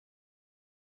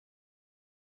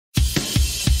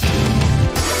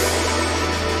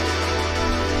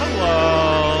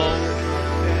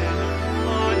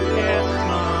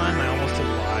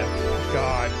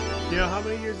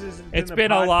It's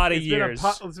been a lot of years.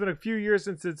 It's been a few years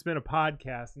since it's been a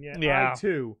podcast, and yet Yeah. I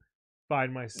too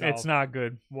find myself It's not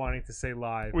good. wanting to say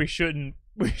live. We shouldn't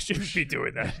be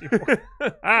doing that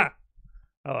anymore.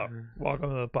 Hello, welcome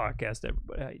to the podcast,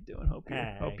 everybody. How you doing?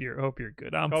 Hope you're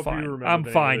good. I'm Hope you fine. remember I'm the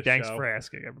name fine. of the Thanks show. for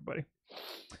asking, everybody.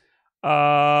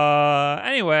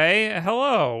 Anyway,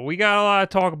 hello. We got a lot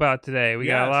to talk about today. We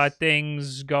got a lot of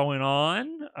things going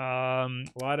on. A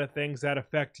lot of things that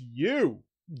affect you.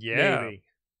 Yeah, Maybe.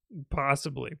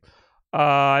 possibly.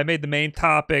 I made the main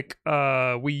topic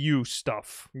Wii U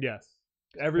stuff. Yes.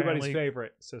 Everybody's Apparently-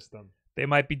 favorite system. They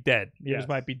might be dead. Yes. Yours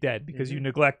might be dead because you Mhm.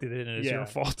 neglected it and it's Yeah. your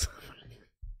fault.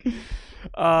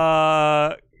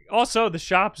 Also, the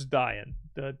shop's dying.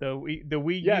 The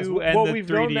Wii Yes. U and Well, the we've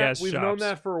 3DS known that. shops. We've known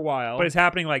that for a while. But it's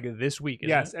happening like this week, isn't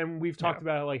yes, it? and we've talked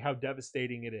about like how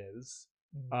devastating it is.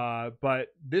 But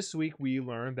this week we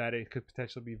learned that it could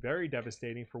potentially be very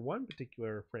devastating for one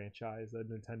particular franchise,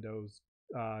 Nintendo's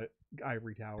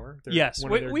Ivory Tower. Yes,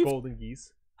 one of their we've- golden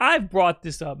geese. I've brought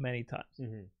this up many times,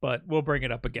 Mhm. but we'll bring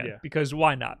it up again Yeah. because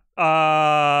why not?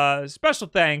 Special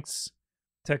thanks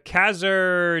to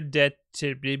Kazar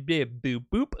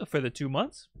Boop for the 2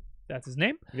 months. That's his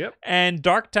name. Yep. And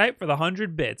Dark Type for the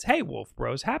 100 bits. Hey, Wolf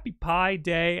Bros. Happy Pie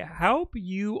Day. Hope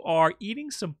you are eating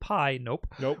some pie. Nope.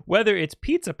 Whether it's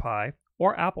pizza pie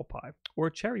or apple pie or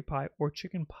cherry pie or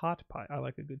chicken pot pie. I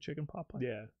like a good chicken pot pie.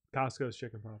 Yeah. Costco's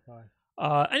chicken pot pie.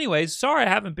 Anyways, sorry I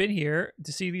haven't been here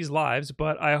to see these lives,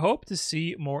 but I hope to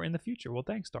see more in the future. Well,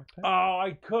 thanks, Dark Type. Oh,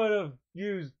 I could have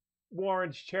used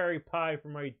Warren's cherry pie for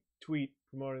my tweet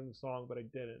promoting the song, but I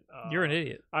didn't. You're an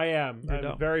idiot. I am. You're I'm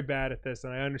dumb. very bad at this,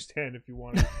 and I understand if you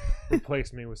want to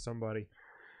replace me with somebody.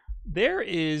 There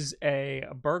is a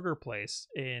burger place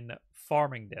in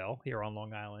Farmingdale here on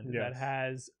Long Island that Yes.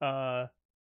 has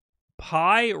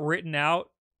pie written out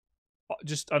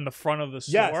just on the front of the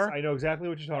store. Yes, I know exactly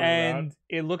what you're talking and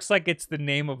it looks like it's the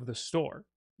name of the store.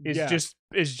 It's Yeah. just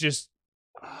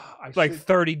about. like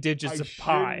 30 digits I of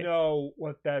pie. should know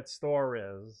what that store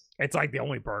is. It's like the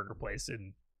only burger place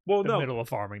in Well, the no. middle of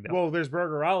Farmingdale. Well, there's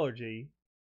Burgerology.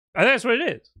 I think that's what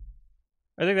it is.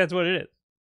 I think that's what it is.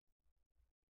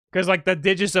 Because like the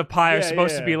digits of pi are Yeah,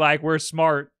 supposed to be yeah. like we're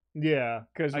smart Yeah,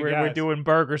 because I we're guess. doing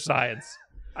burger science.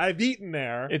 I've eaten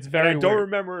there. It's and very I don't weird.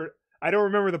 remember. I don't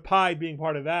remember the pie being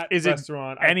part of that Is it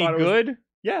restaurant. I Any thought it was- good?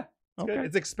 Yeah. It's Okay. good.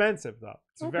 It's expensive though.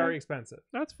 It's Okay. very expensive.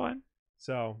 That's fine.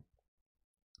 So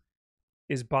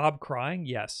Is Bob crying?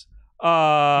 Yes.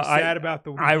 I'm sad about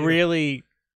the. I Wii U.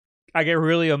 I get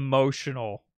really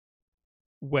emotional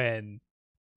when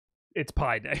it's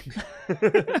Pie Day.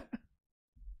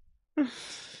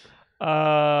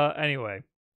 Anyway.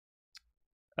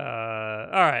 All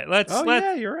right. Let's.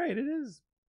 Yeah, you're right. It is.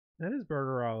 That is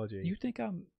Burgerology. Do you think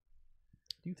I'm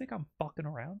fucking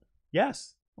around?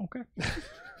 Yes. Okay.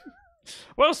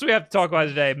 What else do we have to talk about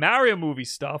today? Mario movie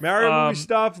stuff. Movie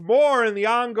stuff. More in the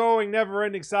ongoing,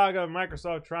 never-ending saga of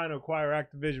Microsoft trying to acquire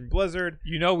Activision Blizzard.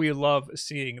 You know we love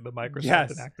seeing the Microsoft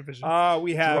Yes. and Activision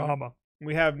We have drama.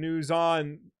 We have news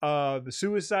on the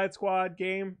Suicide Squad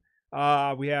game.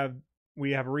 We have a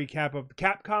recap of the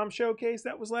Capcom showcase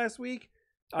that was last week.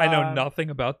 I know nothing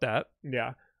about that.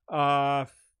 Yeah.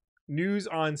 News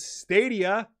on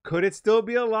Stadia. Could it still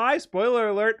be alive? Spoiler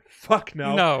alert. Fuck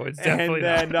no. No, it's definitely and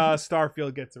then not.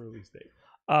 Starfield gets a release date.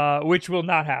 Which will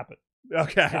not happen.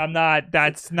 Okay.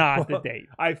 That's not the date.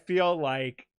 I feel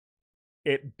like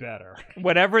it better.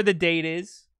 Whatever the date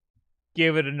is,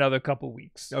 give it another couple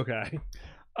weeks. Okay.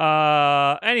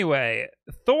 Anyway,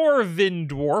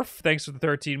 Thorvindwarf, thanks for the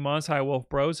 13 months. Hi, Wolf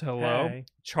Bros. Hello. Hey.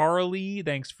 Charlie,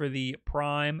 thanks for the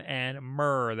Prime. And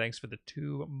Murr, thanks for the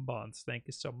 2 months. Thank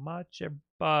you so much,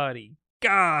 everybody.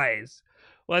 Guys,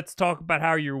 let's talk about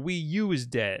how your Wii U is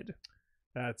dead.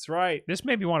 That's right. This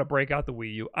made me want to break out the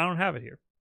Wii U. I don't have it here.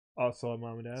 Also,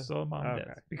 Mom and Dad. So mom and Okay.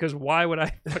 dad. Because why would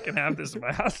I fucking have this in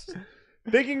my house?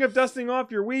 Thinking of dusting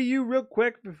off your Wii U real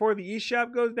quick before the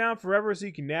eShop goes down forever so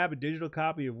you can nab a digital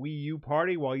copy of Wii U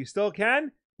Party while you still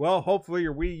can? Well, hopefully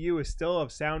your Wii U is still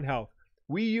of sound health.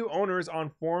 Wii U owners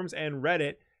on forums and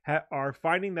Reddit are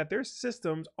finding that their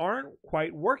systems aren't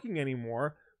quite working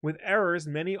anymore, with errors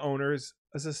many owners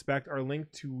suspect are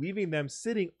linked to leaving them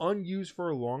sitting unused for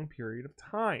a long period of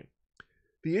time.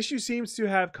 The issue seems to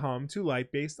have come to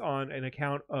light based on an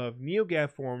account of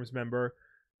NeoGAF forums member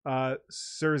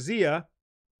Serzia,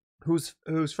 whose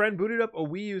friend booted up a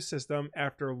Wii U system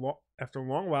after a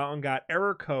long while and got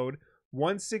error code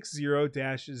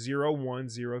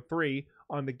 160-0103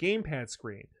 on the gamepad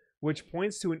screen, which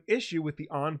points to an issue with the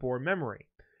onboard memory.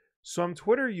 Some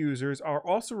Twitter users are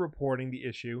also reporting the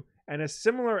issue, and a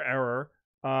similar error,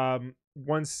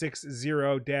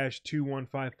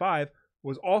 160-2155,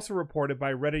 was also reported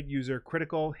by Reddit user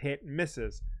Critical Hit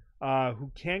Misses,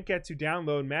 who can't get to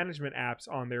download management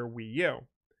apps on their Wii U.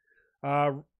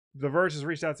 The Verge has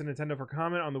reached out to Nintendo for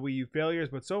comment on the Wii U failures,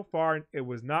 but so far it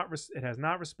has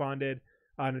not responded.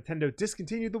 Nintendo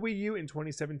discontinued the Wii U in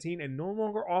 2017 and no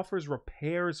longer offers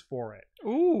repairs for it.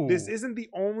 Ooh. This isn't the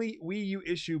only Wii U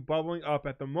issue bubbling up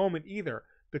at the moment either.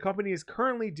 The company is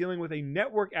currently dealing with a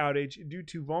network outage due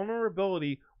to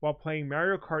vulnerability while playing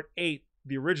Mario Kart 8,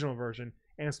 the original version,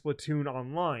 and Splatoon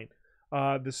Online.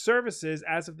 The services,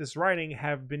 as of this writing,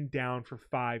 have been down for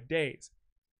 5 days.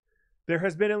 There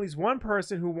has been at least one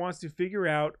person who wants to figure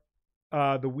out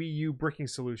the Wii U bricking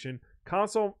solution,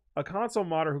 a console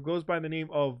modder who goes by the name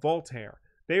of Voltaire.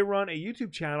 They run a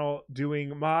YouTube channel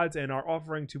doing mods and are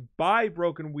offering to buy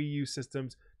broken Wii U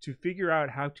systems to figure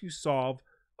out how to solve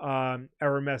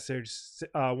error message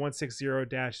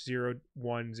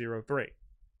 160-0103.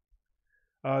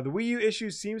 The Wii U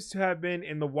issue seems to have been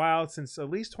in the wild since at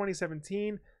least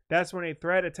 2017. That's when a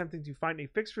thread attempting to find a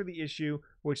fix for the issue,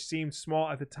 which seemed small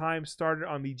at the time, started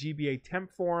on the GBA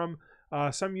temp forum.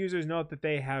 Some users note that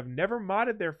they have never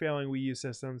modded their failing Wii U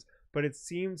systems, but it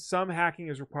seems some hacking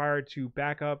is required to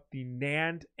back up the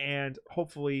NAND and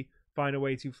hopefully find a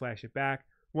way to flash it back.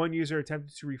 One user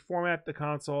attempted to reformat the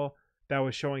console that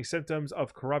was showing symptoms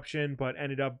of corruption, but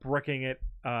ended up bricking it.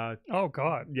 Oh,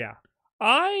 God. Yeah.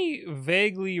 I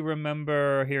vaguely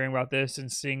remember hearing about this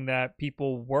and seeing that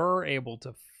people were able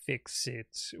to fix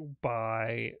it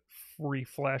by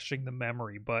reflashing the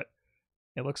memory, but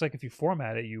it looks like if you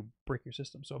format it, you brick your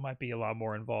system, so it might be a lot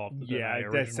more involved. Yeah,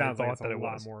 that sounds like it's a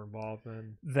lot more involved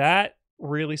than that.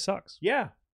 Really sucks. Yeah,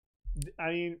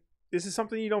 I mean, this is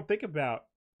something you don't think about.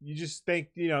 You just think,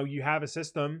 you have a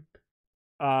system.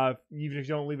 Even if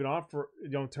you don't leave it on you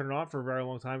don't turn it on for a very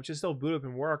long time, it should still boot up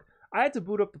and work. I had to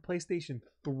boot up the PlayStation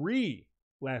 3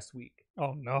 last week.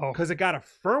 Oh no, because it got a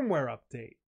firmware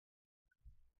update.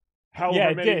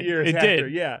 However many years after,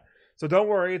 yeah. So don't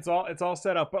worry, it's all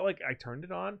set up. But I turned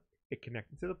it on, it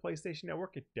connected to the PlayStation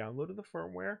Network, it downloaded the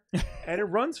firmware, and it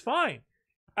runs fine.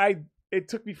 It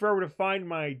took me forever to find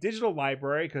my digital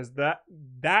library because that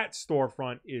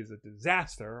storefront is a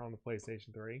disaster on the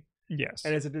PlayStation 3. Yes,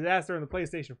 and it's a disaster on the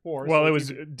PlayStation 4. Well, it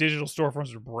was digital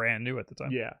storefronts were brand new at the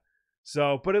time. Yeah.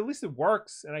 So, but at least it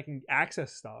works, and I can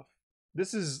access stuff.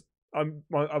 This is a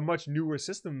much newer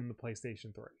system than the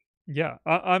PlayStation 3. Yeah,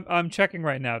 I'm checking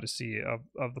right now to see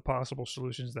of the possible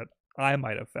solutions that I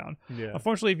might have found. Yeah.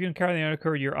 Unfortunately, if you encounter the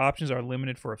error, your options are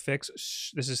limited for a fix.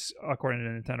 This is according to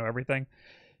Nintendo Everything.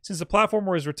 Since the platform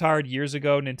was retired years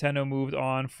ago, Nintendo moved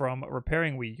on from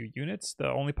repairing Wii U units. The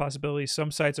only possibility some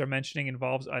sites are mentioning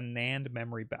involves a NAND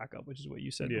memory backup, which is what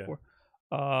you said before.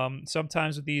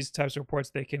 Sometimes with these types of reports,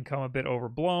 they can come a bit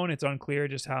overblown. It's unclear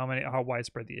just how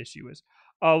widespread the issue is.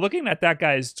 Looking at that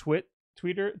guy's Twitter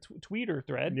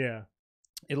thread, yeah,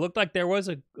 it looked like there was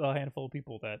a handful of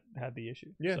people that had the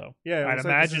issue. Yeah, so yeah. I'd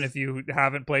imagine if you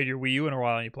haven't played your Wii U in a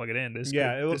while and you plug it in, it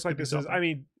looks like this is. I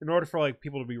mean, in order for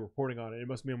people to be reporting on it, it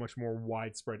must be a much more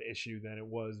widespread issue than it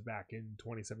was back in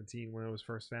 2017 when it was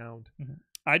first found. Mm-hmm.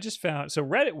 I just found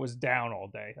Reddit was down all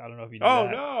day. I don't know if you knew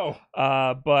that. Oh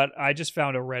no! But I just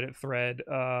found a Reddit thread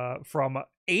from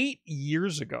 8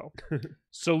 years ago.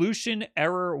 Solution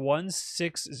error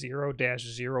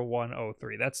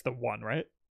 160-0103. That's the one, right?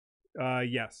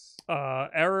 Yes.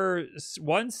 Error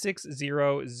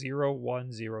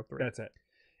 160-0103. That's it.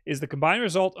 Is the combined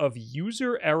result of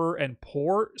user error and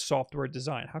poor software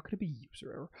design. How could it be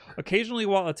user error? Occasionally,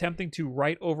 while attempting to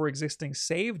write over existing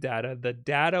save data, the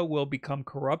data will become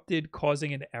corrupted,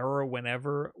 causing an error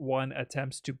whenever one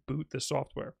attempts to boot the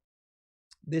software.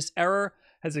 This error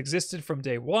has existed from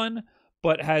day one,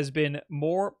 but has been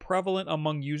more prevalent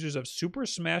among users of Super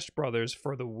Smash Bros.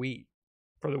 For the Wii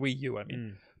U, I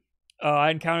mean.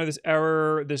 I encountered this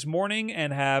error this morning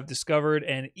and have discovered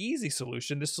an easy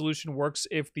solution. This solution works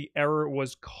if the error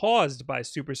was caused by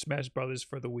Super Smash Bros.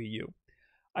 For the Wii U.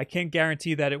 I can't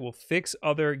guarantee that it will fix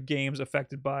other games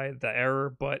affected by the error,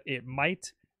 but it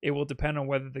might. It will depend on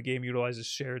whether the game utilizes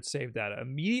shared save data.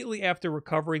 Immediately after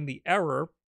receiving the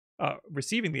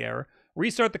error,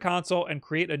 restart the console and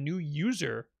create a new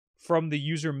user from the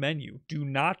user menu. Do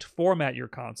not format your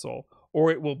console or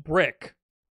it will brick.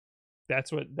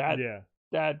 That's what that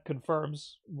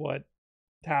confirms what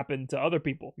happened to other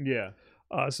people. Yeah.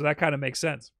 So that kind of makes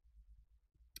sense.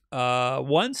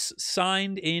 Once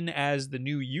signed in as the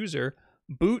new user,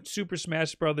 boot Super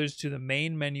Smash Bros. To the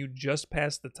main menu just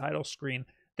past the title screen,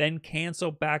 then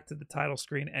cancel back to the title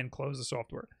screen and close the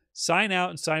software. Sign out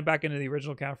and sign back into the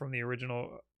original account from your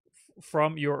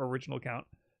original account.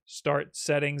 start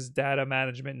settings, data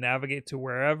management, navigate to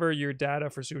wherever your data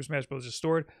for Super Smash Bros. Is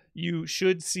stored, you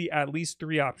should see at least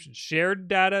 3 options. Shared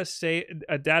data,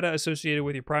 data associated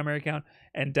with your primary account,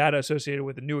 and data associated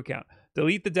with a new account.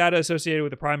 Delete the data associated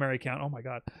with the primary account. Oh my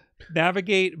god.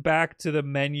 Navigate back to the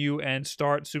menu and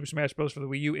start Super Smash Bros. For the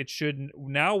Wii U. It should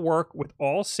now work with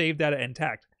all save data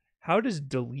intact. How does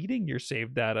deleting your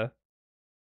save data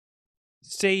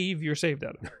save your save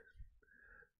data?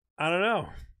 I don't know.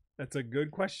 That's a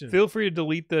good question. Feel free to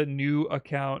delete the new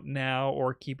account now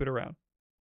or keep it around.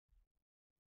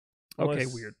 Okay,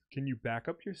 weird. Can you back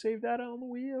up your save data on the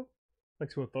Wii U?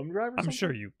 Like to a thumb drive or something? I'm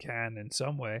sure you can in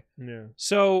some way. Yeah.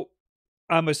 So,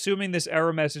 I'm assuming this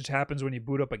error message happens when you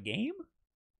boot up a game?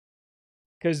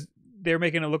 Because they're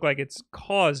making it look like it's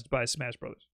caused by Smash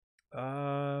Brothers.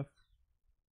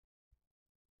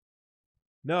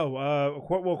 No.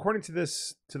 Well, according to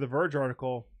the Verge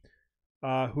article,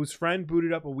 whose friend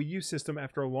booted up a Wii U system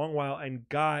after a long while and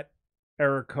got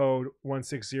error code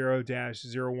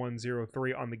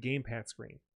 160-0103 on the gamepad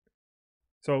screen.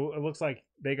 So it looks like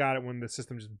they got it when the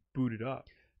system just booted up.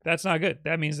 That's not good.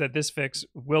 That means that this fix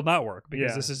will not work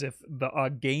because this is if a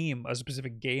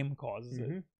specific game causes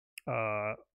it.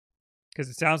 Because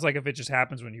it sounds like if it just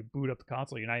happens when you boot up the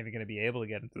console, you're not even going to be able to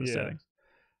get into the settings.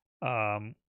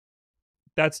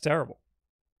 That's terrible.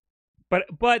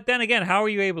 But then again, how are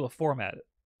you able to format it?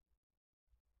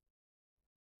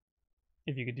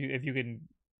 If you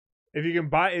can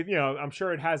buy it, I'm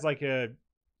sure it has like a,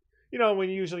 when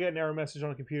you usually get an error message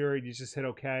on a computer, you just hit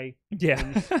OK.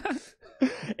 Yeah.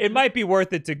 It might be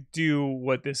worth it to do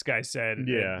what this guy said.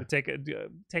 Yeah. Take a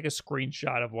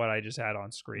screenshot of what I just had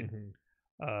on screen.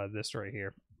 This right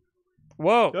here.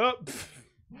 Whoa. Oh.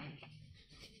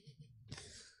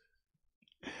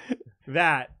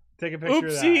 That. Take a picture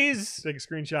of that. Oopsies. Take a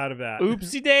screenshot of that.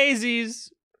 Oopsie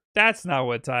daisies. That's not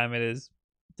what time it is.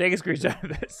 Take a screenshot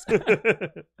of this.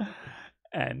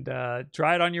 And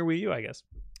try it on your Wii U, I guess.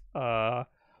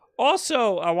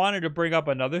 Also, I wanted to bring up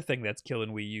another thing that's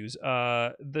killing Wii U's.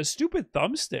 The stupid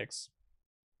thumbsticks.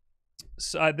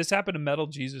 So, this happened to Metal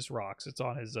Jesus Rocks. It's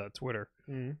on his Twitter.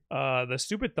 The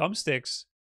stupid thumbsticks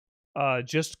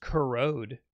just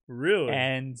corrode. Really?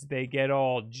 And they get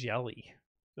all jelly.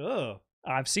 Oh.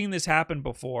 I've seen this happen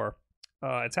before.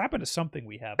 It's happened to something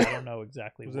we have. I don't know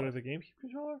exactly Was what. it at the GameCube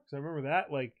controller? Because I remember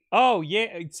that, like... Oh,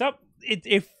 yeah.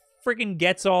 It freaking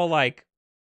gets all, like...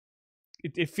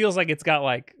 It feels like it's got,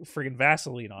 like, freaking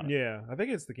Vaseline on it. Yeah, I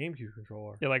think it's the GameCube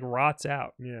controller. It, like, rots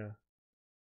out. Yeah.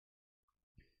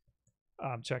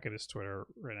 I'm checking his Twitter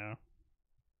right now.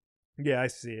 Yeah, I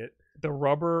see it. The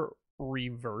rubber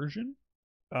reversion?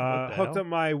 Hooked up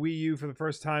my Wii U for the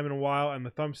first time in a while, and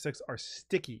the thumbsticks are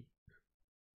sticky.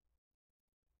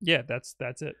 Yeah, that's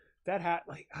it. That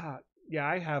yeah,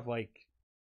 I have like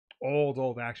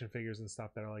old action figures and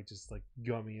stuff that are like just like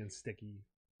gummy and sticky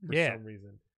for some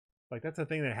reason. Like that's a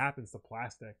thing that happens to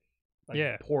plastic.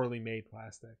 Like poorly made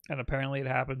plastic. And apparently it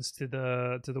happens to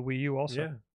the Wii U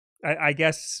also. Yeah. I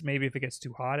guess maybe if it gets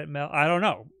too hot it melts. I don't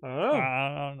know.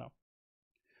 I don't know.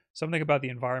 Something about the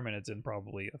environment it's in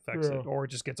probably affects it, or it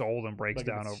just gets old and breaks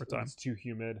down over time. It's too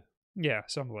humid. Yeah,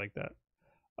 something like that.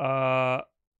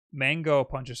 Mango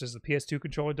Puncher says the PS2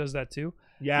 controller does that too.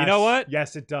 Yeah, you know what?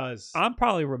 Yes, it does. I'm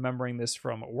probably remembering this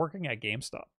from working at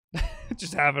GameStop,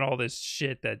 just having all this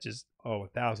shit that just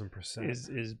 1,000%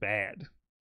 is bad.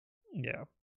 Yeah.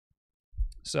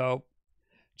 So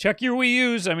check your Wii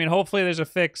U's. I mean, hopefully there's a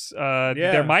fix.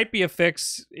 There might be a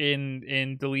fix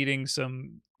in deleting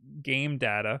some game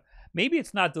data. Maybe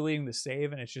it's not deleting the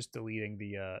save and it's just deleting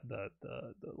the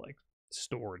like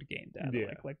stored game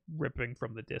data, like ripping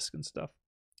from the disk and stuff.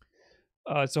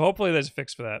 So hopefully there's a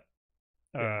fix for that.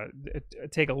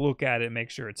 Take a look at it and make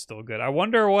sure it's still good. I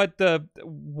wonder what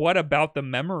about the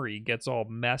memory gets all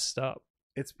messed up.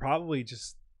 It's probably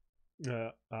just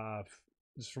from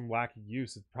lack of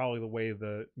use. It's probably the way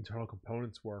the internal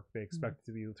components work. They expect it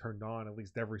to be turned on at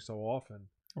least every so often.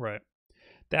 Right.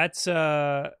 That's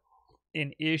an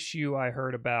issue I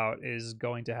heard about is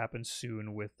going to happen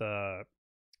soon with new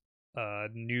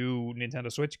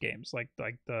Nintendo Switch games. Like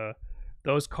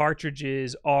those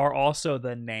cartridges are also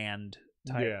the NAND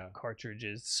type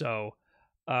cartridges, so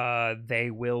they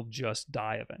will just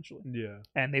die eventually. Yeah,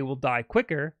 and they will die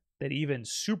quicker than even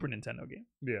Super Nintendo games.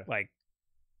 Yeah, like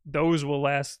those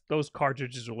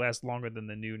cartridges will last longer than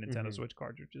the new Nintendo Switch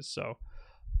cartridges. So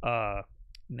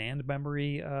NAND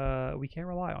memory, we can't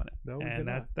rely on it. No, and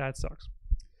that sucks.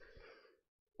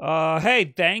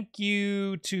 Hey, thank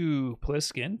you to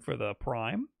Pliskin for the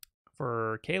Prime.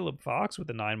 For Caleb Fox with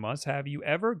the 9 months, have you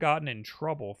ever gotten in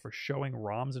trouble for showing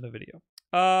ROMs in a video?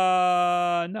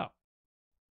 No.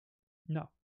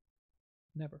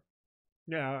 Never.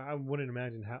 Yeah, I wouldn't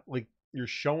imagine how, like, you're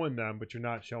showing them, but you're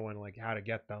not showing, like, how to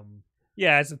get them.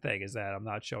 Yeah, that's the thing, is that I'm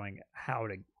not showing how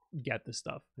to get the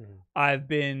stuff. I've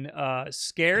been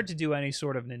scared to do any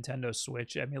sort of Nintendo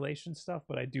Switch emulation stuff,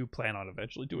 but I do plan on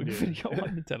eventually doing a video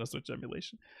on Nintendo Switch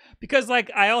emulation. Because,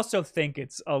 like, I also think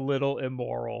it's a little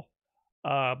immoral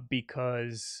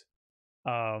because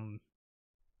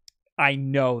I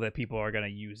know that people are going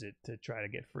to use it to try to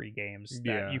get free games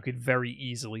that you could very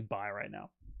easily buy right now.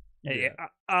 Yeah.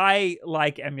 I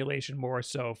like emulation more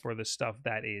so for the stuff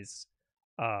that is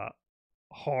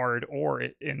hard or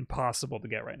impossible to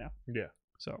get right now. Yeah.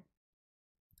 So,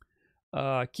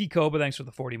 Kikoba, thanks for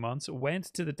the 40 months. Went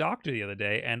to the doctor the other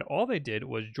day, and all they did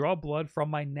was draw blood from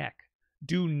my neck.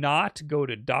 Do not go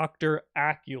to Dr.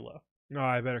 Acula. No,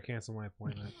 I better cancel my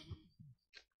appointment.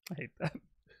 I hate that.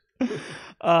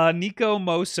 Nico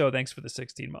Moso, thanks for the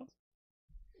 16 months.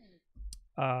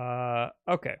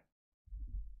 Okay.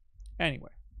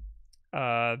 Anyway,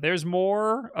 there's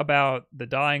more about the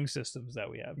dying systems that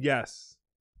we have. Yes.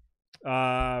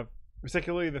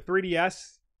 Particularly the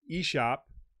 3DS eShop.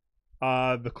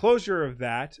 The closure of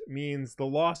that means the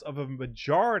loss of a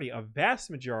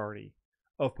vast majority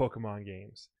of Pokemon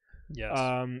games. Yes.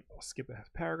 I'll skip the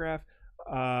paragraph.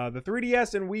 The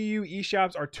 3DS and Wii U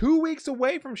eShops are 2 weeks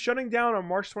away from shutting down on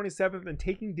March 27th and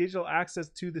taking digital access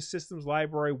to the system's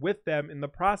library with them in the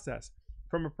process.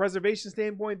 From a preservation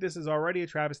standpoint, this is already a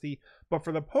travesty, but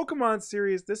for the Pokemon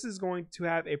series, this is going to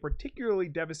have a particularly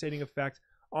devastating effect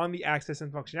on the access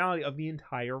and functionality of the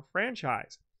entire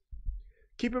franchise.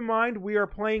 Keep in mind, we are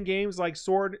playing games like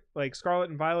Scarlet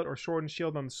and Violet or Sword and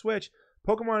Shield on the Switch.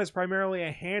 Pokemon is primarily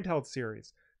a handheld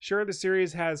series. Sure, the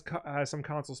series has some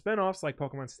console spin-offs like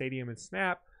Pokemon Stadium and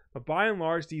Snap, but by and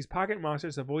large, these pocket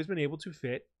monsters have always been able to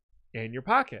fit in your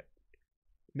pocket.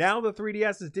 Now the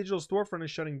 3DS's digital storefront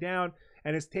is shutting down,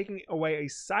 and it's taking away a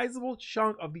sizable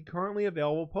chunk of the currently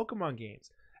available Pokemon games.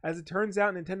 As it turns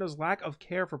out, Nintendo's lack of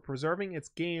care for preserving its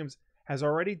games has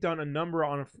already done a number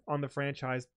on the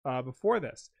franchise before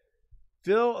this.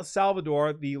 Phil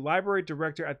Salvador, the library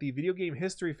director at the Video Game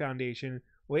History Foundation,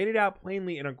 laid it out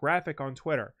plainly in a graphic on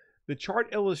Twitter. The chart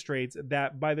illustrates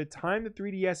that by the time the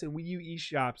 3DS and Wii U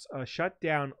eShops shut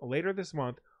down later this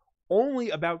month,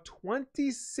 only about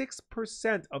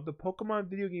 26% of the Pokemon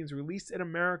video games released in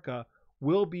America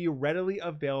will be readily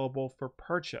available for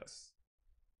purchase.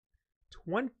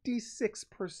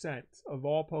 26% of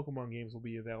all Pokemon games will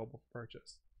be available for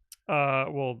purchase.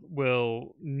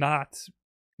 Will not.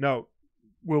 No.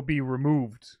 Will be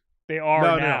removed. They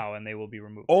are now, and they will be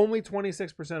removed. Only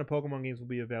 26% of Pokemon games will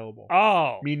be available.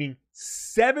 Oh. Meaning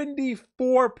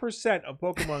 74% of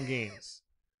Pokemon games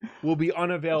will be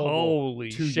unavailable. Holy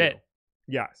shit. You.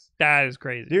 Yes. That is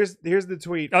crazy. Here's the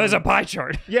tweet. Oh, there's a pie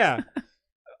chart. Yeah.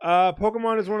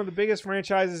 Pokemon is one of the biggest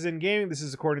franchises in gaming. This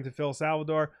is according to Phil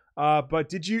Salvador. But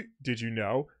did you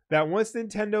know that once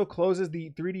Nintendo closes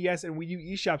the 3DS and Wii U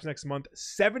eShops next month,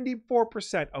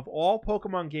 74% of all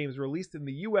Pokemon games released in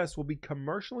the US will be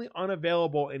commercially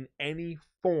unavailable in any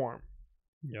form.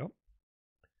 Yep.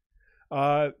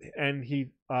 And he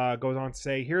goes on to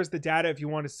say, here's the data if you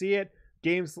want to see it.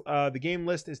 The game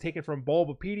list is taken from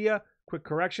Bulbapedia. Quick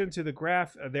correction to the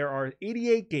graph. There are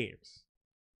 88 games.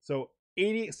 So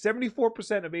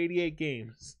 74% of 88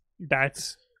 games.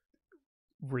 That's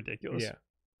ridiculous. Yeah.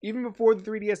 Even before the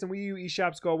 3DS and Wii U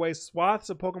eShops go away,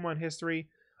 swaths of Pokemon history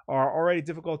are already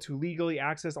difficult to legally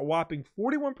access. A whopping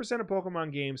 41% of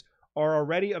Pokemon games are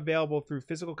already available through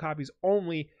physical copies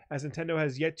only, as Nintendo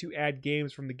has yet to add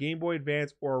games from the Game Boy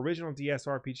Advance or original DS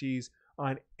RPGs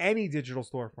on any digital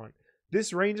storefront.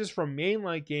 This ranges from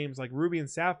mainline games like Ruby and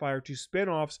Sapphire to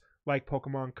spin-offs like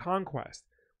Pokemon Conquest.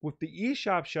 With the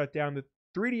eShop shut down, the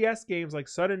 3DS games like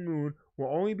Sun and Moon will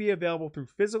only be available through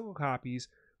physical copies,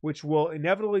 which will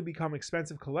inevitably become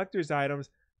expensive collector's items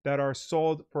that are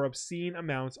sold for obscene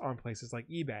amounts on places like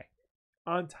eBay.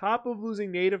 On top of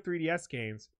losing native 3DS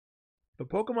games, the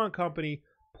Pokemon Company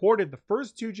ported the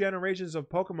first 2 generations of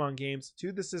Pokemon games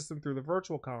to the system through the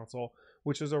Virtual Console,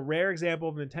 which was a rare example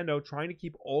of Nintendo trying to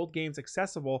keep old games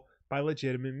accessible by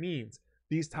legitimate means.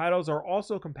 These titles are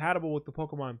also compatible with the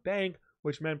Pokemon Bank,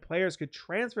 which meant players could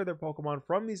transfer their Pokemon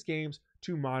from these games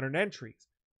to modern entries.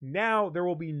 Now, there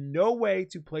will be no way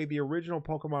to play the original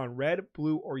Pokemon Red,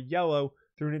 Blue, or Yellow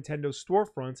through Nintendo's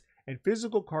storefronts, and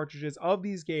physical cartridges of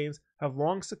these games have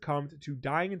long succumbed to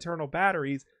dying internal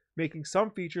batteries, making some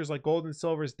features like Gold and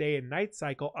Silver's day and night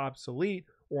cycle obsolete,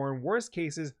 or in worst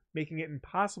cases, making it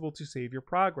impossible to save your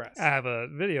progress. I have a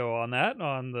video on that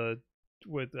on a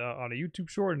YouTube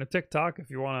short and a TikTok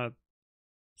if you want to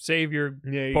save your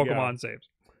Pokemon saves.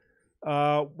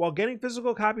 While getting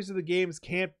physical copies of the games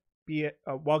can't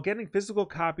while getting physical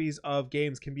copies of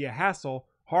games can be a hassle,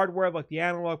 hardware like the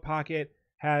Analog Pocket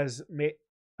does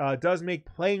make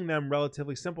playing them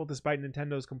relatively simple, despite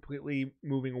Nintendo's completely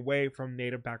moving away from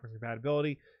native backwards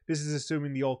compatibility. This is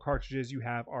assuming the old cartridges you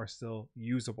have are still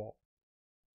usable.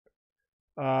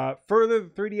 Further, the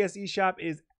 3DS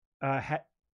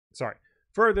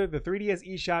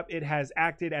eShop it has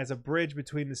acted as a bridge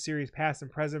between the series past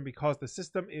and present because the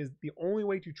system is the only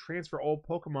way to transfer old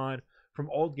Pokemon from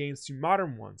old games to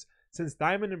modern ones. Since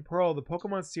Diamond and Pearl, the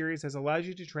Pokemon series has allowed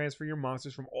you to transfer your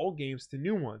monsters from old games to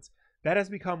new ones. That has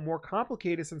become more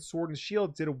complicated since Sword and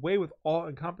Shield did away with the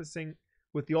all-encompassing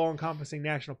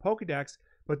National Pokédex,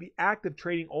 but the act of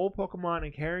trading old Pokemon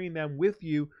and carrying them with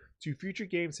you to future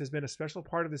games has been a special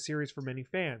part of the series for many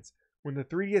fans. When the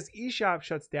 3DS eShop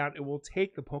shuts down, it will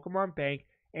take the Pokemon Bank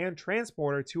and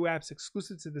Transporter, 2 apps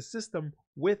exclusive to the system,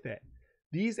 with it.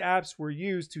 These apps were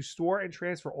used to store and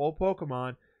transfer old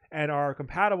Pokemon and are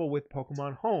compatible with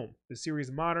Pokemon Home, the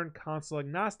series' modern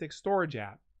console-agnostic storage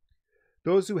app.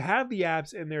 Those who have the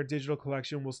apps in their digital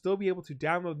collection will still be able to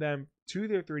download them to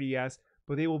their 3DS,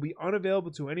 but they will be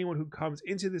unavailable to anyone who comes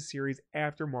into the series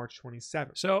after March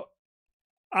 27th. So,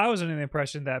 I was under the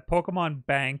impression that Pokemon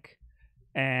Bank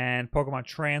and Pokemon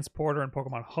Transporter and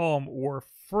Pokemon Home were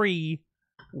free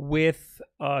with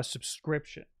a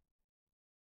subscription.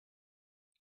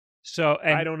 So,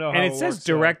 and I don't know how and it it says works,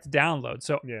 direct download.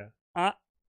 So, yeah.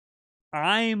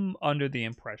 I'm under the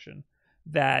impression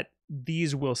that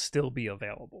these will still be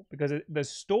available because the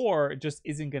store just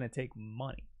isn't going to take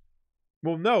money.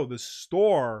 Well, no, the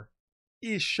store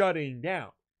is shutting down.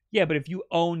 Yeah, but if you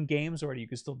own games already, you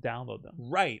can still download them.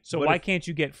 Right. So why can't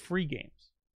you get free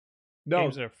games? No,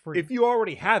 games that are free. If you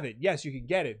already have it, yes, you can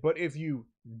get it. But if you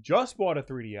just bought a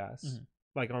 3DS,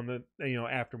 like on the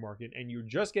aftermarket, and you're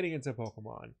just getting into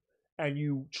Pokemon, and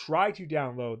you try to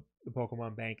download the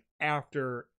Pokemon Bank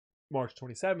after March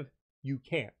 27th, you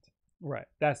can't. Right.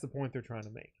 That's the point they're trying to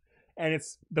make. And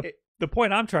it's the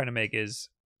point I'm trying to make is,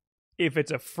 if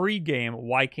it's a free game,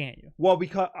 why can't you? Well,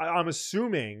 because I'm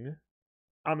assuming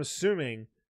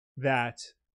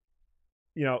that,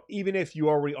 even if you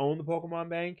already own the Pokemon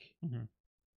Bank,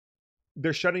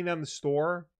 they're shutting down the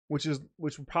store, which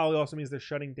probably also means they're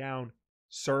shutting down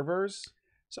servers.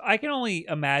 So I can only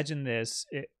imagine this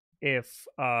if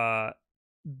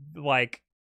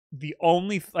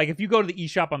if you go to the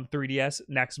eShop on the 3DS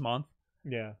next month,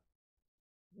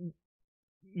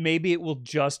 maybe it will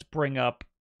just bring up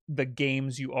the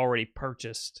games you already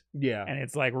purchased. Yeah. And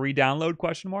it's like re-download ?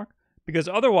 Because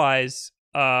otherwise,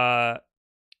 why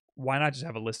not just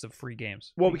have a list of free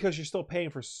games? Well, because you're still paying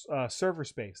for server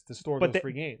space to store those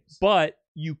free games. But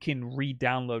you can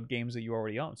re-download games that you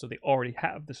already own, so they already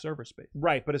have the server space.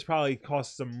 Right, but it's probably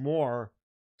costs them more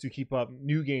to keep up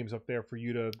new games up there for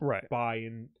you to buy,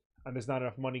 and there's not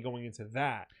enough money going into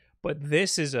that. But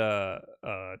this is a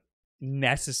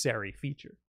necessary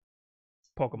feature.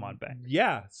 Pokemon Bank.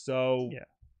 Yeah, so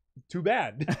too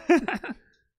bad.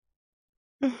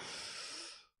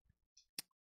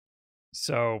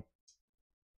 So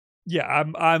yeah,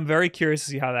 I'm very curious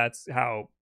to see how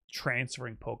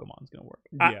transferring Pokemon is going to work.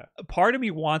 Yeah. Part of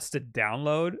me wants to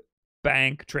download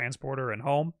Bank, Transporter, and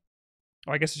Home.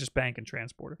 Or I guess it's just Bank and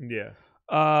Transporter. Yeah.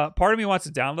 Part of me wants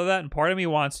to download that, and part of me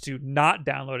wants to not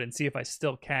download it and see if I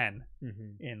still can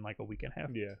in like a week and a half.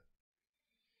 Yeah.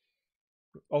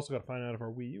 Also got to find out if our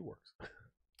Wii U works.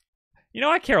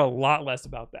 I care a lot less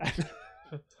about that.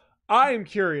 I am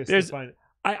curious to find it.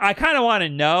 I kind of want to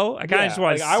know. I kind of just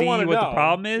want to see what the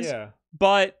problem is. Yeah.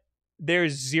 But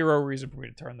there's zero reason for me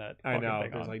to turn that I know.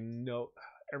 Thing There's on. no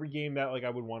every game that I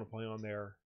would want to play on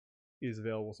there is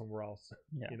available somewhere else.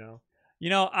 Yeah.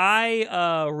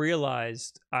 I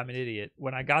realized I'm an idiot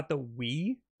when I got the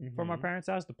Wii from my parents'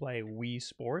 house to play Wii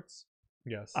Sports.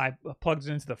 Yes. I plugged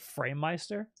it into the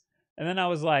FrameMeister, and then I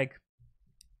was like,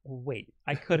 wait,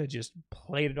 I could have just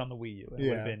played it on the Wii U. It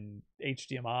would have been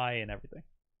HDMI and everything.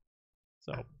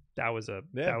 So that was a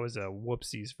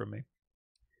whoopsies for me.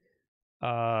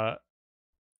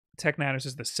 Tech Nano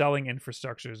says the selling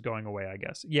infrastructure is going away, I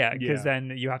guess. Yeah, because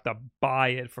then you have to buy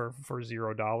it for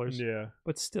 $0. Yeah.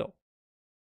 But still,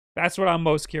 that's what I'm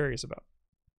most curious about.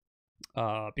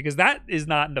 Because that is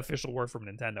not an official word from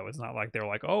Nintendo. It's not like they're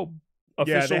like, oh,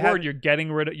 official word, you're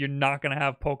not going to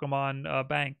have Pokemon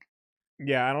Bank.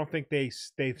 Yeah, I don't think they've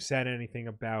said anything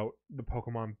about the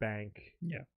Pokemon Bank.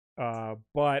 Yeah.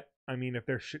 But I mean, if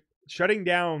they're shutting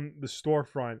down the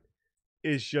storefront,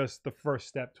 is just the first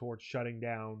step towards shutting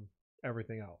down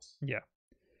everything else. Yeah.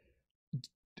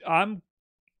 I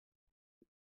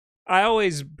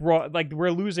always brought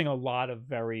we're losing a lot of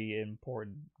very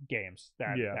important games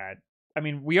that I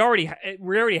mean, we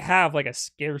already have like a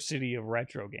scarcity of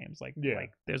retro games. Like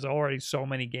there's already so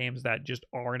many games that just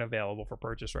aren't available for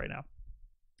purchase right now.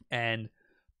 And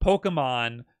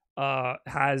Pokemon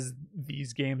has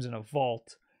these games in a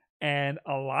vault, and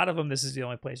a lot of them, this is the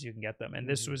only place you can get them. And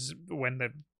this was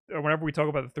whenever we talk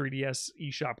about the 3DS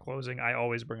eShop closing, I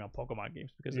always bring up Pokemon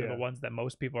games because they're the ones that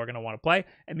most people are going to want to play,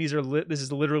 and this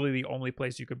is literally the only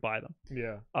place you could buy them.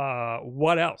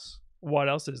 What else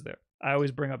is there? I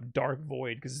always bring up Dark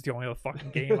Void because it's the only other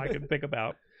fucking game I can think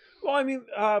about. Well, I mean,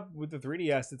 with the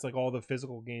 3DS, it's like all the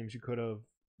physical games you could have,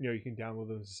 you can download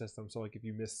them to the system. So like if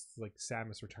you missed like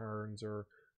Samus Returns or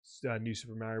New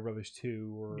Super Mario Brothers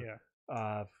 2 or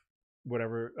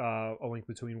whatever, A Link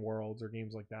Between Worlds or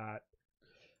games like that.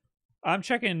 I'm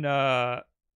checking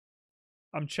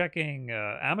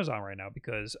Amazon right now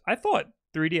because I thought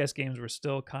 3DS games were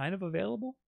still kind of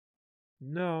available.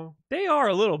 No, they are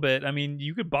a little bit. I mean,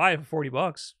 you could buy it for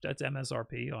 $40. That's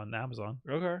MSRP on Amazon.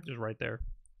 Okay, just right there.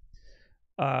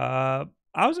 I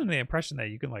was under the impression that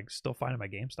you can like still find them at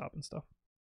GameStop and stuff.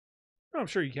 I'm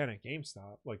sure you can at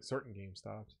GameStop, like certain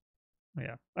GameStops.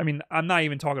 Yeah, I mean, I'm not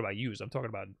even talking about used. I'm talking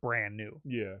about brand new.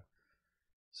 Yeah.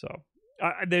 So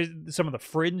there's some of the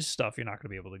fringe stuff you're not going to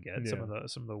be able to get. Some of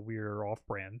the weirder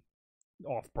off-brand.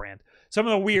 Some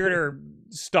of the weirder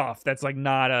stuff that's like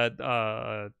not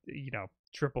a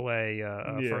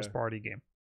AAA first party game.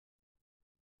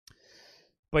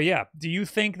 But yeah, do you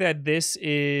think that this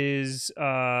is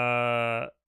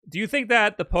do you think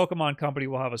that the Pokemon company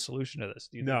will have a solution to this?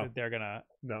 Do you think that they're gonna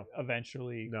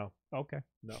eventually? No. Okay.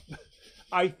 No.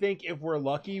 I think if we're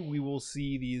lucky, we will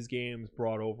see these games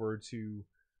brought over to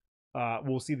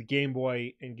we'll see the Game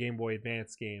Boy and Game Boy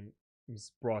Advance games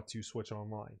brought to Switch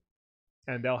Online.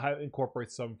 And they'll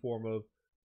incorporate some form of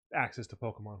access to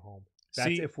Pokemon Home.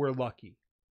 That's if we're lucky.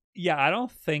 Yeah, I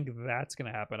don't think that's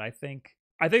going to happen. I think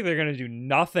they're going to do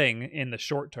nothing in the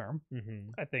short term.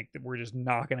 Mm-hmm. I think that we're just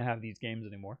not going to have these games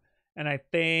anymore. And I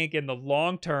think in the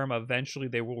long term, eventually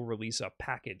they will release a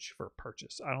package for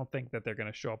purchase. I don't think that they're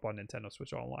going to show up on Nintendo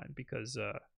Switch Online because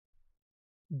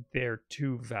they're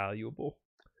too valuable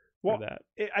for that.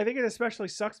 I think it especially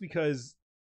sucks because,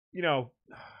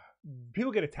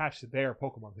 people get attached to their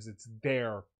Pokemon because it's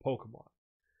their Pokemon.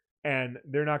 And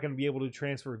they're not going to be able to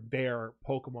transfer their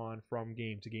Pokemon from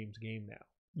game to game to game now.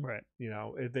 Right.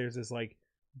 If there's this like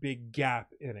big gap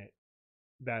in it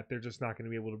that they're just not going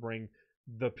to be able to bring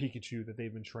the Pikachu that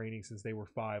they've been training since they were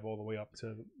 5 all the way up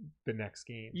to the next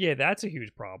game. Yeah, that's a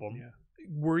huge problem. Yeah.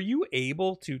 Were you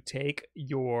able to take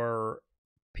your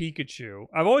Pikachu?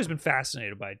 I've always been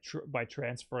fascinated by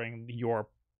transferring your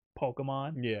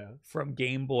Pokemon from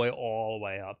Game Boy all the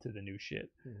way up to the new shit.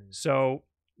 Mm-hmm. So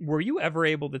were you ever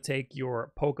able to take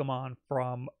your Pokemon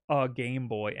from a Game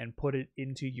Boy and put it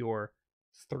into your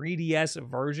 3DS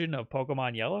version of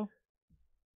Pokemon Yellow?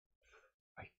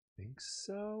 I think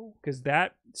so. Because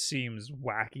that seems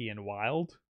wacky and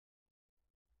wild.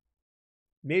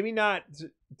 Maybe not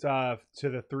to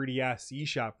the 3DS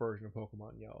eShop version of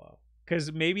Pokemon Yellow.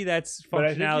 Because maybe that's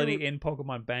functionality in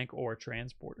Pokemon Bank or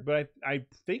Transporter. But I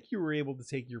think you were able to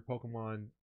take your Pokemon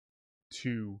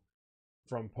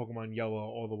from Pokemon Yellow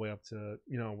all the way up to,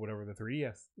 whatever the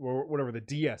 3DS or whatever the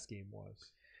DS game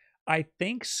was. I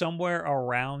think somewhere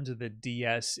around the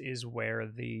DS is where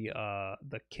the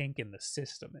kink in the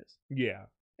system is. Yeah.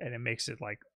 And it makes it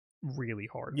like really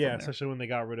hard. Yeah, especially when they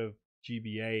got rid of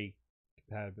GBA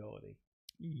compatibility.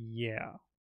 Yeah.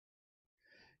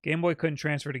 Game Boy couldn't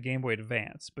transfer to Game Boy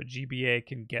Advance, but GBA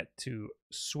can get to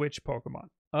Switch Pokemon.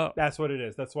 Oh. That's what it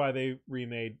is. That's why they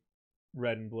remade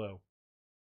Red and Blue.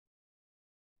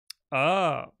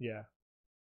 Oh. Yeah.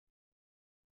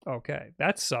 Okay.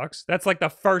 That sucks. That's like the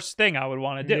first thing I would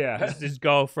want to do. Yeah. Just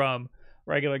go from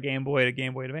regular Game Boy to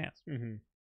Game Boy Advance. Mm-hmm.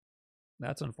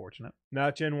 That's unfortunate.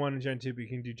 Not Gen 1 and Gen 2, but you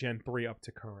can do Gen 3 up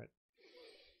to current.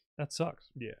 That sucks.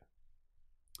 Yeah.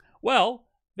 Well,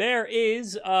 there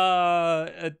is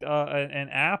an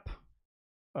app,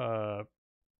 Pokemon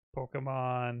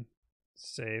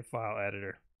Save File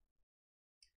Editor,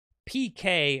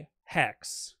 PK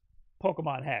Hex,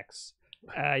 Pokemon Hex.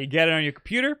 You get it on your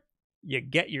computer. You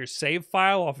get your save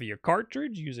file off of your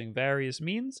cartridge using various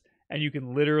means, and you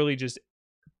can literally just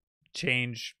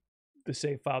change the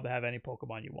save file to have any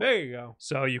Pokemon you want. There you go.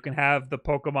 So you can have the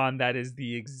Pokemon that is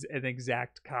an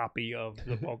exact copy of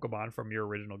the Pokemon from your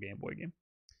original Game Boy game.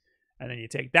 And then you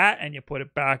take that and you put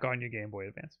it back on your Game Boy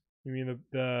Advance. You mean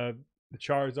the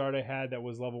Charizard I had that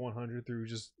was level 100 through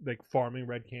just like farming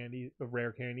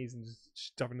rare candies and just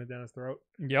stuffing it down his throat?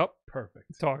 Yep. Perfect.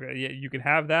 You can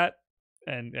have that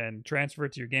and transfer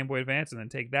it to your Game Boy Advance and then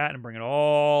take that and bring it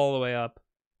all the way up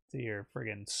to your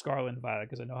friggin' Scarlet and Violet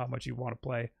because I know how much you want to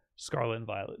play Scarlet and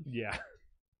Violet. Yeah.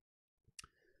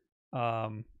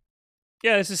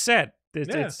 Yeah, this is sad.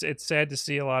 It's sad to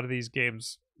see a lot of these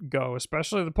games go,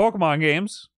 especially the Pokemon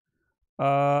games.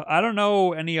 I don't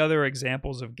know any other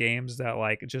examples of games that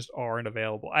like just aren't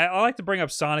available. I like to bring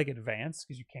up Sonic Advance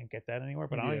because you can't get that anywhere,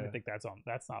 but I don't even think that's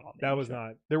not on. That was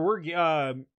not. There were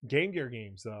Game Gear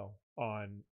games though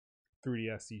on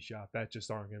 3DS eShop that just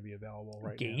aren't going to be available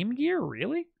right now. Game Gear,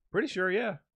 really? Pretty sure,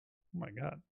 yeah. Oh my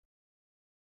god.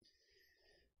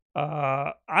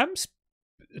 I'm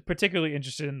particularly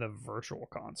interested in the virtual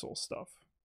console stuff.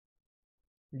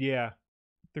 Yeah.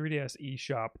 3DS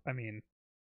eShop. I mean,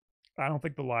 I don't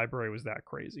think the library was that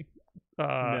crazy.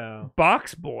 No.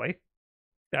 Box Boy.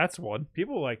 That's one.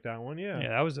 People like that one, yeah. Yeah,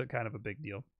 that was a kind of a big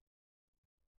deal.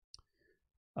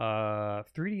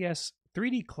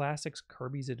 3D Classics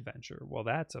Kirby's Adventure. Well,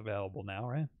 that's available now,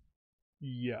 right?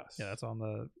 Yes. Yeah, that's on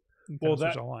the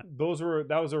Switch Online.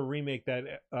 That was a remake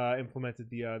that implemented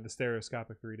the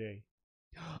stereoscopic 3D.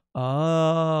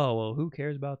 Oh, well, who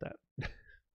cares about that?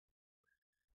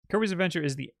 Kirby's Adventure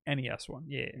is the NES one.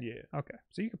 Yeah. Okay,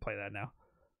 so you can play that now.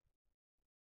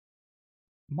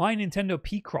 My Nintendo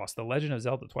Picross, The Legend of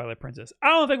Zelda Twilight Princess.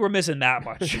 I don't think we're missing that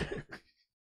much.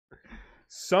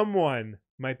 Someone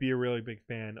might be a really big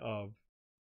fan of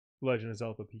Legend of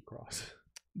Zelda Picross.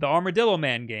 The Armadillo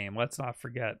Man game. Let's not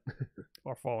forget.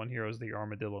 Our Fallen Heroes, the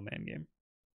Armadillo Man game.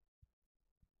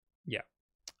 Yeah.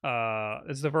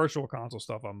 It's the virtual console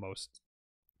stuff I'm most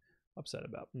upset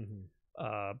about. Mm-hmm.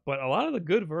 But a lot of the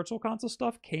good virtual console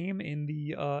stuff came in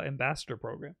the ambassador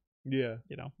program. Yeah.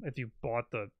 You know, if you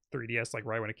bought the 3DS like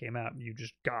right when it came out, you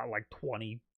just got like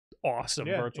 20 awesome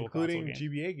virtual console games.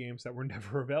 Including GBA games that were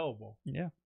never available. Yeah.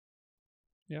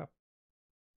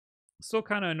 Still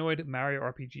kind of annoyed Mario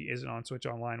RPG isn't on Switch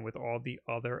Online with all the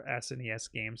other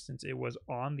SNES games since it was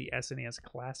on the SNES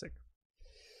Classic.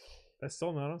 That's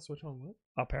still not on Switch Online?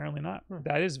 Apparently not.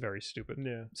 That is very stupid.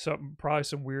 Yeah. Probably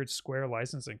some weird Square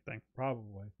licensing thing.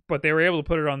 Probably. But they were able to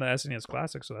put it on the SNES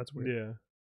Classic, so that's weird.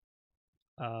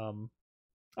 Yeah.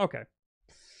 Okay.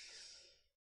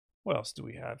 What else do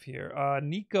we have here?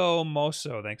 Nico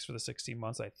Moso, thanks for the 16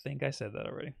 months. I think I said that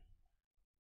already.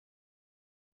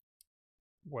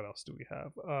 What else do we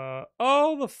have?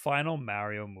 The final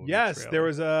Mario movie. Yes,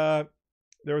 trailer.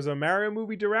 there was a Mario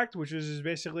movie direct, which is just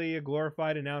basically a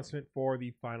glorified announcement for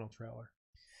the final trailer.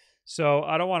 So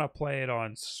I don't want to play it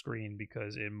on screen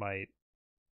because it might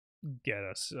get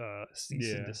us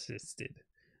cease and desisted.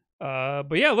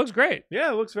 But yeah, it looks great.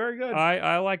 Yeah, it looks very good.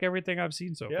 I like everything I've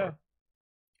seen so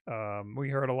far. We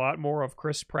heard a lot more of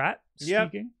Chris Pratt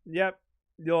speaking. Yep.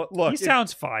 Look, he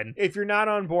sounds fine. If you're not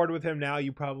on board with him now,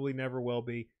 you probably never will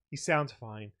be. He sounds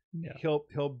fine. Yeah.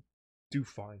 He'll do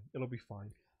fine. It'll be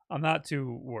fine. I'm not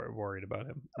too worried about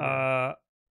him. Yeah.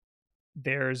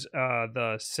 There's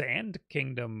the Sand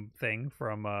Kingdom thing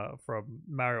from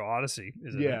Mario Odyssey,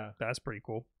 isn't it? That's pretty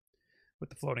cool with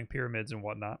the floating pyramids and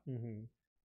whatnot.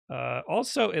 Mm-hmm.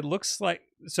 Also, it looks like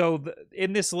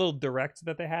in this little direct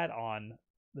that they had on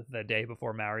the day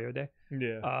before Mario Day.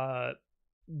 Yeah.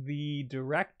 The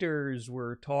directors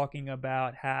were talking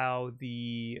about how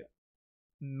the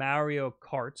Mario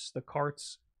Karts, the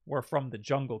carts were from the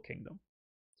Jungle Kingdom.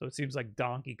 So it seems like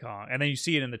Donkey Kong. And then you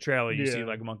see it in the trailer. You see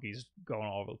like monkeys going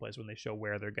all over the place when they show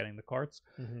where they're getting the carts.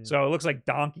 Mm-hmm. So it looks like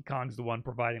Donkey Kong's the one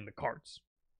providing the carts.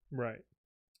 Right.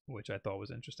 Which I thought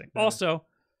was interesting. Yeah. Also,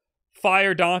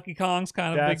 Fire Donkey Kong's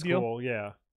kind of a big deal. That's cool,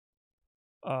 yeah.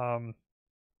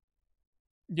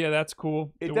 Yeah, that's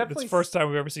cool. It's the first time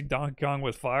we've ever seen Donkey Kong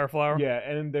with Fire Flower. Yeah,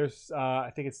 and there's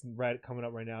I think it's coming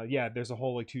up right now. Yeah, there's a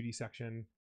whole like 2D section.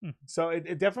 So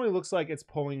it definitely looks like it's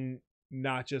pulling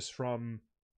not just from,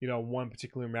 one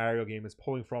particular Mario game. It's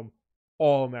pulling from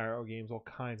all Mario games, all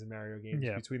kinds of Mario games,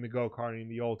 between the go-karting,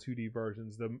 the old 2D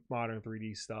versions, the modern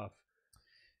 3D stuff.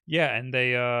 Yeah, and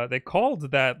they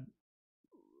called that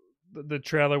the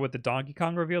trailer with the Donkey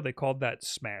Kong reveal. They called that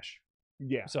Smash.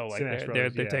 Yeah. So like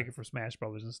they're taking for Smash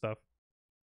Brothers and stuff.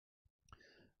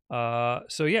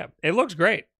 So yeah, it looks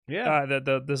great. Yeah.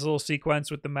 This little sequence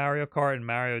with the Mario Kart and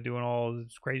Mario doing all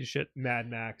this crazy shit. Mad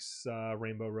Max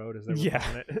Rainbow Road, as they were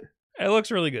calling it. It looks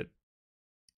really good.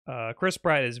 Chris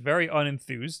Pratt is very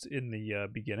unenthused in the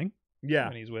beginning. Yeah.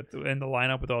 When he's in the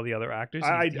lineup with all the other actors.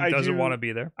 He doesn't want to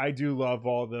be there. I do love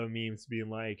all the memes being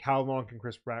like, how long can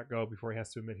Chris Pratt go before he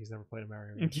has to admit he's never played a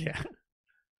Mario game? Yeah.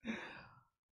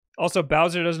 Also,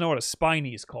 Bowser doesn't know what a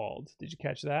Spiny is called. Did you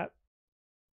catch that?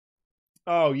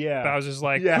 Oh, yeah. Bowser's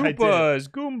like, Koopas,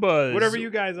 Goombas. Whatever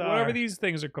you guys are. Whatever these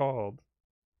things are called.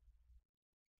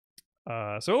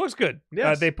 So it looks good.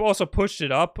 Yes. They also pushed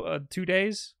it up 2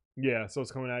 days. Yeah, so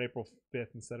it's coming out April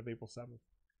 5th instead of April 7th.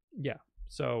 Yeah.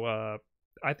 So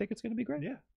I think it's gonna be great.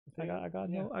 Yeah. I got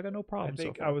no problem. I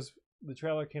think so far. the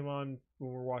trailer came on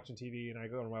when we were watching TV, and I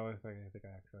go to my wife.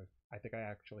 I think I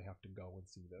actually have to go and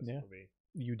see this movie.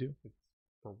 You do. It's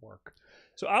for work.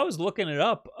 So I was looking it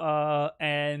up,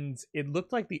 and it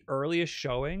looked like the earliest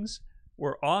showings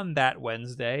were on that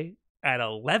Wednesday at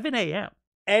 11 a.m.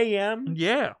 A.M.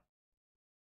 Yeah.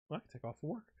 Well, I can take off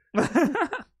work.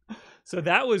 So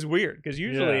that was weird because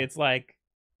usually it's like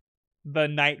the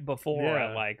night before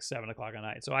at like 7 o'clock at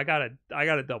night. So I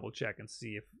gotta double check and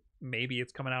see if maybe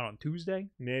it's coming out on Tuesday.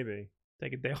 Maybe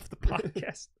take a day off the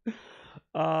podcast.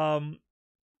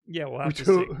 Yeah, we'll have to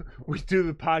see. We do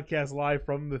the podcast live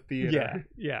from the theater.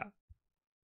 Yeah.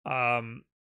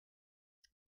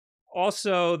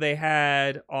 Also, they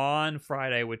had on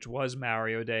Friday, which was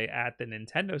Mario Day, at the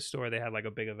Nintendo store, they had like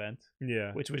a big event.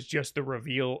 Yeah. Which was just the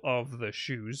reveal of the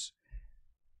shoes,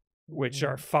 which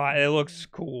are fine. It looks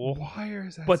cool. Why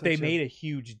is that? But they made a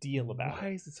huge deal about it. Why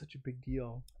is it such a big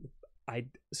deal? I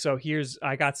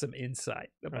got some insight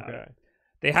about it.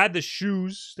 They had the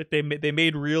shoes that they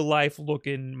made real life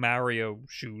looking Mario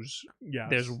shoes. Yeah.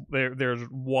 There's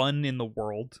one in the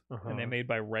world, and they're made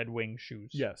by Red Wing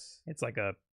Shoes. Yes. It's like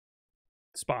a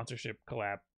sponsorship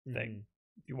collab thing.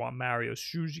 If you want Mario's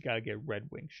shoes, you gotta get Red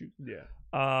Wing shoes.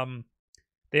 Yeah.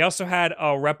 They also had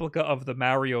a replica of the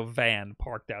Mario van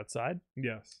parked outside.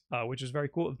 Yes. Which is very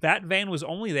cool. That van was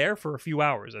only there for a few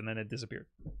hours and then it disappeared.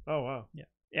 Oh wow.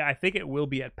 Yeah, I think it will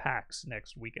be at PAX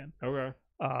next weekend. Okay.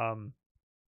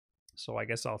 So I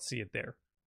guess I'll see it there.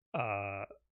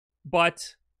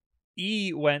 But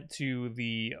E went to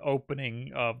the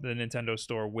opening of the Nintendo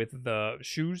store with the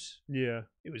shoes. Yeah.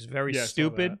 It was very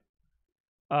stupid.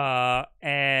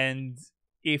 And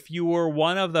if you were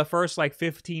one of the first like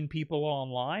 15 people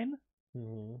online,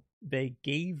 they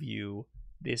gave you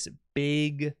this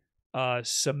big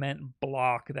cement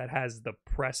block that has the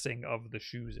pressing of the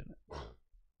shoes in it.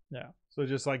 Yeah. So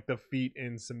just like the feet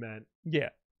in cement. Yeah.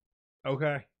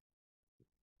 Okay.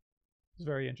 It's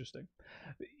very interesting.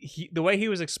 The way he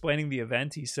was explaining the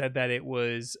event, he said that it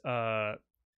was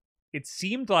it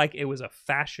seemed like it was a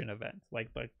fashion event.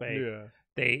 Like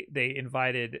they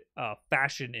invited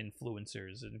fashion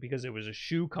influencers, and because it was a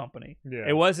shoe company. Yeah.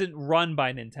 It wasn't run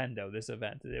by Nintendo, this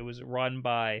event. It was run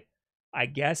by, I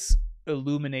guess,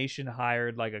 Illumination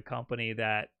hired like a company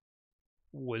that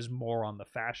was more on the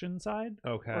fashion side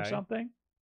or something,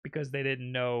 because they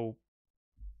didn't know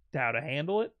how to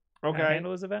handle it. How to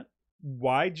handle this event.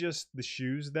 Why just the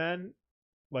shoes then?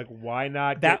 Like, why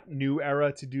not get New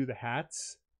Era to do the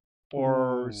hats,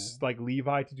 or like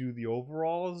Levi to do the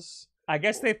overalls? I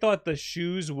guess they thought the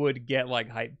shoes would get like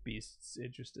hype beasts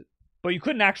interested, but you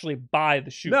couldn't actually buy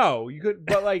the shoes. No, you could,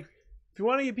 but like, if you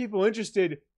want to get people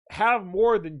interested, have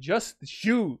more than just the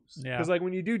shoes. Yeah. Because like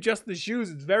when you do just the shoes,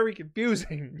 it's very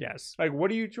confusing. Yes. Like,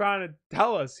 what are you trying to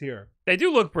tell us here? They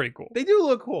do look pretty cool. They do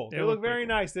look cool. They look very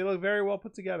cool. nice. They look very well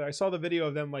put together. I saw the video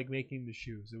of them like making the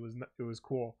shoes. It was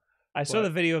cool. I saw the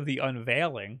video of the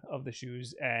unveiling of the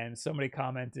shoes, and somebody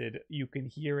commented, "You can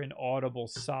hear an audible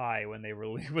sigh when they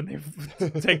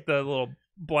take the little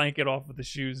blanket off of the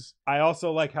shoes." I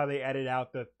also like how they edit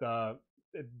out that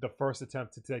the first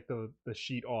attempt to take the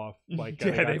sheet off, like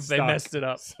they messed it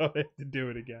up, so they have to do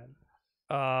it again.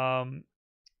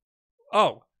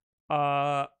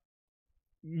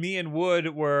 Me and Wood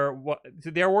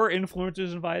there were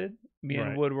influencers invited. Me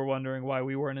and Wood were wondering why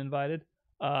we weren't invited.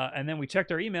 And then we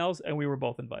checked our emails, and we were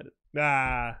both invited. But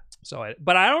I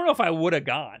don't know if I would have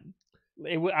gone.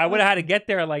 I would have had to get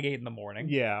there at like 8 a.m.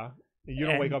 Yeah, you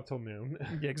don't wake up till noon.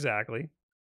 Exactly,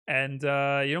 and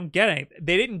you don't get any.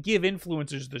 They didn't give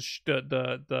influencers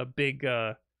the big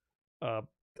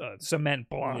cement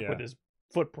block with his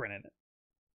footprint in it.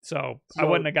 So I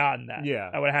wouldn't have gotten that.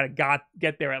 Yeah, I would have had to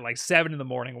get there at like 7 a.m.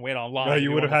 and wait online. No,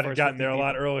 you would have had to gotten there a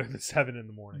lot earlier than 7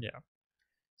 a.m. Yeah.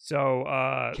 So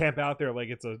camp out there like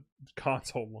it's a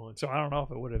console launch. So I don't know if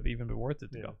it would have even been worth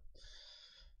it to go.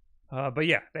 But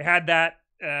yeah, they had that.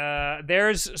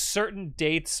 There's certain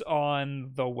dates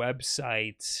on the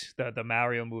website, the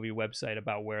Mario movie website,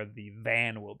 about where the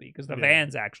van will be, because the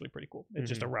van's actually pretty cool. It's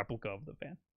just a replica of the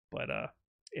van, but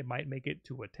it might make it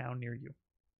to a town near you.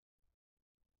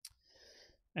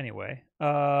 Anyway,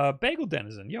 Bagel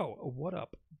Denizen, yo, what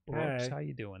up, bros? How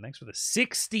you doing? Thanks for the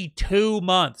 62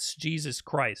 months. Jesus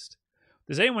Christ.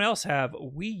 Does anyone else have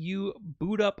Wii U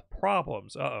boot up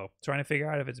problems? Trying to figure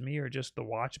out if it's me or just the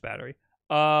watch battery.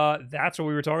 That's what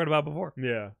we were talking about before.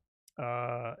 Yeah.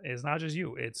 It's not just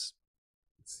you. It's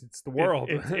the world.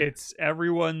 It's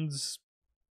everyone's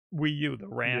Wii U, the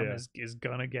RAM is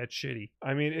gonna get shitty.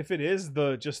 I mean, if it is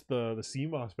just the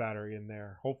CMOS battery in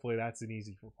there, hopefully that's an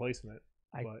easy replacement.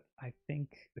 But I think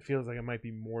it feels like it might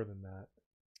be more than that.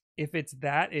 If it's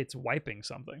that, it's wiping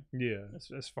something. Yeah.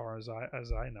 As far as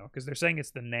I know, because they're saying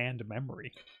it's the NAND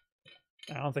memory.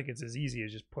 I don't think it's as easy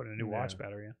as just putting a new watch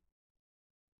battery in.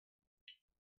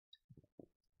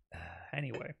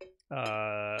 Anyway,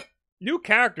 new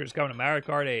characters coming to Mario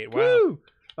Kart 8. Wow.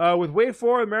 Woo! With Wave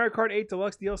 4 of Mario Kart 8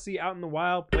 Deluxe DLC out in the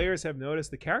wild, players have noticed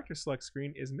the character select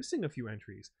screen is missing a few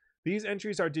entries. These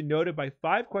entries are denoted by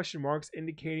 5 question marks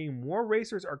indicating more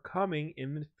racers are coming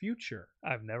in the future.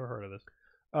 I've never heard of this.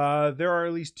 There are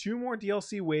at least 2 more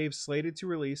DLC waves slated to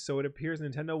release, so it appears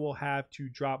Nintendo will have to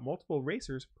drop multiple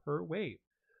racers per wave.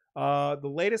 The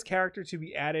latest character to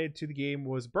be added to the game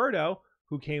was Birdo,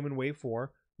 who came in Wave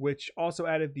 4, which also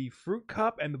added the Fruit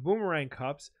Cup and the Boomerang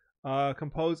Cups,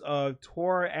 composed of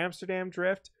Tour Amsterdam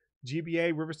Drift,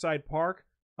 GBA Riverside Park,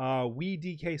 Wii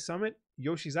DK Summit,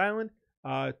 Yoshi's Island,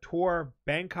 Tour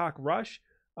Bangkok Rush,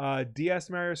 DS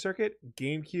Mario Circuit,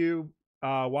 GameCube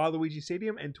Waluigi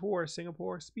Stadium, and Tour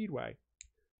Singapore Speedway.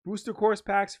 Booster course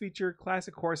packs feature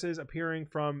classic courses appearing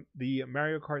from the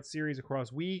Mario Kart series across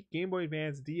Wii, Game Boy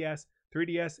Advance, DS,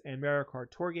 3DS, and Mario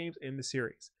Kart Tour games in the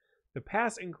series. The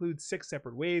pass includes 6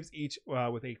 separate waves, each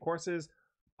with 8 courses,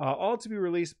 all to be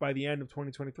released by the end of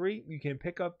 2023. You can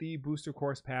pick up the Booster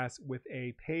Course Pass with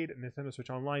a paid Nintendo Switch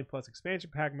Online Plus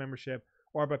Expansion Pack membership,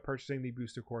 or by purchasing the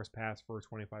Booster Course Pass for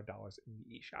 $25 in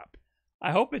the eShop.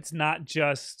 I hope it's not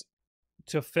just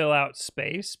to fill out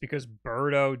space, because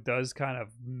Birdo does kind of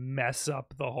mess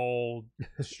up the whole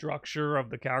structure of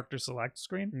the character select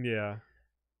screen. Yeah.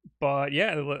 But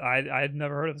yeah, I had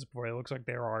never heard of this before. It looks like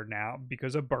there are now,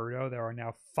 because of Birdo, there are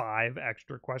now 5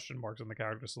 extra question marks on the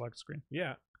character select screen.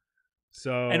 Yeah.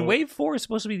 So and Wave 4 is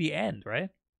supposed to be the end, right?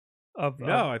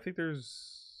 I think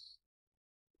there's.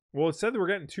 Well, it said that we're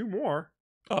getting 2 more.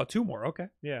 Oh, 2 more. Okay.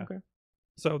 Yeah. Okay.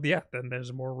 So yeah, then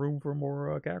there's more room for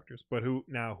more characters. But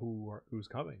who's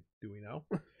coming? Do we know?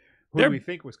 Who do we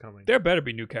think was coming? There better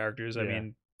be new characters. I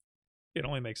mean, it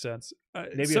only makes sense.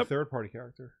 Maybe a third-party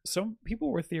character. Some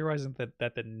people were theorizing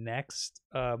that the next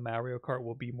Mario Kart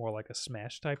will be more like a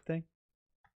Smash type thing,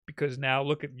 because now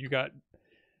look at you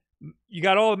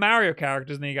got all the Mario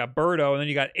characters, and then you got Birdo, and then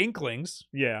you got Inklings.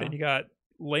 Yeah. Then you got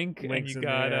Link, and you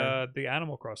got the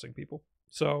Animal Crossing people.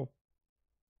 So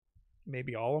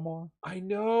maybe all of them are. I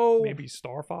know. Maybe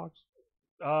Star Fox.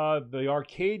 The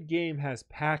arcade game has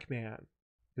Pac-Man,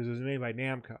 because it was made by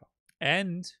Namco.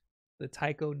 And the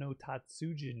Taiko no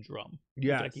Tatsujin drum, which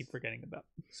I keep forgetting about.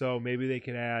 So maybe they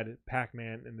could add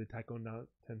Pac-Man and the Taiko no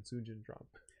Tatsujin drum.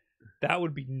 That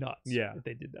would be nuts. Yeah, if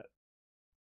they did that,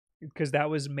 because that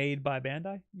was made by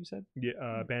Bandai. You said,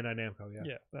 yeah, Bandai Namco. Yeah,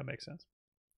 yeah, that makes sense.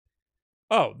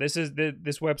 Oh, this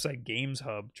website Games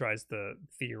Hub tries to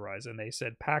theorize, and they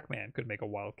said Pac-Man could make a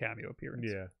wild cameo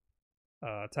appearance.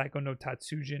 Yeah, Taiko no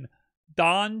Tatsujin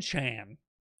Don-chan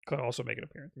could also make an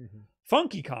appearance. Mm-hmm.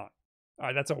 Funky Kong. All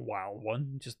right, that's a wild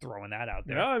one. Just throwing that out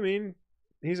there. No, I mean,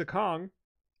 he's a Kong.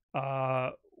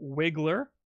 Wiggler.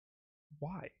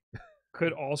 Why?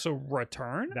 Could also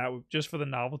return. That would just for the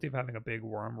novelty of having a big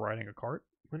worm riding a cart.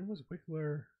 When was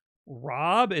Wiggler?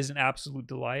 Rob is an absolute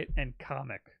delight, and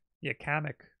Kamek. Yeah,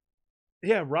 Kamek.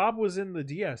 Yeah, Rob was in the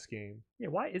DS game. Yeah,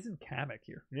 why isn't Kamek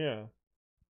here? Yeah.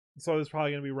 So there's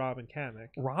probably gonna be Rob and Kamek.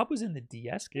 Rob was in the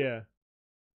DS game? Yeah.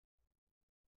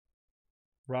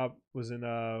 Rob was in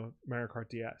Mario Kart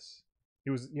DS.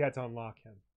 You had to unlock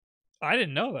him. I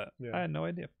didn't know that. Yeah. I had no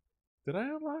idea. Did I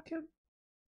unlock him?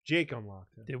 Jake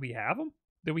unlocked him. Did we have him?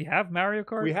 Did we have Mario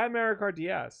Kart? We had Mario Kart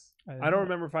DS. I don't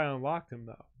remember if I unlocked him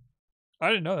though. I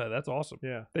didn't know that. That's awesome.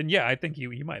 Yeah. Then yeah, I think he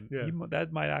might. Yeah.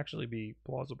 That might actually be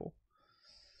plausible.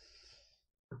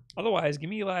 Otherwise, give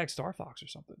me like Star Fox or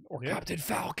something, or Captain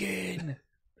Falcon.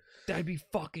 That'd be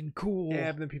fucking cool.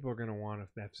 Yeah, but then people are gonna want an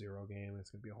F-Zero game. It's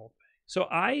gonna be a whole thing. So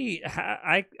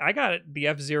I got the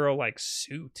F-Zero like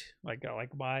suit, like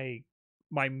my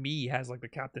Mii has like the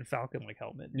Captain Falcon like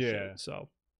helmet. And shit, so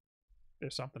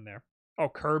there's something there. Oh,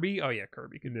 Kirby. Oh yeah,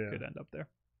 Kirby could end up there.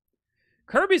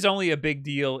 Kirby's only a big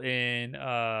deal in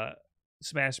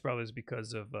Smash Brothers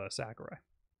because of Sakurai.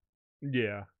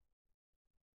 Yeah.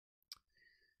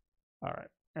 All right.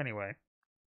 Anyway,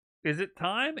 is it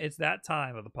time? It's that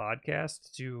time of the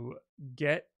podcast to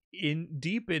get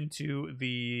deep into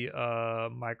the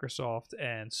Microsoft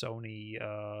and Sony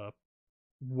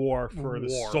war for the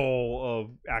soul of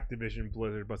Activision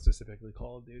Blizzard, but specifically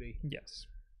Call of Duty. Yes.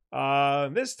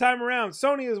 This time around,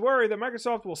 Sony is worried that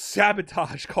Microsoft will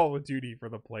sabotage Call of Duty for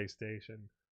the PlayStation.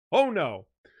 Oh no.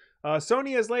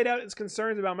 Sony has laid out its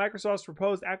concerns about Microsoft's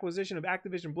proposed acquisition of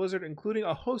Activision Blizzard, including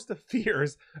a host of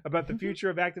fears about the future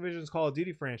of Activision's Call of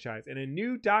Duty franchise. In a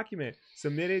new document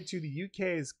submitted to the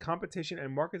UK's Competition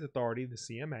and Markets Authority, the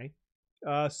CMA,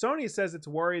 Sony says it's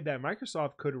worried that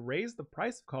Microsoft could raise the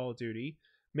price of Call of Duty,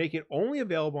 make it only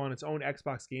available on its own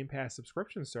Xbox Game Pass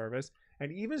subscription service,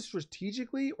 and even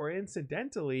strategically or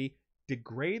incidentally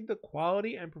degrade the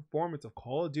quality and performance of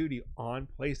Call of Duty on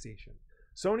PlayStation.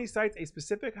 Sony cites a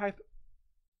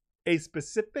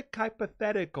specific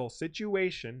hypothetical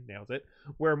situation, nails it,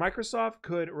 where Microsoft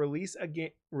could release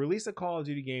a Call of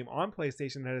Duty game on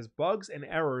PlayStation that has bugs and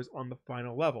errors on the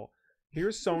final level.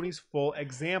 Here's Sony's full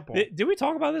example. Did we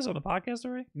talk about this on the podcast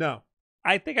already? No.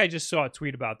 I think I just saw a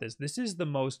tweet about this. This is the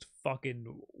most fucking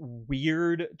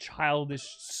weird, childish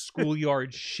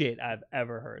schoolyard shit I've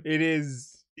ever heard. It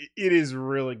is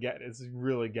really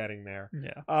getting there.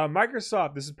 Yeah.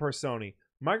 Microsoft, this is per Sony.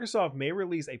 Microsoft may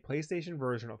release a PlayStation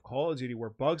version of Call of Duty where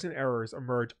bugs and errors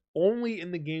emerge only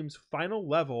in the game's final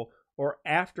level or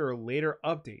after later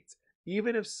updates.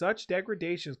 Even if such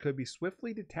degradations could be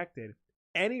swiftly detected,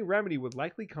 any remedy would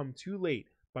likely come too late,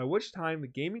 by which time the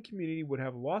gaming community would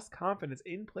have lost confidence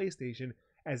in PlayStation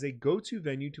as a go-to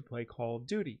venue to play Call of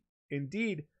Duty.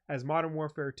 Indeed, as Modern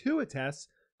Warfare 2 attests,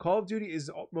 Call of Duty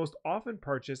is most often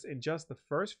purchased in just the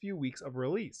first few weeks of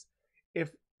release.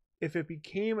 If it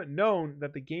became known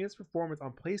that the game's performance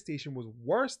on PlayStation was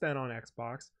worse than on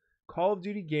Xbox, Call of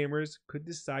Duty gamers could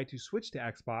decide to switch to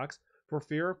Xbox for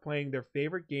fear of playing their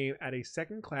favorite game at a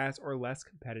second-class or less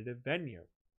competitive venue.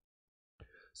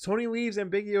 Sony leaves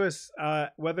ambiguous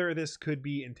whether this could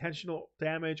be intentional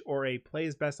damage or a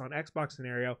plays best on Xbox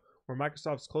scenario where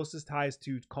Microsoft's closest ties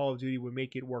to Call of Duty would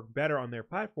make it work better on their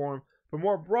platform. But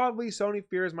more broadly, Sony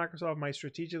fears Microsoft might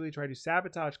strategically try to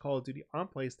sabotage Call of Duty on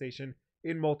PlayStation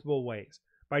in multiple ways.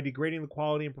 By degrading the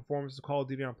quality and performance of Call of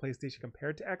Duty on PlayStation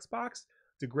compared to Xbox,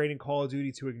 degrading Call of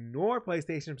Duty to ignore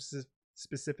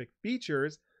PlayStation-specific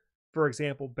features, for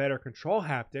example, better control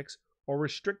haptics, or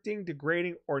restricting,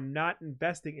 degrading, or not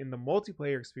investing in the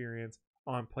multiplayer experience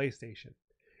on PlayStation.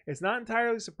 It's not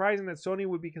entirely surprising that Sony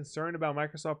would be concerned about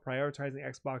Microsoft prioritizing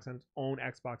Xbox on its own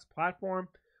Xbox platform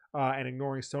and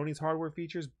ignoring Sony's hardware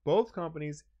features. Both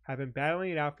companies have been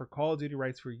battling it out for Call of Duty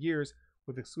rights for years,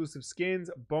 with exclusive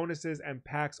skins, bonuses, and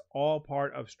packs all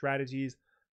part of strategies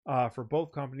for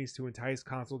both companies to entice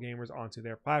console gamers onto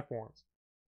their platforms.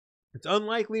 It's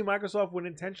unlikely Microsoft would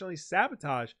intentionally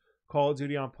sabotage Call of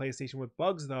Duty on PlayStation with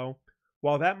bugs, though.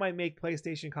 While that might make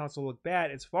PlayStation console look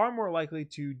bad, it's far more likely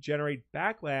to generate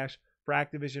backlash for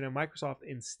Activision and Microsoft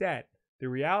instead. The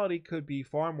reality could be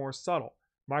far more subtle.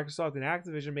 Microsoft and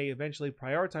Activision may eventually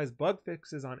prioritize bug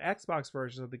fixes on Xbox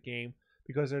versions of the game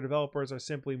because their developers are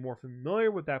simply more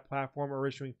familiar with that platform, or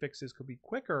issuing fixes could be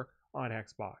quicker on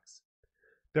Xbox.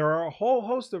 There are a whole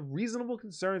host of reasonable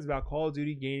concerns about Call of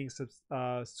Duty gaining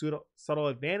subtle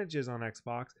advantages on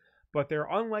Xbox, but they're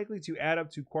unlikely to add up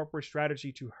to corporate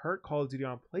strategy to hurt Call of Duty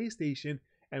on PlayStation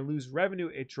and lose revenue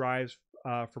it drives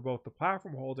for both the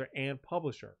platform holder and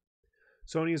publisher.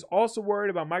 Sony is also worried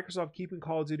about Microsoft keeping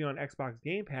Call of Duty on Xbox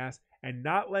Game Pass and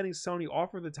not letting Sony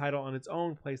offer the title on its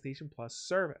own PlayStation Plus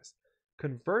service.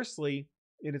 Conversely,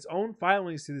 in its own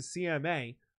filings to the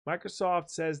CMA, Microsoft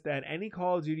says that any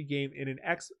Call of Duty game in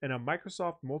a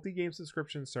Microsoft multi-game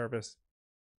subscription service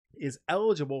is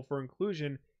eligible for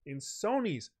inclusion in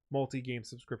Sony's multi-game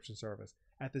subscription service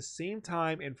at the same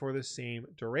time and for the same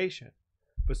duration.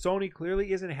 But Sony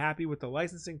clearly isn't happy with the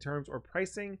licensing terms or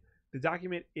pricing. The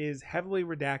document is heavily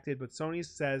redacted, but Sony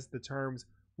says the terms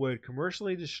would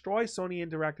commercially destroy Sony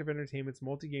Interactive Entertainment's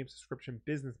multi-game subscription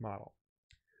business model.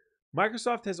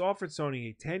 Microsoft has offered Sony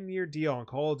a 10-year deal on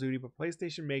Call of Duty, but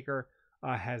PlayStation Maker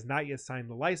has not yet signed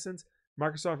the license.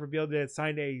 Microsoft revealed it had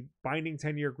signed a binding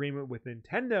 10-year agreement with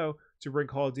Nintendo to bring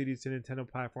Call of Duty to Nintendo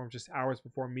platforms just hours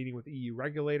before meeting with EU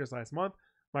regulators last month.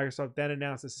 Microsoft then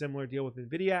announced a similar deal with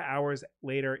Nvidia hours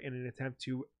later in an attempt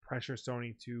to pressure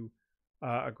Sony to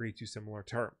agree to similar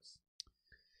terms.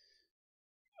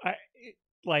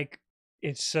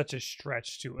 It's such a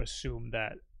stretch to assume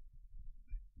that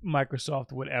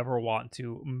Microsoft would ever want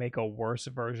to make a worse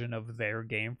version of their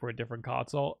game for a different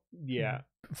console. Yeah.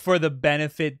 For the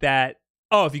benefit that,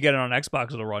 if you get it on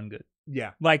Xbox, it'll run good.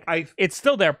 Yeah. It's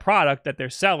still their product that they're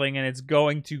selling, and it's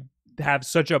going to have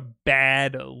such a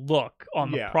bad look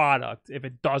on the product if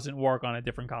it doesn't work on a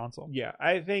different console. Yeah.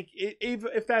 I think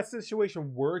if that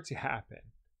situation were to happen,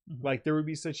 there would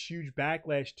be such huge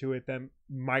backlash to it that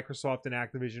Microsoft and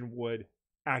Activision would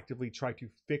actively try to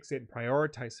fix it and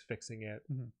prioritize fixing it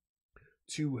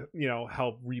to,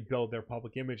 help rebuild their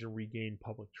public image and regain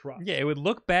public trust. Yeah, it would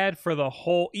look bad for the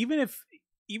whole, even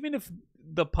even if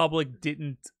the public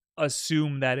didn't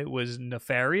assume that it was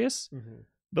nefarious,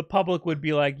 the public would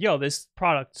be like, yo, this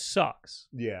product sucks.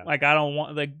 Yeah. Like, I don't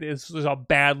want, like, this is a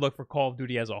bad look for Call of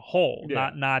Duty as a whole,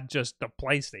 not just the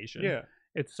PlayStation. Yeah.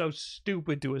 It's so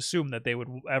stupid to assume that they would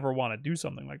ever want to do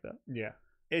something like that. Yeah.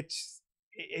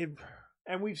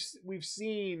 And we've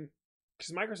seen,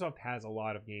 because Microsoft has a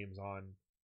lot of games on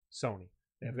Sony.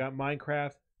 They've got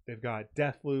Minecraft, they've got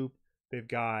Deathloop, they've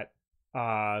got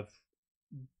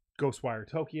Ghostwire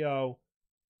Tokyo,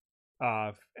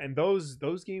 and those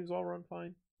games all run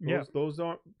fine. Those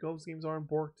games aren't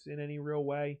borked in any real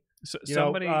way. So,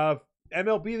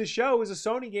 MLB The Show is a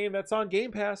Sony game that's on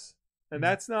Game Pass, and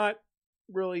that's not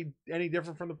really any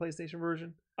different from the PlayStation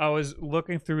version. I was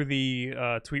looking through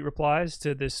the tweet replies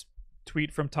to this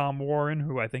tweet from Tom Warren,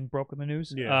 who I think broke the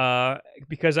news.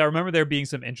 Because I remember there being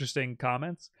some interesting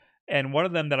comments, and one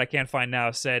of them that I can't find now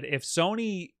said, if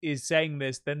Sony is saying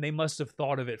this, then they must have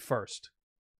thought of it first.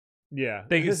 Yeah.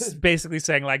 They basically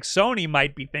saying, like, Sony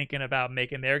might be thinking about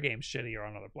making their games shittier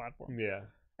on other platforms. Yeah.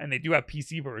 And they do have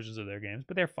PC versions of their games,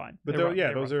 but they're fine. But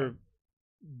those are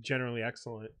generally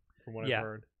excellent from what I've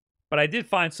heard. But I did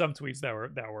find some tweets that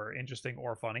were interesting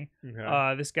or funny.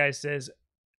 Okay. This guy says,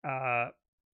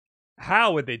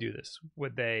 how would they do this?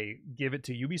 Would they give it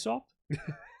to Ubisoft?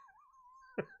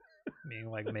 Meaning,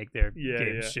 like, make their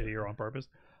games shittier on purpose.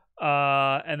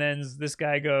 And then this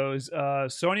guy goes,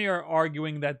 Sony are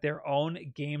arguing that their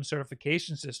own game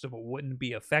certification system wouldn't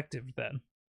be effective then.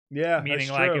 Yeah, meaning,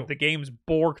 like, if the game's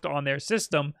borked on their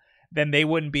system, then they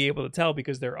wouldn't be able to tell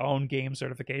because their own game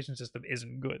certification system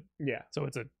isn't good. Yeah. So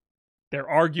they're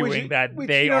arguing that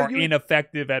they are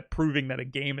ineffective at proving that a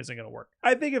game isn't going to work.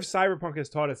 I think if Cyberpunk has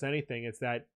taught us anything, it's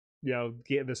that,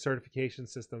 the certification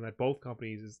system that both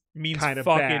companies means kind of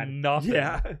fucking bad. Nothing.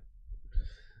 Yeah.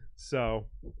 So,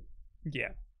 yeah,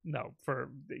 no,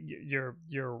 you're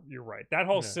right. That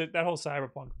whole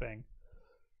Cyberpunk thing,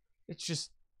 it's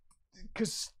just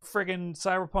because friggin'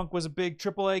 Cyberpunk was a big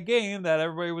AAA game that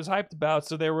everybody was hyped about,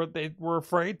 so they were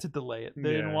afraid to delay it.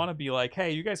 They didn't want to be like,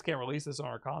 hey, you guys can't release this on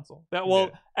our console.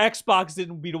 Xbox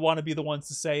didn't want to be the ones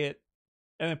to say it,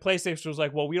 and then PlayStation was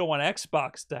like, well, we don't want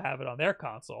Xbox to have it on their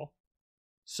console,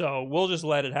 so we'll just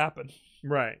let it happen.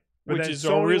 Right. But which is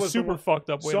a real super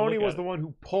fucked up way Sony to look was at the it. one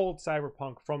who pulled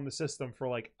Cyberpunk from the system for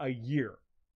like a year.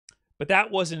 But that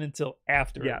wasn't until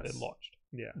after it launched.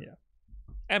 Yeah. Yeah.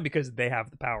 And because they have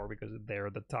the power, because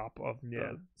they're the top of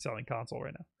the selling console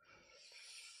right now.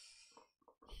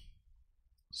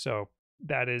 So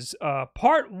that is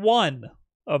part one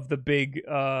of the big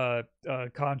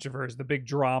controversy, the big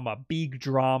drama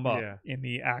in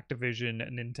the Activision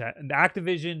and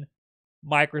Activision,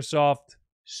 Microsoft,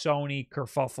 Sony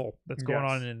kerfuffle that's going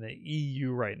on in the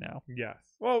EU right now. Yes.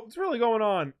 Well, it's really going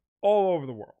on all over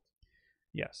the world.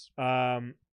 Yes.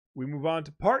 We move on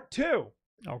to part two.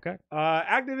 Okay.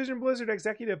 Activision Blizzard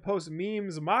executive posts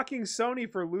memes mocking Sony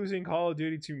for losing Call of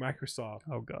Duty to Microsoft.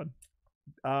 Oh,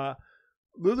 God.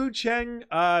 Lulu Cheng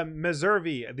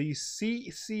Meservey, the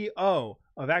CCO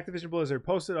of Activision Blizzard,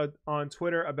 posted on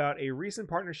Twitter about a recent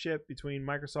partnership between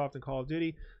Microsoft and Call of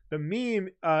Duty. The meme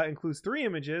includes 3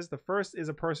 images. The first is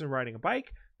a person riding a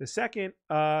bike. The second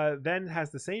then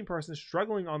has the same person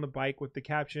struggling on the bike with the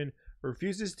caption,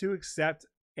 refuses to accept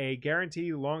a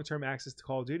guaranteed long-term access to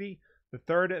Call of Duty. The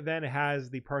third then has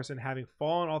the person having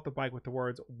fallen off the bike with the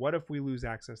words, what if we lose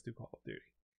access to Call of Duty?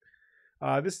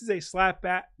 This is a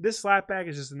slapback. This slapback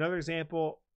is just another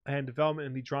example and development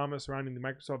in the drama surrounding the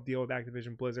Microsoft deal with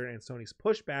Activision Blizzard and Sony's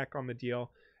pushback on the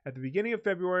deal. At the beginning of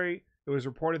February, it was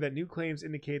reported that new claims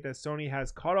indicate that Sony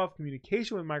has cut off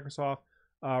communication with Microsoft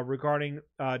regarding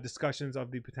discussions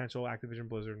of the potential Activision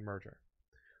Blizzard merger.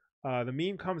 The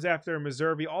meme comes after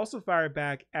Meservey also fired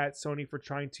back at Sony for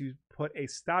trying to put a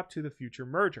stop to the future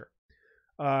merger.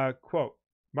 Quote,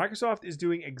 Microsoft is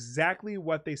doing exactly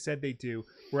what they said they do,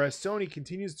 whereas Sony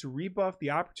continues to rebuff the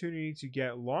opportunity to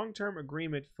get long-term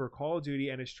agreement for Call of Duty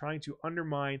and is trying to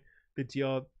undermine the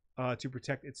deal to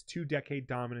protect its 2-decade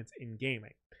dominance in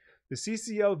gaming. The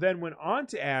CCO then went on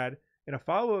to add in a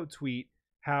follow-up tweet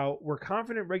how we're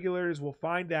confident regulators will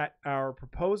find that our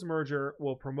proposed merger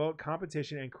will promote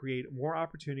competition and create more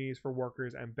opportunities for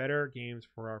workers and better games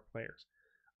for our players.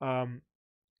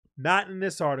 Not in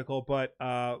this article, but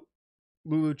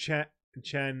Lulu Chen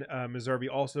Meservey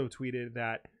also tweeted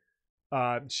that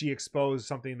she exposed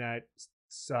something that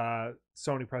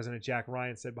Sony president Jack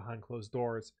Ryan said behind closed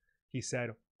doors. He said,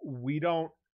 we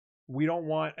don't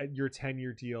want your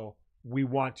 10-year deal. We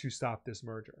want to stop this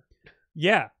merger.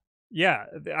 Yeah.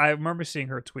 I remember seeing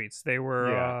her tweets. They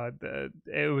were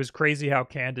it was crazy how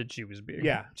candid she was being.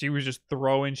 Yeah. She was just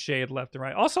throwing shade left and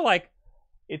right. Also, like,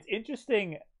 It's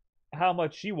interesting how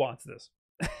much she wants this.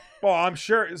 Well, I'm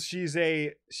sure she's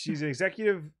an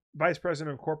executive vice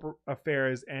president of corporate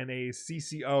affairs and a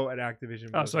CCO at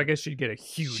Activision. Oh, so I guess she'd get a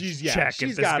huge check.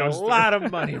 She's got a lot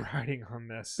of money riding on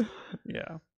this.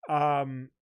 Yeah. I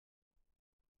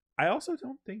also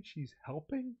don't think she's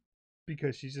helping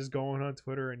because she's just going on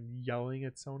Twitter and yelling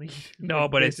at Sony. No,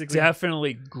 but it's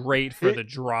definitely great for the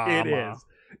drama.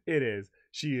 It is.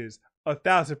 She is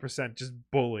 1,000% just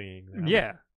bullying them.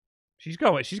 Yeah. She's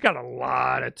got a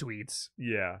lot of tweets.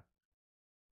 Yeah.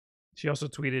 She also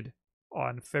tweeted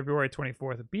on February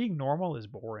 24th, being normal is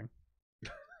boring.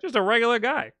 Just a regular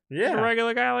guy. Yeah. Just a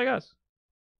regular guy like us.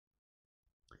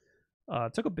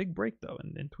 Took a big break, though,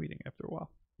 in tweeting after a while.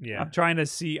 Yeah. I'm trying to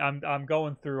see. I'm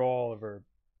going through all of her.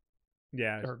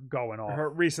 Yeah. Her going off.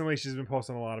 Recently, she's been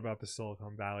posting a lot about the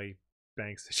Silicon Valley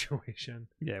bank situation.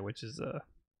 Yeah, which is a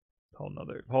whole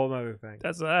nother thing.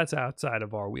 That's outside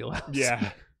of our wheelhouse.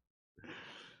 Yeah.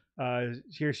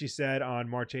 Here she said on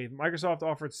March 8th, Microsoft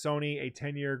offered Sony a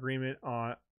 10-year agreement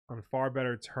on far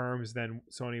better terms than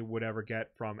Sony would ever get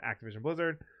from Activision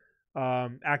Blizzard.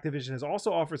 Activision has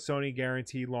also offered Sony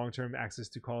guaranteed long-term access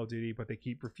to Call of Duty, but they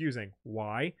keep refusing.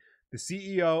 Why? The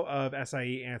CEO of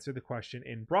SIE answered the question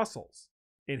in Brussels.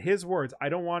 In his words, I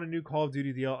don't want a new Call of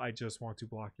Duty deal. I just want to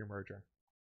block your merger.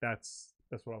 That's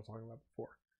what I was talking about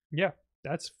before. Yeah,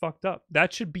 that's fucked up.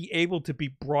 That should be able to be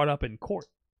brought up in court.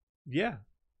 Yeah.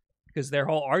 Because their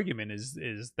whole argument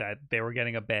is that they were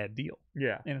getting a bad deal.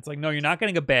 Yeah. And it's like, no, you're not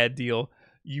getting a bad deal.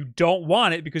 You don't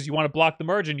want it because you want to block the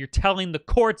merge, and you're telling the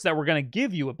courts that we're going to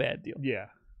give you a bad deal. Yeah.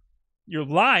 You're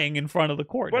lying in front of the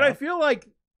court. But now. I feel like,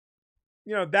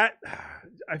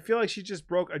 I feel like she just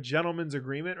broke a gentleman's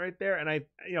agreement right there. And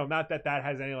not that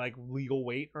has any like legal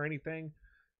weight or anything,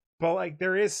 but like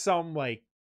there is some like,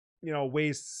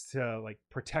 ways to like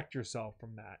protect yourself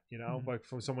from that, like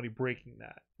from somebody breaking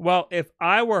that. Well, if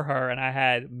I were her and I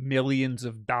had millions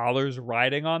of dollars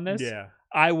riding on this,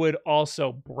 I would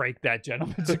also break that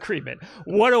gentleman's agreement.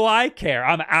 What do I care?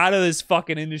 I'm out of this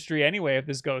fucking industry anyway if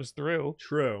this goes through.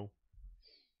 True.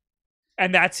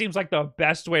 And that seems like the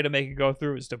best way to make it go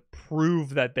through is to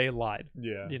prove that they lied.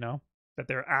 Yeah.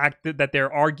 That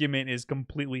their argument is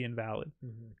completely invalid.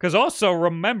 Because also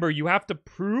remember, you have to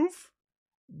prove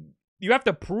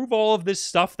all of this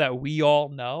stuff that we all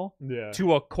know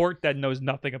to a court that knows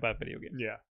nothing about video games.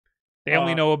 Yeah. They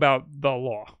only know about the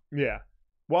law. Yeah.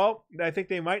 Well, I think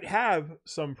they might have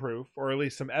some proof or at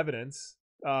least some evidence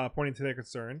pointing to their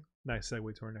concern. Nice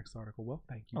segue to our next article. Well,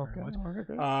 thank you very much.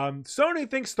 Okay. Sony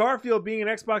thinks Starfield being an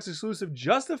Xbox exclusive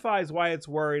justifies why it's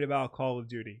worried about Call of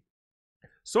Duty.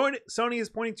 Sony is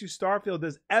pointing to Starfield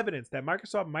as evidence that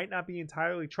Microsoft might not be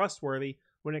entirely trustworthy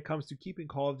when it comes to keeping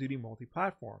Call of Duty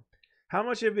multi-platform. How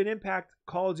much of an impact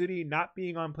Call of Duty not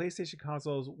being on PlayStation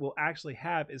consoles will actually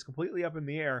have is completely up in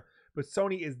the air, but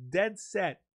Sony is dead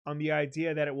set on the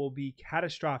idea that it will be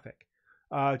catastrophic.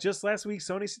 Just last week,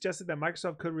 Sony suggested that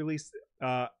Microsoft could release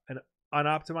an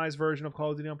unoptimized version of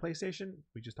Call of Duty on PlayStation.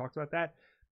 We just talked about that.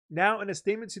 Now, in a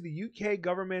statement to the UK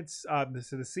government's, to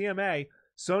the CMA,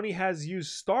 Sony has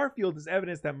used Starfield as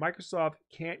evidence that Microsoft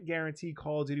can't guarantee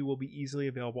Call of Duty will be easily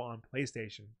available on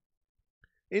PlayStation.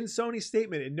 In Sony's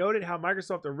statement, it noted how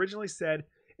Microsoft originally said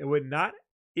it would not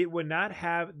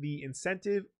have the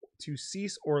incentive to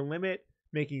cease or limit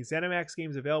making ZeniMax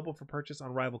games available for purchase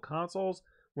on rival consoles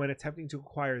when attempting to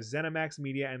acquire ZeniMax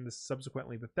Media and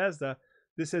subsequently Bethesda.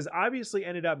 This has obviously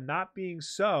ended up not being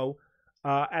so,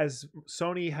 as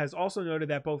Sony has also noted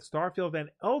that both Starfield and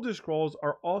Elder Scrolls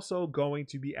are also going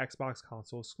to be Xbox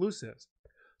console exclusives.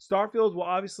 Starfield will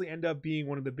obviously end up being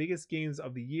one of the biggest games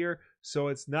of the year, so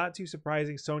it's not too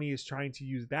surprising Sony is trying to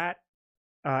use that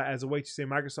as a way to say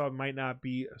Microsoft might not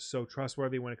be so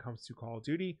trustworthy when it comes to Call of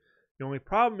Duty. The only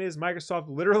problem is Microsoft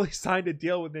literally signed a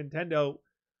deal with Nintendo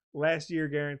last year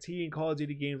guaranteeing Call of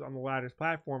Duty games on the latter's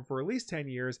platform for at least 10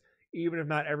 years, even if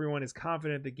not everyone is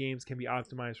confident the games can be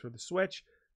optimized for the Switch.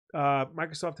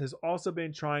 Microsoft has also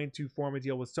been trying to form a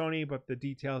deal with Sony, but the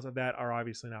details of that are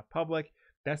obviously not public.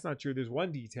 That's not true. There's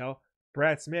one detail.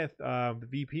 Brad Smith, the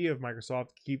VP of Microsoft,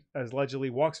 allegedly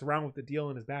walks around with the deal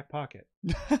in his back pocket.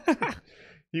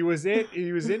 He was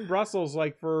in Brussels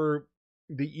like for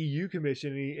the EU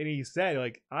Commission, and he said,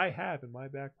 like, I have in my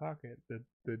back pocket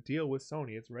the deal with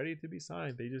Sony. It's ready to be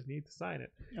signed. They just need to sign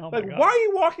it. Oh like, why are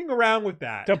you walking around with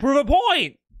that? To prove a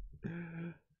point.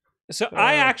 So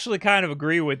I actually kind of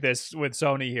agree with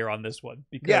Sony here on this one,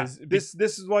 because this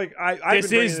is like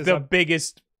this is the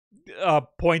biggest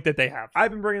point that they have.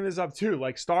 I've been bringing this up too.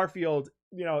 Like Starfield,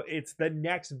 it's the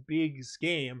next big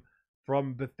game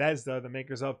from Bethesda, the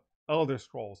makers of Elder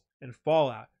Scrolls and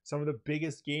Fallout, some of the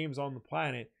biggest games on the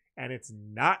planet, and it's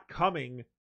not coming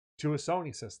to a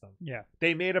Sony system. Yeah.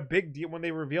 They made a big deal when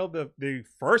they revealed the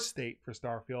first date for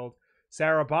Starfield.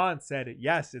 Sarah Bond said,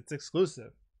 yes, it's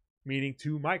exclusive, meaning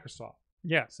to Microsoft.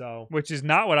 Yeah. So, which is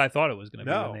not what I thought it was going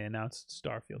to be when they announced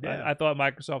Starfield. Yeah. I thought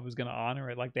Microsoft was going to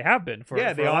honor it like they have been for they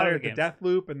a lot honored of the games.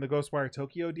 Deathloop and the Ghostwire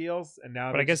Tokyo deals, and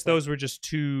now. But I guess those were just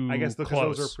too. I guess because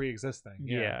close. those were pre-existing.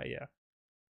 Yeah.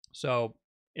 So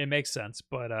it makes sense,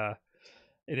 but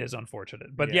it is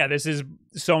unfortunate. But yeah, this is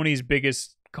Sony's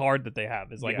biggest card that they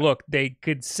have. Is like, look, they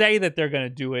could say that they're going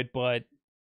to do it, but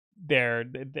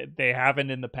they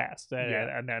haven't in the past,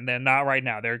 and they're not right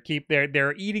now.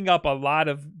 They're eating up a lot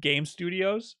of game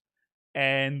studios,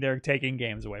 and they're taking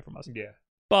games away from us. Yeah,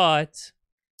 but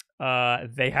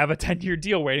they have a 10-year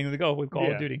deal waiting to go with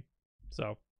Call of Duty.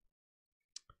 So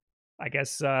I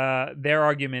guess their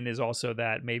argument is also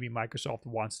that maybe Microsoft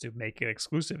wants to make it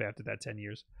exclusive after that 10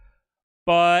 years.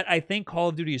 But I think Call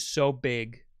of Duty is so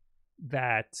big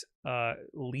that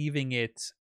leaving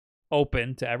it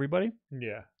open to everybody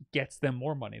gets them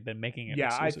more money than making it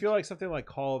exclusive. I feel like something like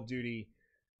Call of Duty,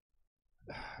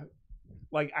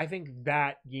 like I think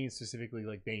that game specifically,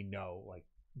 like they know like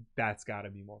that's got to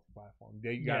be multi-platform.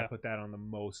 You got to put that on the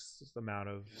most amount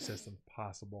of systems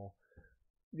possible.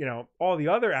 You know, all the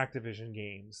other Activision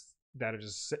games that are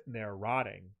just sitting there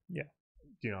rotting. Yeah.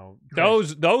 You know,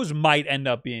 those might end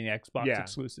up being Xbox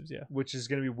exclusives, which is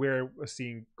going to be where we're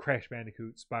seeing Crash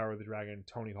Bandicoot, Spyro the Dragon,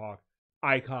 Tony Hawk,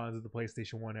 icons of the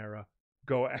PlayStation 1 era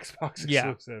go Xbox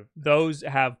exclusive. Those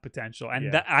have potential,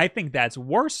 and I think that's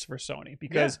worse for Sony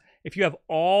because if you have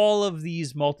all of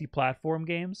these multi-platform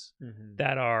games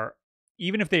that are,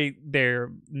 even if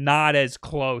they're not as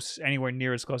close, anywhere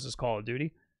near as close as Call of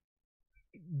Duty,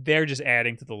 they're just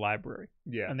adding to the library.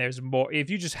 Yeah, and there's more.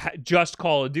 If you just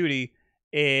Call of Duty,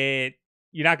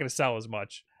 you're not going to sell as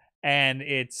much, and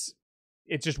it's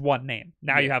just one name.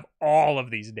 Now you have all of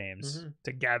these names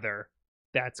together.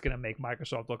 That's going to make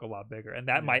Microsoft look a lot bigger, and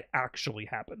that might actually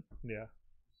happen. Yeah.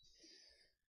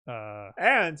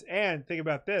 And think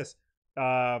about this.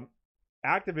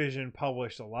 Activision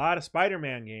published a lot of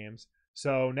Spider-Man games,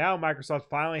 so now Microsoft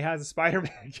finally has a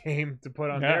Spider-Man game to put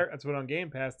on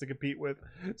Game Pass to compete with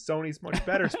Sony's much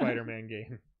better Spider-Man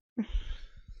game.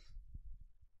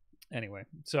 Anyway,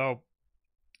 so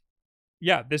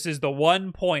this is the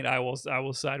one point I will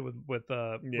side with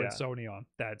Sony on,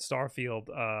 that Starfield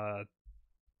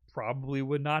probably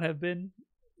would not have been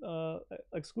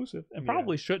exclusive, and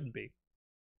probably shouldn't be.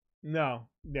 No,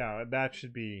 that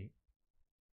should be,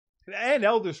 and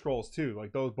Elder Scrolls too.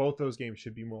 Like both those games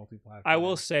should be multi-platform. I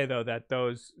will say though that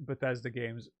those Bethesda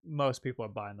games, most people are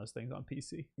buying those things on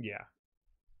PC. Yeah.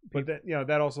 But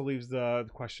that also leaves the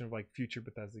question of like future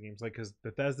Bethesda games, like because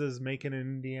Bethesda's making an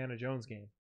Indiana Jones game.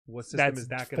 What system is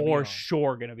that going to be on? For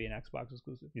sure going to be an Xbox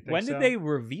exclusive. When did they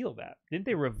reveal that? Didn't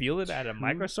they reveal it at a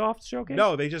Microsoft showcase?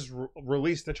 No, they just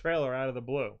released the trailer out of the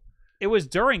blue. It was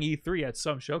during E3 at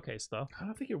some showcase, though. I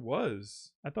don't think it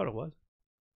was. I thought it was.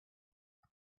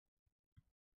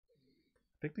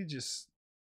 I think they just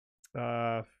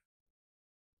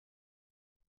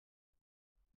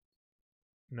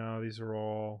no, these are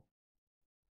all.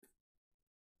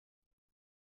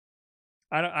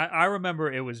 I remember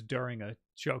it was during a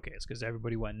showcase because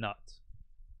everybody went nuts.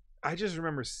 I just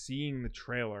remember seeing the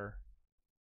trailer.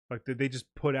 Like, did they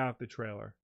just put out the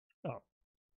trailer? Oh.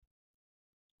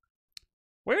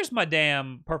 Where's my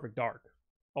damn Perfect Dark?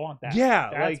 I want that.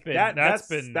 Yeah,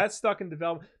 that's stuck in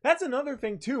development. That's another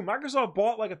thing too. Microsoft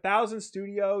bought like 1,000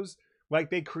 studios. Like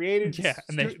they created,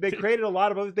 they created a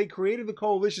lot of other. They created the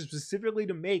coalition specifically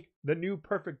to make the new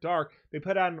Perfect Dark. They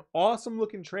put out an awesome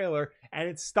looking trailer, and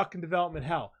it's stuck in development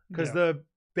hell because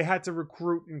they had to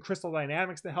recruit in Crystal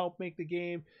Dynamics to help make the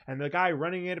game, and the guy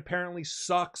running it apparently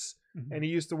sucks, and he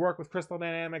used to work with Crystal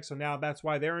Dynamics, so now that's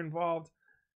why they're involved.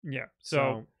 Yeah,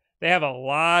 so they have a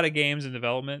lot of games in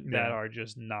development that are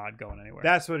just not going anywhere.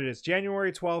 That's what it is.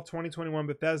 January 12th, 2021,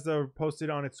 Bethesda posted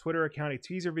on its Twitter account a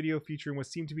teaser video featuring what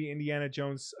seemed to be Indiana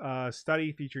Jones'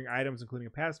 study, featuring items including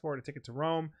a passport, a ticket to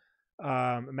Rome,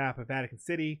 a map of Vatican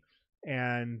City,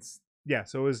 and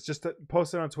so it was just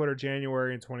posted on Twitter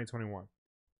January in 2021.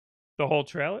 The whole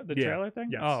trailer? The trailer thing?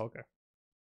 Yes. Oh,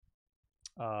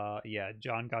 okay.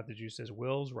 John Got the Juice says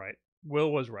Will's right.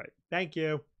 Will was right. Thank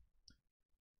you.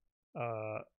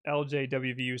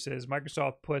 LJWVU says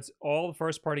Microsoft puts all the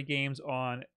first party games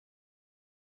on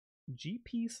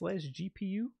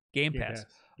GP/GPU Game Pass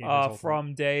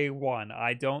from day one.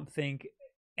 I don't think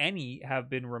any have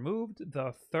been removed.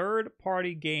 The third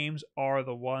party games are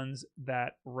the ones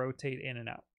that rotate in and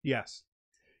out. Yes.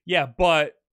 Yeah,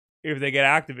 but if they get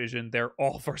Activision, they're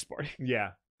all first party.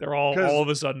 Yeah. They're all of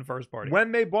a sudden first party.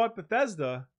 When they bought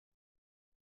Bethesda,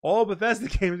 all Bethesda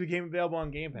games became available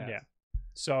on Game Pass. Yeah.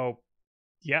 So,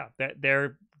 yeah,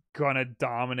 they're gonna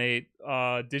dominate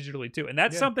digitally too, and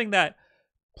that's something that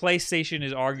PlayStation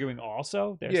is arguing.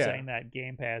 Also, they're saying that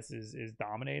Game Pass is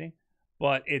dominating,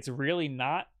 but it's really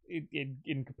not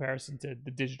in comparison to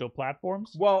the digital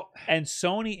platforms. Well, and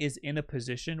Sony is in a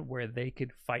position where they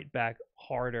could fight back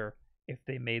harder if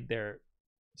they made their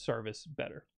service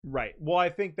better. Right. Well, I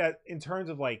think that in terms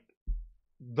of like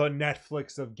the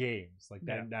Netflix of games, like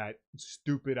that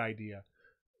stupid idea,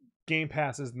 Game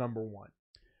Pass is number one.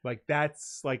 Like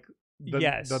that's like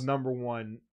the number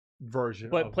one version.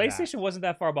 But PlayStation wasn't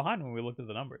that far behind when we looked at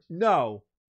the numbers. No,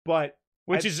 but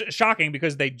which is shocking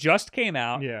because they just came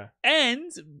out. Yeah,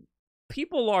 and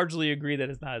people largely agree that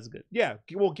it's not as good. Yeah,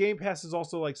 well, Game Pass is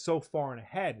also like so far and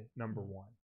ahead, number one,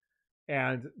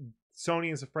 and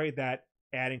Sony is afraid that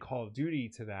adding Call of Duty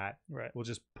to that will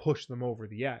just push them over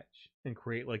the edge and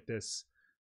create like this,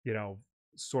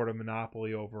 sort of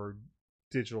monopoly over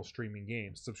digital streaming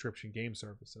games, subscription game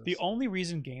services. The only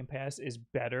reason Game Pass is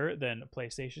better than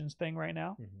PlayStation's thing right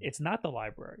now, it's not the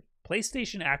library.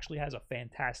 PlayStation actually has a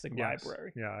fantastic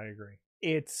library. Yeah, I agree.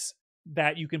 It's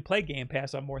that you can play Game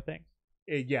Pass on more things.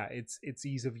 It's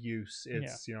ease of use.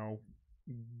 It's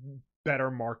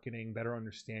better marketing, better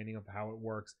understanding of how it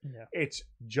works. Yeah. It's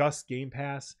just Game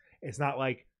Pass. It's not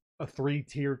like a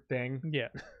 3-tiered thing. Yeah.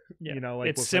 Like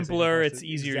it's simpler, it's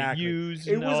easier to use.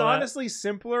 It was honestly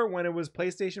simpler when it was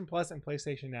PlayStation Plus and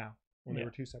PlayStation Now, when they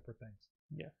were two separate things.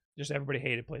 Yeah. Just everybody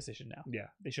hated PlayStation Now. Yeah.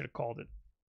 They should have called it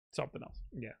something else.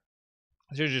 Yeah.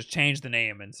 They should have just changed the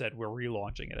name and said we're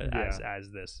relaunching it as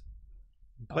this.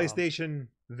 PlayStation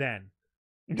then.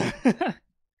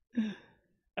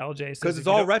 LJ says because it's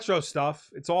all retro stuff.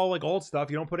 It's all like old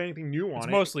stuff. You don't put anything new on it. It's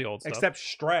mostly old stuff. Except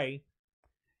Stray.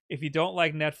 If you don't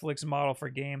like Netflix model for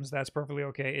games, that's perfectly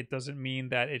okay. It doesn't mean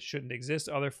that it shouldn't exist.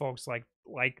 Other folks like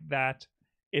that.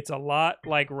 It's a lot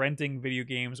like renting video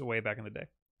games way back in the day.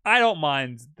 I don't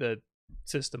mind the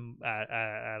system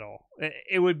at all.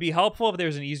 It would be helpful if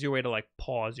there's an easier way to like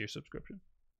pause your subscription.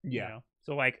 Yeah.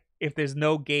 So like if there's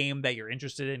no game that you're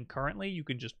interested in currently, you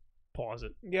can just pause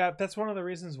it. Yeah, that's one of the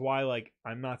reasons why like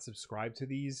I'm not subscribed to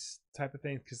these type of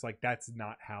things, because like that's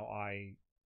not how I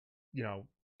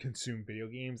consume video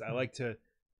games. I like to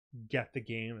get the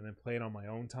game and then play it on my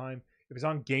own time. If it's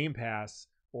on Game Pass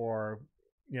or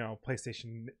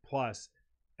PlayStation Plus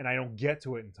and I don't get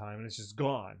to it in time and it's just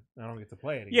gone, I don't get to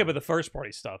play it again. Yeah, but the first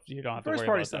party stuff you don't have to worry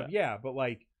about stuff, that. Yeah, but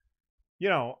like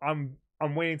I'm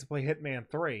waiting to play Hitman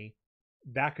 3.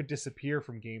 That could disappear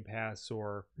from Game Pass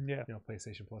or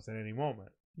PlayStation Plus at any moment.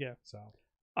 Yeah. So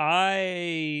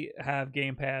I have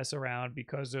Game Pass around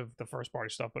because of the first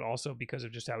party stuff, but also because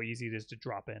of just how easy it is to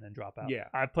drop in and drop out. Yeah.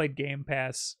 I've played Game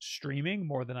Pass streaming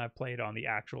more than I've played on the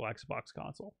actual Xbox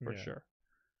console, for sure.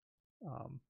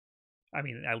 I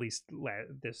mean, at least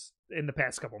this in the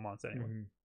past couple months anyway.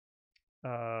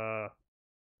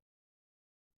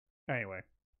 Anyway.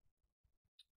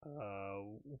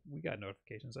 We got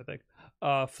notifications, I think.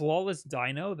 Flawless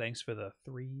Dino, thanks for the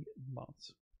 3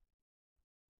 months.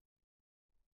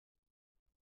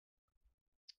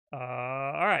 All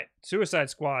right. Suicide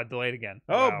Squad delayed again.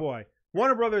 Oh boy.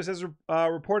 Warner Brothers has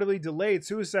reportedly delayed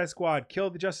Suicide Squad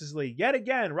Kill the Justice League yet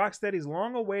again. Rocksteady's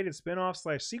long-awaited spin-off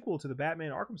 / sequel to the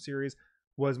Batman Arkham series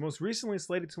was most recently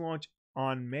slated to launch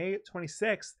on May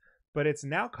 26th, but it's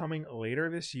now coming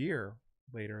later this year.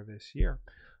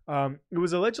 It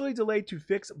was allegedly delayed to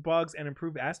fix bugs and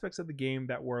improve aspects of the game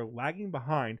that were lagging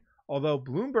behind, although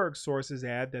Bloomberg sources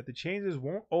add that the changes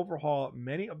won't overhaul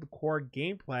many of the core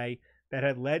gameplay that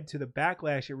had led to the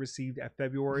backlash it received at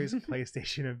February's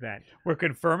PlayStation event. We're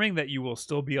confirming that you will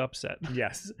still be upset.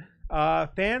 Yes.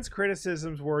 Fans'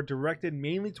 criticisms were directed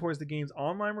mainly towards the game's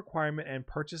online requirement and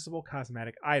purchasable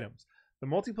cosmetic items. The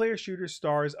multiplayer shooter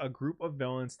stars a group of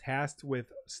villains tasked with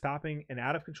stopping an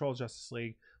out-of-control Justice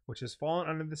League, which has fallen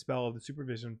under the spell of the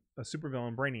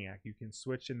supervillain Brainiac. You can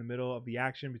switch in the middle of the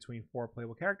action between 4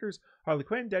 playable characters: Harley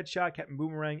Quinn, Deadshot, Captain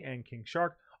Boomerang, and King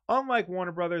Shark. Unlike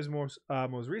Warner Brothers' most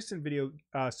recent video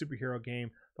superhero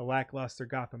game, the lackluster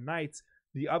Gotham Knights,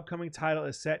 the upcoming title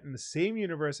is set in the same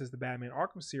universe as the Batman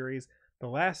Arkham series, the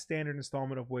last standard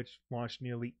installment of which launched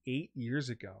nearly 8 years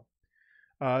ago.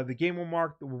 The game will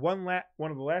mark one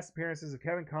of the last appearances of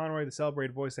Kevin Conroy, the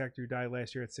celebrated voice actor who died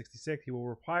last year at 66. He will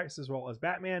reprise his role as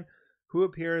Batman, who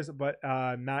appears but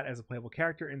not as a playable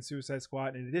character in Suicide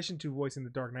Squad. In addition to voicing the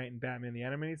Dark Knight and Batman the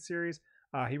Animated Series,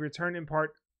 he returned in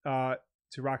part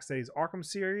to Rocksteady's Arkham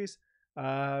series,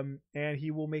 and he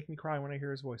will make me cry when I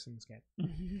hear his voice in this game.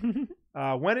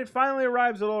 When it finally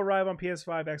arrives, it'll arrive on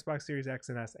PS5, Xbox Series X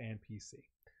and S, and PC.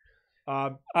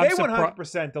 They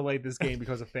 100% delayed this game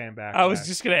because of fan backlash. I was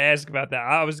just gonna ask about that.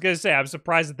 I was gonna say I'm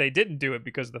surprised that they didn't do it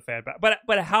because of the fan backlash.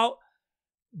 But how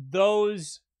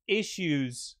those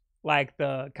issues, like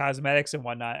the cosmetics and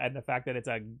whatnot, and the fact that it's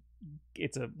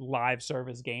a live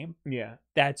service game,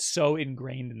 that's so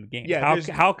ingrained in the game.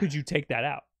 How could you take that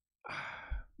out?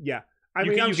 Yeah. I'm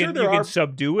sure you can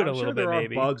subdue it a little bit,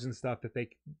 maybe. Bugs and stuff that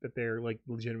they're like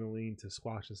legitimately need to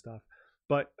squash and stuff.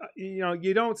 But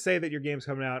you don't say that your game's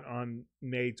coming out on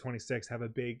May 26th, have a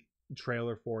big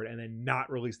trailer for it, and then not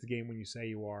release the game when you say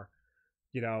you are.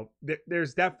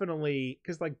 There's definitely,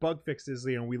 because like bug fixes.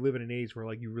 We live in an age where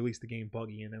like you release the game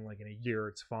buggy, and then like in a year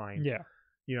it's fine. Yeah.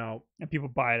 And people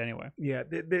buy it anyway. Yeah,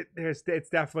 it's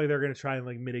definitely, they're going to try and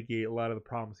like mitigate a lot of the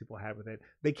problems people have with it.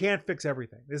 They can't fix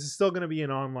everything. This is still going to be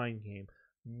an online game.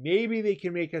 Maybe they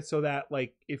can make it so that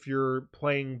like if you're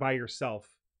playing by yourself,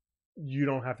 you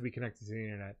don't have to be connected to the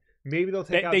internet. Maybe they'll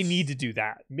take out. They need to do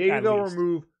that. Maybe they'll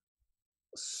remove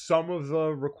some of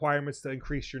the requirements to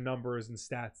increase your numbers and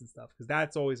stats and stuff, because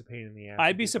that's always a pain in the ass.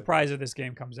 I'd be surprised if this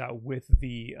game comes out with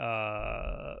the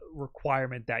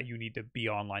requirement that you need to be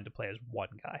online to play as one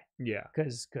guy. Yeah,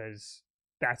 because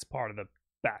that's part of the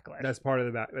backlash. That's part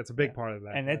of the that's a big part of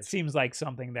that. And it seems like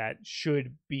something that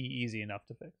should be easy enough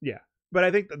to fix. Yeah, but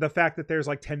I think the fact that there's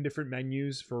like 10 different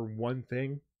menus for one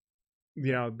thing,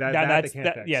 that they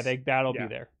can't fix. Yeah, that'll be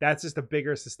there. That's just a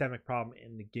bigger systemic problem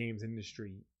in the games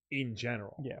industry in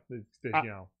general. Yeah,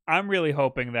 I'm really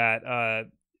hoping that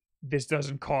this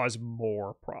doesn't cause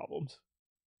more problems.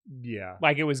 Yeah,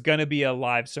 like it was gonna be a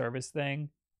live service thing,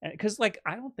 because like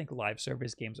I don't think live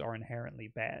service games are inherently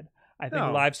bad. I think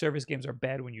live service games are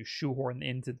bad when you shoehorn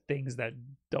into things that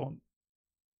don't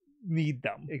need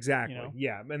them. Exactly.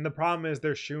 Yeah, and the problem is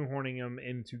they're shoehorning them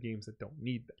into games that don't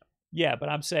need them. Yeah, but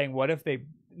I'm saying, what if they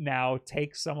now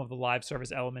take some of the live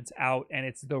service elements out, and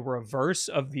it's the reverse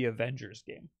of the Avengers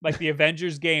game? Like the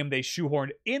Avengers game, they shoehorned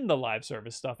in the live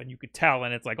service stuff, and you could tell,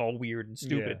 and it's like all weird and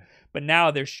stupid. Yeah. But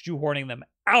now they're shoehorning them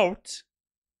out,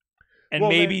 and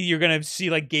maybe you're gonna see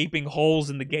like gaping holes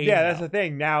in the game. Yeah, that's the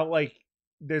thing. Now, like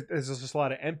there's just a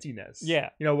lot of emptiness.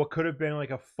 Yeah, what could have been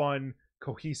like a fun,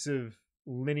 cohesive,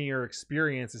 linear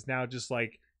experience is now just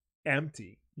like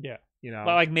empty. Yeah.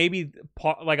 Like maybe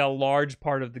like a large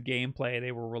part of the gameplay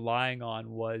they were relying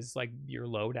on was like your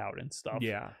loadout and stuff.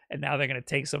 Yeah. And now they're going to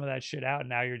take some of that shit out, and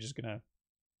now you're just going to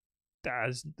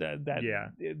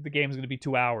the game's going to be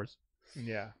 2 hours.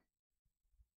 Yeah.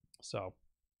 So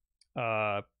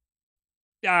I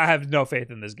have no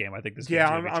faith in this game. I think this game's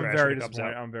going to be trash. I'm very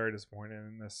disappointed. I'm very disappointed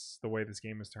in the way this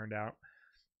game has turned out.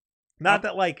 Not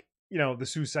that like, the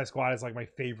Suicide Squad is like my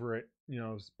favorite,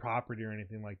 property or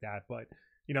anything like that, but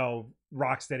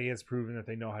Rocksteady has proven that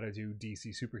they know how to do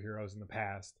DC superheroes in the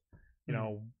past.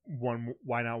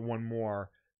 Why not one more?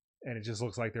 And it just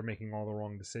looks like they're making all the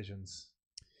wrong decisions.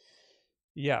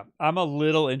 Yeah, I'm a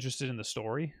little interested in the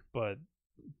story, but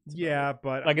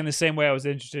but like in the same way I was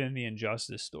interested in the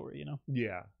Injustice story,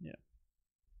 Yeah.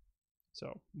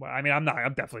 So, I'm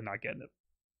definitely not getting it.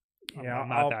 I'm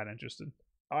not that interested.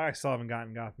 I still haven't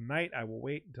gotten Gotham Knight. I will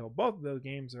wait until both of those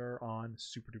games are on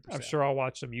super duper sale. I'm sure I'll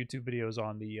watch some YouTube videos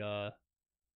on the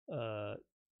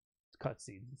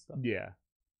cutscenes and stuff. Yeah.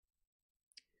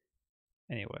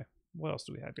 One what else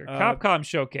do we have here? Capcom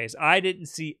Showcase. I didn't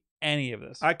see any of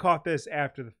this. I caught this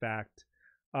after the fact.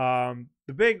 The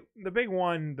big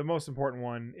one, the most important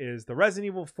one, is the Resident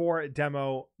Evil 4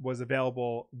 demo was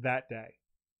available that day.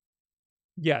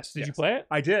 Yes. Did you play it?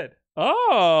 I did.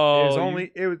 Oh,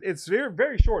 it's very,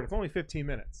 very short. It's only 15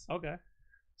 minutes. Okay.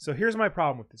 So here's my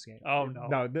problem with this game. Oh no.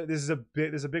 No, this is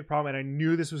a big problem, and I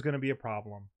knew this was going to be a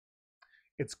problem.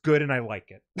 It's good, and I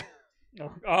like it.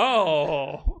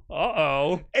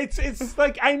 It's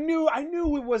like I knew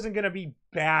it wasn't going to be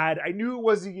bad. I knew it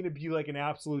wasn't going to be like an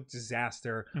absolute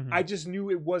disaster. Mm-hmm. I just knew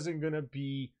it wasn't going to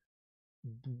be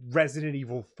Resident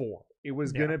Evil 4. It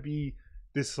was going to be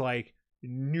this like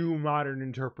new modern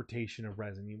interpretation of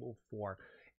Resident Evil 4,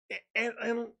 and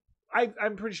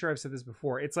I'm pretty sure I've said this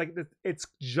before. It's like it's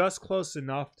just close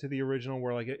enough to the original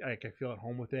where like I feel at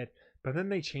home with it, but then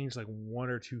they change like one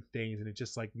or two things, and it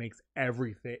just like makes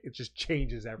everything. It just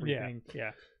changes everything.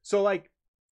 Yeah. So like,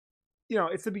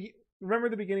 it's remember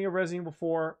the beginning of Resident Evil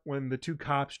 4 when the two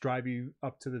cops drive you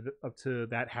up to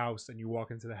that house, and you walk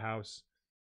into the house,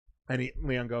 and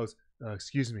Leon goes,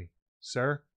 "Excuse me,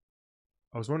 sir.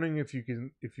 I was wondering if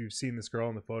you've seen this girl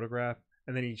in the photograph,"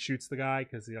 and then he shoots the guy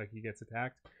because he gets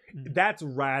attacked. Mm-hmm. That's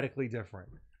radically different.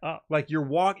 Like you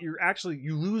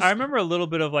lose. I remember a little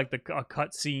bit of like a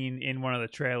cut scene in one of the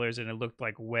trailers, and it looked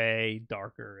like way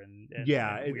darker and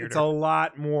it's a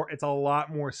lot more. It's a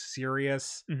lot more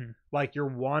serious. Mm-hmm. Like you're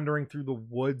wandering through the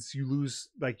woods. You lose.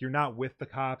 Like you're not with the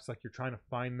cops. Like you're trying to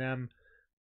find them.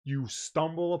 You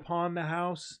stumble upon the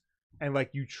house, and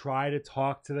like you try to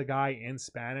talk to the guy in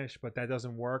Spanish, but that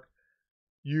doesn't work.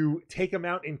 You take him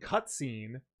out in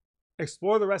cutscene,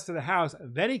 explore the rest of the house,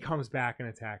 then he comes back and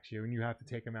attacks you, and you have to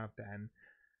take him out then.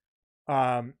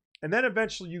 And then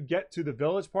eventually you get to the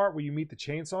village part where you meet the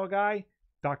chainsaw guy,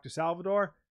 Dr.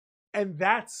 Salvador, and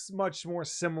that's much more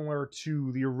similar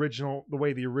to the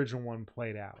way the original one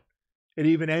played out. It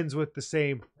even ends with the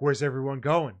same, "Where's everyone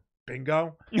going?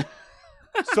 Bingo."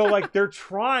 So like they're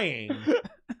trying,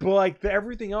 but like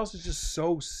everything else is just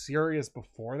so serious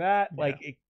before that. Yeah.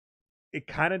 Like it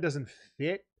kind of doesn't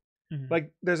fit. Mm-hmm.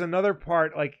 Like there's another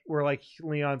part like where like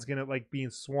Leon's gonna like being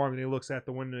swarmed, and he looks at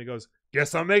the window and he goes,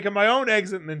 "Guess I'm making my own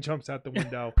exit," and then jumps out the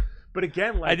window. But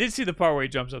again, like I did see the part where he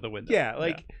jumps out the window. Yeah,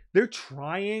 like they're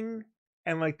trying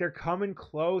and like they're coming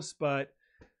close, but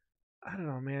I don't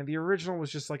know, man. The original was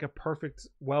just like a perfect,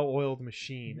 well-oiled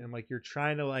machine, and like you're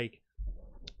trying to like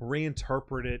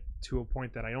reinterpret it to a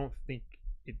point that I don't think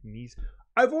it needs.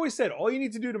 I've always said all you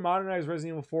need to do to modernize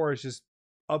Resident Evil 4 is just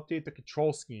update the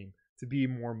control scheme to be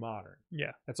more modern.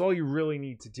 Yeah, that's all you really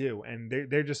need to do. And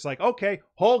they're just like, okay,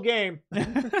 whole game.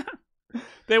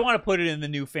 They want to put it in the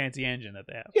new fancy engine that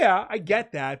they have. Yeah, I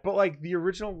get that, but like the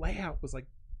original layout was like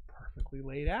perfectly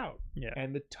laid out. Yeah,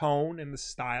 and the tone and the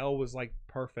style was like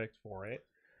perfect for it.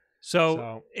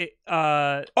 So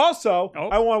also,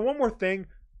 I want one more thing.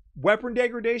 Weapon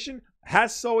degradation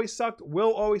has always sucked,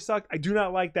 will always suck. I do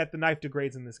not like that the knife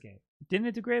degrades in this game. Didn't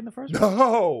it degrade in the first one?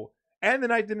 No. And the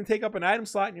knife didn't take up an item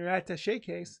slot in your attaché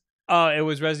case. It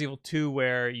was Resident Evil 2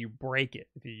 where you break it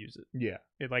if you use it. Yeah.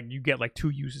 You get like 2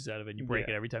 uses out of it and you break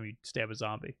it every time you stab a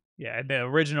zombie. Yeah, and the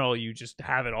original you just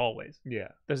have it always. Yeah.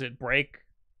 Does it break?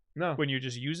 No. When you're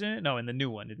just using it? No, in the new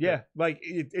one.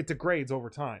 It degrades over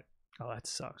time. Oh, that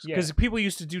sucks. Because people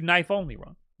used to do knife only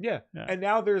run. Yeah. And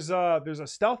now there's a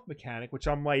stealth mechanic, which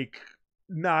I'm like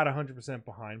not 100%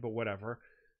 behind, but whatever.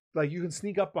 Like you can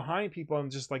sneak up behind people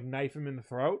and just like knife them in the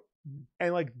throat,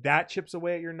 and like that chips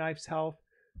away at your knife's health.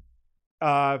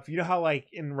 If you know how like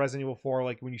in Resident Evil 4,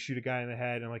 like when you shoot a guy in the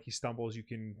head and like he stumbles, you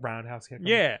can roundhouse kick him.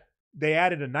 Yeah. They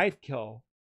added a knife kill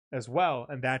as well,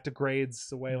 and that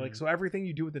degrades away. Like so everything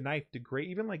you do with the knife degrade,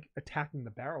 even like attacking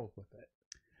the barrels with it.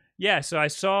 Yeah, so I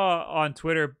saw on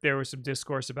Twitter there was some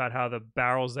discourse about how the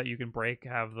barrels that you can break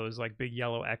have those like big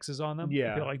yellow X's on them.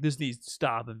 Yeah, people like this needs to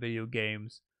stop in video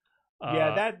games.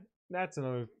 Yeah, that's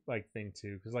another like thing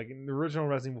too, because like in the original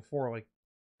Resident Evil 4, like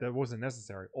that wasn't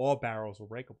necessary. All barrels were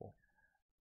breakable.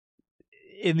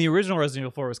 In the original Resident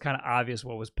Evil 4, it was kind of obvious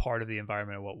what was part of the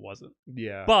environment and what wasn't.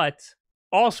 Yeah, but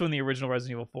also in the original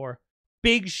Resident Evil 4.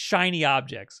 Big shiny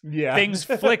objects. Yeah. Things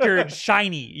flickered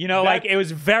shiny. You know, like it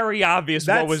was very obvious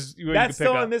what was what that's you could pick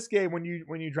still up. In this game when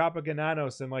you drop a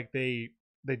Gananos and like they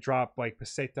drop like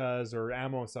pesetas or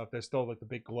ammo and stuff, there's still like the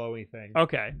big glowy thing.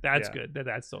 Okay, that's good.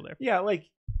 That's still there. Yeah, like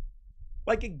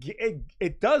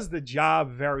it does the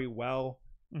job very well.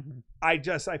 Mm-hmm. I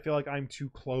feel like I'm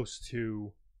too close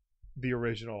to the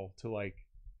original to like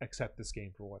accept this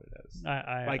game for what it is.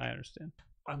 I understand.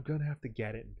 I'm gonna have to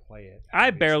get it and play it.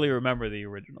 I barely remember the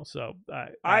original, so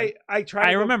I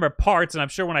remember parts, and I'm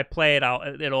sure when I play it,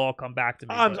 it'll all come back to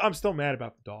me. I'm still mad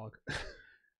about the dog.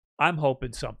 I'm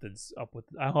hoping something's up with.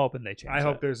 I'm hoping they change. I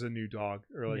hope there's a new dog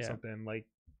or like something like,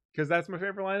 because that's my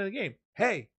favorite line of the game.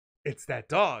 Hey, it's that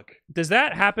dog. Does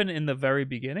that happen in the very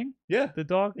beginning? Yeah, the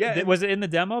dog. Yeah, was it in the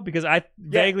demo? Because I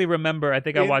vaguely remember. I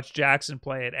think I watched Jackson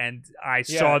play it, and I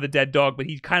saw the dead dog, but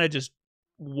he kind of just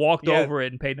walked over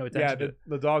it and paid no attention to it.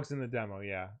 The dog's in the demo,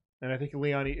 and I think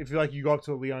Leon, if you go up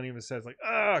to it, Leon even says like,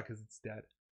 because it's dead.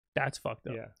 That's fucked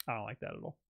up. Yeah, I don't like that at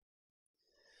all.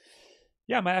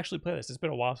 Yeah, I might actually play this. It's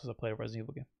been a while since I played a Resident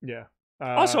Evil game. Yeah.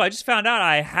 Also, I just found out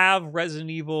I have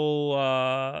Resident Evil.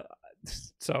 I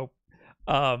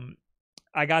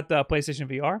got the PlayStation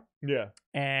VR. Yeah.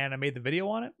 And I made the video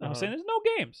on it. I was saying there's no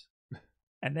games.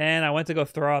 And then I went to go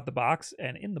throw out the box,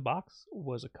 and in the box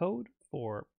was a code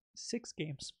for 6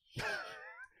 games.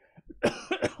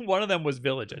 One of them was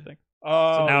Village, I think.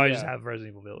 Oh, so now I just have Resident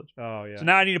Evil Village. Oh, yeah. So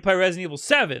now I need to play Resident Evil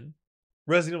 7.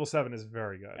 Resident Evil 7 is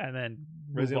very good. And then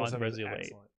Resident Evil 8.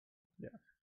 Excellent. Yeah.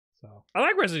 So I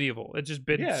like Resident Evil. It's just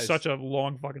been such a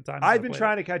long fucking time. I've been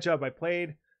trying to catch up. I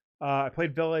played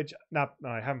Village. No,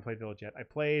 I haven't played Village yet. I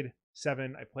played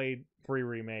 7. I played 3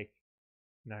 Remake.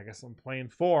 Now I guess I'm playing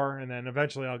 4, and then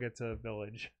eventually I'll get to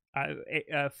Village.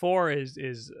 4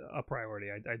 is a priority.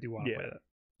 I do want to play that.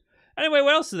 Anyway,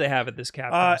 what else do they have at this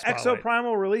Capcom Spotlight?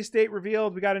 Exoprimal release date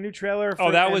revealed. We got a new trailer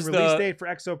for release date for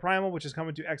Exoprimal, which is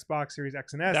coming to Xbox Series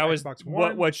X and S, Xbox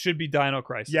One. What should be Dino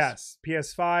Crisis. Yes,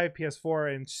 PS5,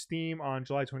 PS4, and Steam on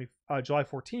July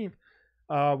 14th.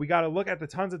 We got a look at the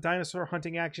tons of dinosaur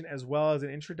hunting action as well as an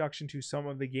introduction to some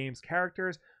of the game's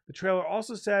characters. The trailer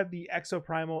also said the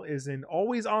Exoprimal is an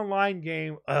always online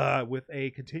game with a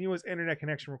continuous internet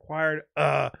connection required.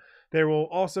 There will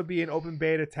also be an open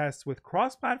beta test with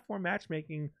cross-platform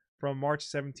matchmaking from March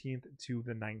 17th to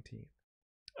the 19th.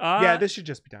 Yeah, this should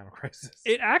just be Dino Crisis.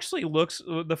 It actually looks,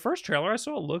 the first trailer I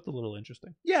saw looked a little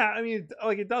interesting. Yeah, I mean,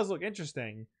 like, it does look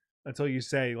interesting until you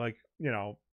say, like, you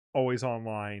know, always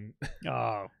online.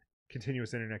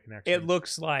 Continuous internet connection. It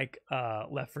looks like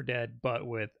Left 4 Dead, but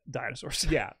with dinosaurs.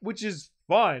 Yeah, which is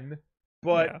fun.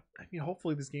 But, I mean,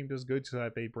 hopefully this game does good so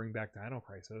that they bring back Dino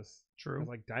Crisis. True.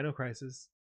 Like, Dino Crisis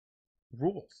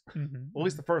rules. Mm-hmm. At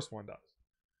least the first one does.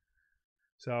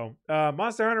 So,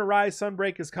 Monster Hunter Rise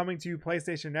Sunbreak is coming to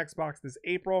PlayStation and Xbox this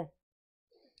April.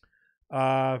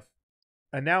 And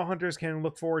now hunters can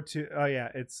look forward to...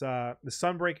 it's the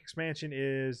Sunbreak expansion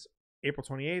is April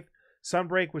 28th.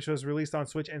 Sunbreak, which was released on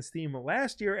Switch and Steam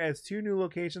last year, adds 2 new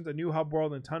locations, a new hub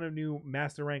world, and a ton of new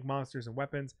master rank monsters and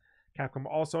weapons. Capcom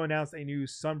also announced a new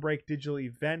Sunbreak digital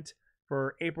event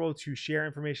for April to share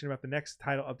information about the next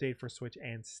title update for Switch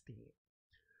and Steam.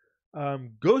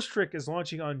 Ghost Trick is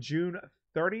launching on June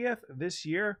 30th this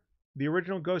year. The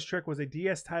original Ghost Trick was a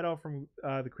DS title from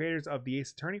the creators of the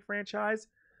Ace Attorney franchise.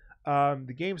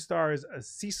 The game stars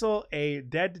Cecil, a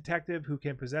dead detective who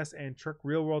can possess and trick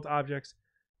real-world objects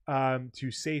to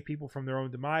save people from their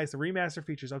own demise. The remaster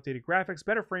features updated graphics,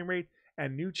 better frame rate,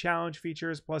 and new challenge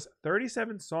features, plus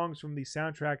 37 songs from the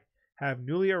soundtrack have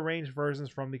newly arranged versions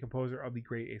from the composer of the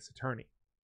Great Ace Attorney.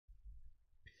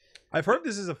 I've heard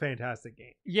this is a fantastic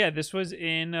game. Yeah, this was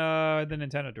in the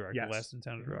Nintendo Direct, the last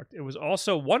Nintendo Direct. It was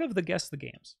also one of the Guess the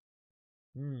Games,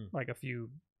 like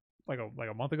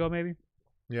a month ago, maybe.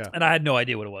 Yeah, and I had no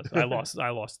idea what it was. I lost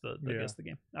the Guess the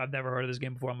Game. I've never heard of this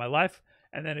game before in my life,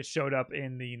 and then it showed up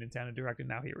in the Nintendo Direct, and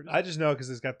now here it is. I just know because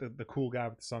it's got the cool guy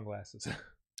with the sunglasses.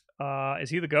 Is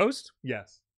he the ghost?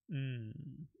 Yes. Mm-hmm.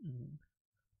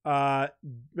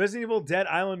 Resident Evil Dead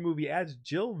Island movie adds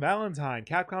Jill Valentine.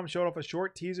 Capcom showed off a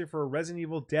short teaser for Resident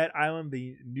Evil Dead Island,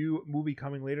 the new movie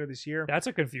coming later this year. That's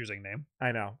a confusing name.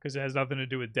 I know, because it has nothing to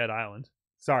do with Dead Island.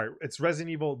 Sorry, it's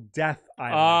Resident Evil Death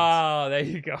Island. Oh, there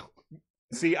you go.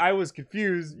 See, I was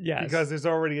confused because there's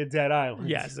already a Dead Island.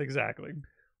 Yes, exactly.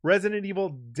 Resident Evil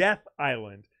Death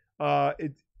Island.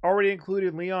 It already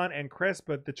included Leon and Chris,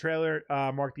 but the trailer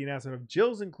marked the announcement of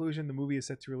Jill's inclusion. The movie is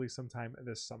set to release sometime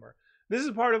this summer. This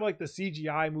is part of like the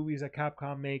CGI movies that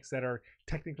Capcom makes that are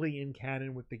technically in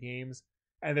canon with the games,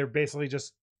 and they're basically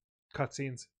just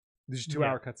cutscenes. These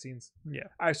 2-hour cutscenes. Yeah,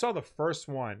 I saw the first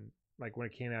one like when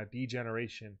it came out,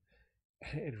 D-Generation.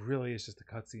 It really is just a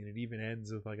cutscene. It even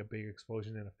ends with like a big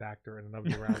explosion in a factory in an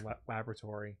underground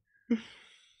laboratory.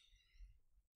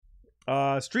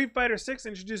 Street Fighter 6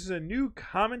 introduces a new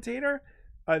commentator.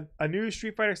 A new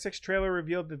Street Fighter 6 trailer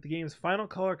revealed that the game's final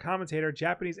color commentator,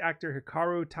 Japanese actor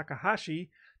Hikaru Takahashi,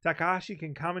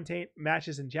 can commentate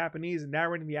matches in Japanese,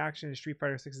 narrating the action in Street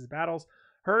Fighter 6's battles.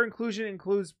 Her inclusion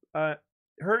brings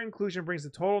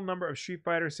the total number of Street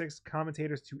Fighter 6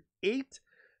 commentators to 8.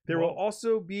 There will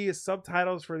also be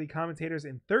subtitles for the commentators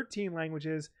in 13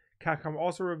 languages. Capcom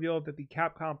also revealed that the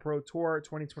Capcom Pro Tour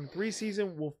 2023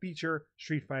 season will feature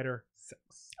Street Fighter 6.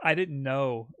 I didn't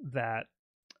know that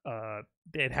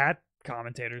it had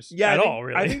commentators at all,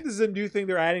 really. I think this is a new thing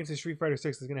they're adding to Street Fighter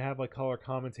 6 is going to have like color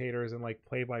commentators and like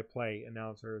play-by-play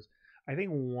announcers. I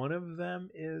think one of them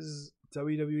is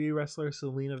WWE wrestler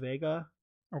Selena Vega.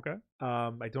 Okay.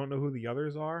 I don't know who the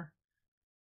others are.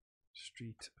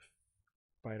 Street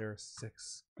Fighter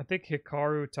 6. I think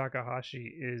Hikaru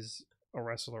Takahashi is a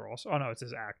wrestler also. Oh no, it's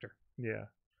his actor. Yeah.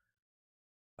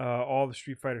 All the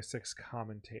Street Fighter 6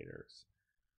 commentators.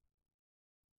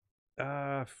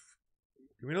 Give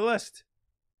me the list.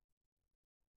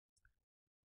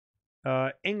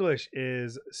 English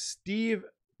is Steve,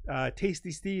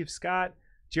 Tasty Steve Scott,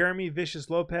 Jeremy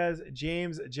Vicious Lopez,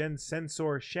 James Jen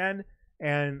Sensor Shen,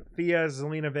 and Thea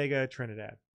Zelina Vega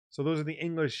Trinidad. So those are the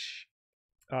English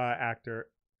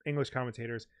English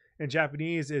commentators. In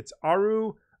Japanese, it's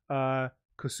Aru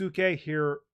Kosuke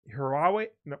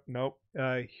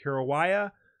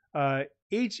Hirawaya,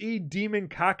 H.E. Demon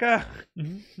Kaka.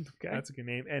 Okay. That's a good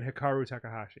name. And Hikaru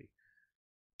Takahashi.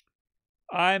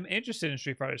 I'm interested in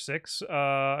Street Fighter 6.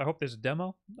 I hope there's a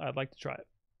demo. I'd like to try it.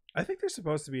 I think there's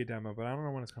supposed to be a demo, but I don't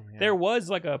know when it's coming out. There was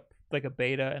like a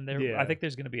beta, and I think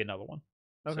there's going to be another one.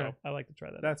 Okay. So I like to try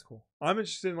that. That's cool. I'm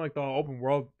interested in like the open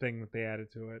world thing that they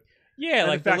added to it. Yeah, and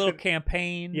like the little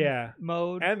campaign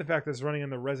mode. And the fact that it's running in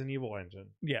the Resident Evil engine.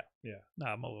 Yeah. Yeah. No,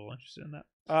 I'm a little interested in that.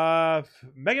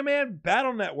 Mega Man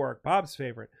Battle Network, Bob's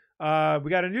favorite. We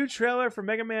got a new trailer for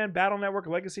Mega Man Battle Network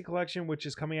Legacy Collection, which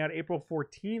is coming out April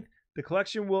 14th. The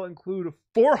collection will include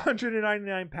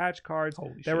 499 patch cards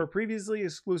that were previously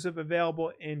exclusive,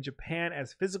 available in Japan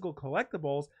as physical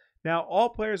collectibles. Now, all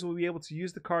players will be able to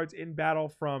use the cards in battle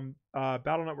from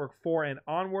Battle Network 4 and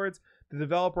onwards. The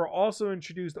developer also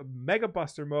introduced a Mega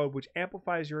Buster mode, which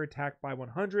amplifies your attack by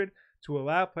 100 to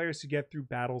allow players to get through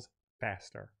battles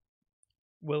faster.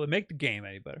 Will it make the game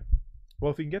any better?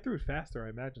 Well, if you can get through it faster, I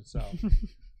imagine so.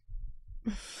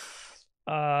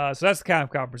 So that's the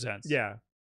Capcom Presents. Yeah.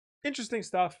 Interesting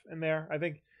stuff in there. I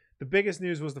think the biggest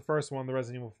news was the first one, the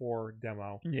Resident Evil 4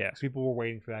 demo. Yeah. People were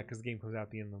waiting for that because the game comes out at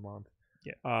the end of the month.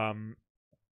 Yeah.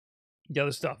 The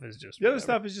other stuff is just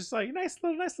like nice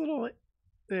little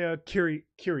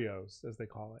curios, as they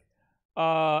call it.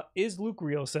 Is Luke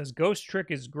Real says Ghost Trick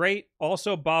is great.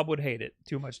 Also, Bob would hate it.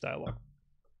 Too much dialogue.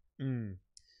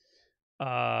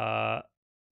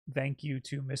 Thank you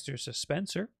to Mr.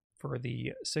 Suspenser for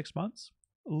the 6 months.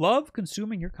 Love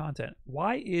consuming your content.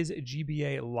 Why is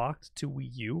GBA locked to Wii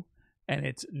U and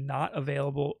it's not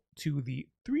available to the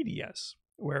 3DS,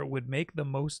 where it would make the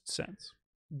most sense?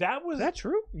 Is that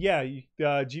true? Yeah,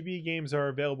 GBA games are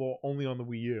available only on the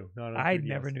Wii U. Not on 3DS. I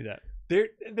never knew that.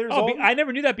 I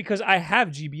never knew that because I have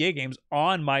GBA games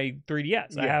on my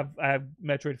 3DS. Yeah. I have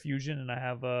Metroid Fusion and I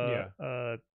have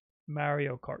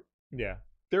Mario Kart. Yeah.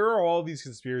 There are all these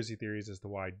conspiracy theories as to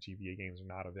why GBA games are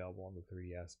not available on the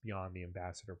 3DS beyond the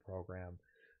Ambassador program.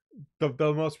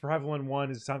 The most prevalent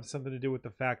one is something to do with the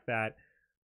fact that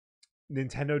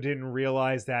Nintendo didn't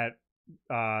realize that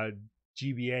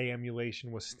GBA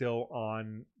emulation was still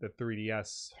on the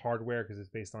 3DS hardware because it's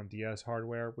based on DS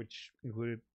hardware, which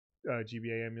included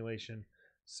GBA emulation.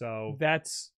 So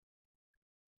that's...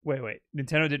 Wait.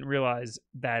 Nintendo didn't realize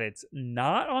that it's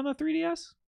not on the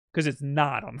 3DS? Because it's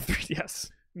not on the 3DS.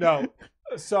 No.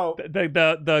 So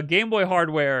the Game Boy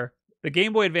hardware, the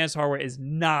Game Boy Advance hardware is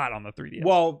not on the 3DS.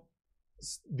 Well,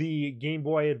 the Game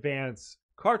Boy Advance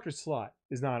cartridge slot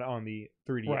is not on the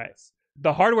 3DS. Right.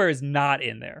 The hardware is not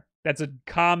in there. That's a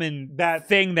common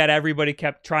thing that everybody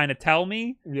kept trying to tell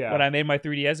me when I made my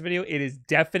 3DS video. It is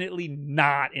definitely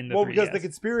not in the 3DS. Well, because the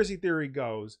conspiracy theory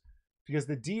goes, because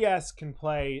the DS can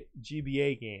play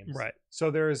GBA games. Right. So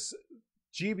there's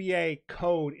GBA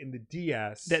code in the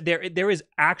DS. There is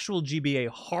actual GBA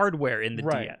hardware in the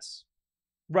DS.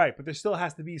 Right, but there still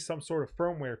has to be some sort of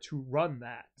firmware to run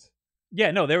that.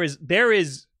 Yeah, no, there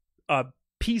is a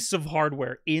piece of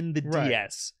hardware in the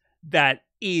DS that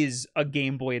is a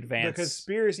Game Boy Advance. The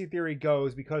conspiracy theory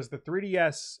goes because the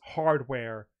 3DS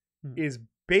hardware is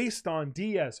based on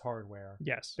DS hardware.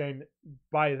 Yes. Then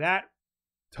by that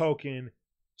token,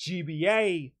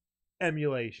 GBA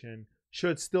emulation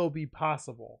should still be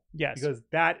possible. Yes. Because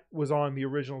that was on the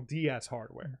original DS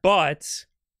hardware. But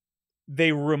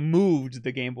they removed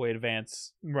the Game Boy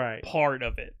Advance part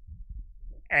of it.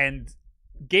 And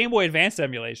Game Boy Advance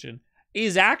emulation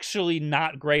is actually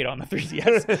not great on the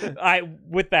 3DS.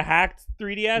 With the hacked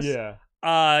 3DS,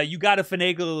 you got to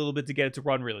finagle a little bit to get it to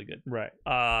run really good. Right.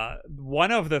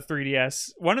 One of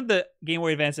the Game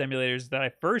Boy Advance emulators that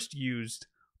I first used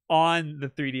on the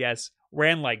 3DS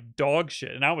ran like dog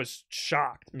shit, and I was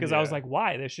shocked because I was like,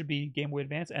 why? There should be Game Boy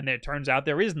Advance, and it turns out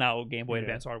there is now Game Boy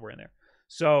Advance hardware in there.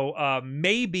 So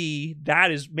maybe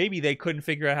they couldn't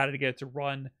figure out how to get it to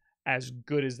run as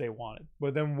good as they wanted.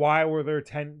 But then why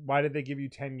did they give you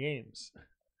 10 games?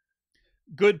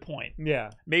 Good point. Yeah.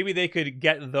 Maybe they could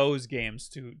get those games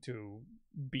to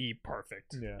be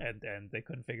perfect. Yeah. And they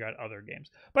couldn't figure out other games.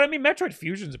 But I mean, Metroid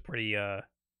Fusion's a pretty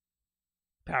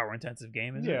power intensive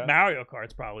game, isn't it? Mario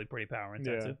Kart's probably pretty power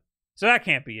intensive. So that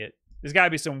can't be it. There's got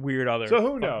to be some weird other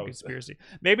who knows? Conspiracy.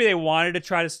 Maybe they wanted to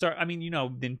try to start. I mean,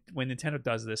 when Nintendo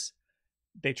does this,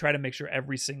 they try to make sure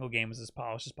every single game is as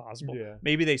polished as possible. Yeah.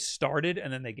 Maybe they started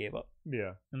and then they gave up.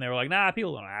 Yeah. And they were like, nah,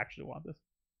 people don't actually want this.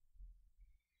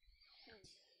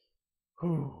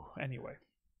 Anyway.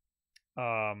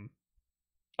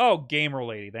 Gamer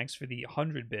Lady, thanks for the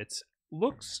 100 bits.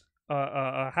 Looks,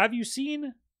 have you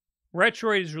seen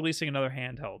Retroid is releasing another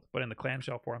handheld, but in the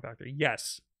clamshell form factor?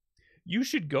 Yes. You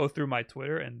should go through my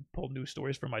Twitter and pull news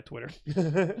stories from my Twitter.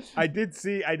 I did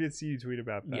see you tweet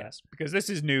about that. Yes, because this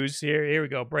is news. Here we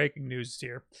go. Breaking news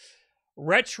here.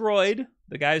 Retroid,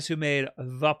 the guys who made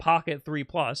the Pocket 3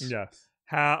 Plus,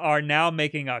 are now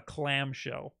making a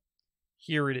clamshell.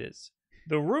 Here it is.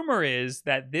 The rumor is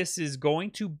that this is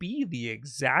going to be the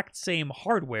exact same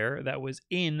hardware that was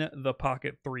in the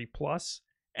Pocket 3 Plus,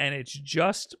 and it's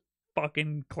just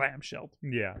fucking clamshelled.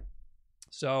 Yeah.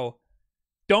 So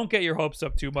don't get your hopes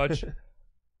up too much.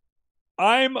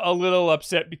 I'm a little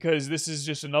upset because this is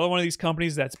just another one of these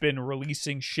companies that's been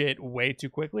releasing shit way too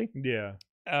quickly. Yeah.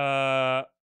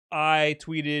 I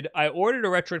tweeted, I ordered a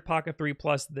Retroid Pocket 3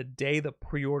 Plus the day the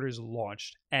pre-orders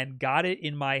launched and got it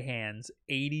in my hands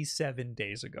 87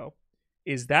 days ago.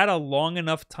 Is that a long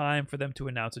enough time for them to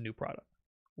announce a new product?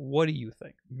 What do you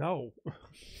think? No.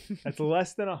 That's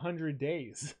less than 100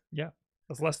 days. Yeah.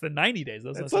 That's less than 90 days.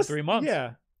 That's less than 3 months.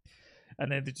 Yeah.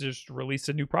 And then they just release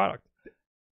a new product.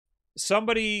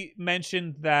 Somebody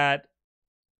mentioned that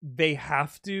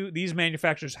these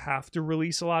manufacturers have to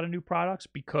release a lot of new products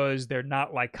because they're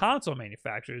not like console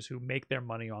manufacturers who make their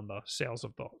money on the sales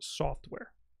of the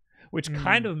software, which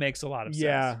kind of makes a lot of sense.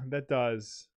 Yeah, that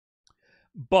does.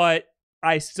 But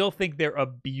I still think they're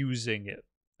abusing it.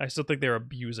 I still think they're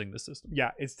abusing the system.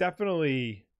 Yeah, it's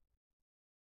definitely...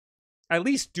 At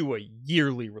least do a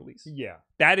yearly release. Yeah.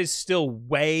 That is still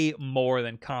way more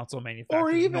than console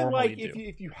manufacturers or even normally like do.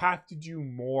 if you have to do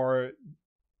more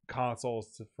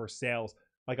consoles for sales,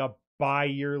 like a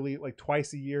bi-yearly, like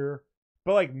twice a year,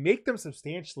 but like make them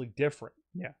substantially different.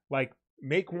 Yeah. Like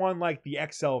make one like the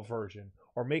XL version,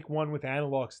 or make one with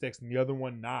analog sticks and the other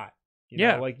one not. You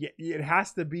know, like it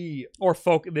has to be. Or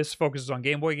this focuses on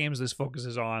Game Boy games. This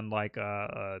focuses on like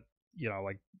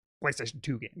like PlayStation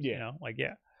 2 games. Yeah. You know, like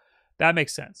that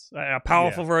makes sense. A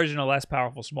powerful version, a less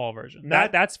powerful small version.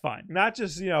 That's fine. Not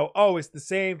just it's the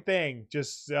same thing.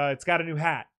 Just it's got a new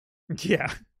hat.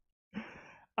 Yeah.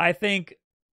 I think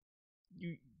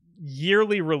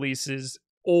yearly releases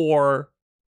or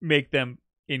make them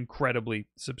incredibly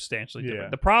substantially different. Yeah.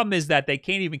 The problem is that they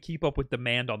can't even keep up with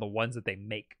demand on the ones that they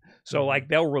make. So like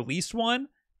they'll release one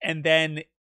and then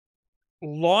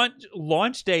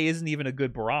launch day isn't even a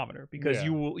good barometer because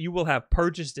you will have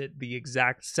purchased it the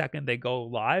exact second they go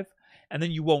live, and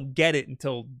then you won't get it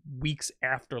until weeks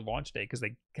after launch day because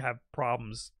they have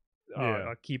problems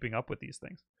keeping up with these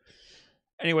things.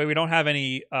 Anyway, we don't have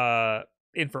any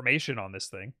information on this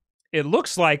thing. It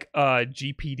looks like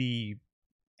GPD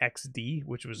XD,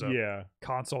 which was a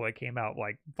console that came out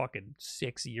like fucking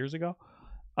 6 years ago.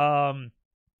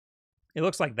 It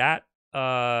looks like that.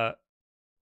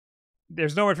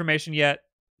 There's no information yet,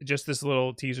 just this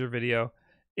little teaser video.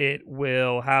 It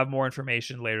will have more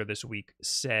information later this week,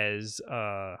 says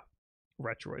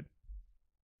Retroid.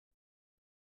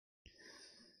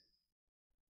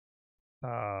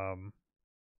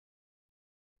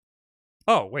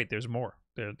 Oh, wait, there's more.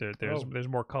 There's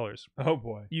more colors. Oh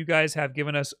boy. You guys have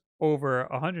given us over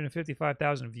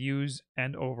 155,000 views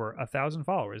and over 1,000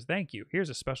 followers. Thank you. Here's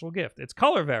a special gift. It's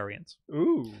color variants.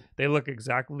 Ooh. They look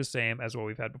exactly the same as what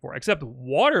we've had before, except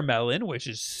watermelon, which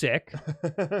is sick,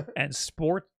 and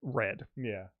sport red.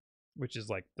 Yeah. Which is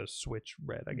like the Switch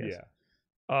red, I guess.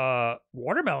 Yeah.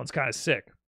 Watermelon's kind of sick.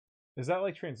 Is that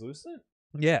like translucent?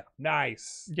 Yeah.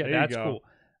 Nice. Yeah, that's cool.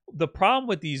 The problem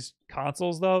with these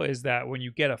consoles, though, is that when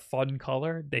you get a fun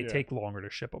color, they take longer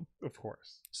to ship them. Of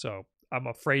course. So I'm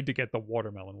afraid to get the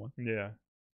watermelon one. Yeah.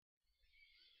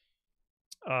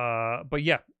 But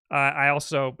yeah, I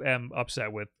also am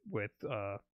upset with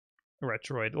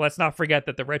Retroid. Let's not forget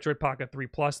that the Retroid Pocket 3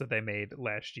 Plus that they made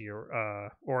last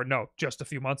year, or no, just a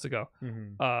few months ago.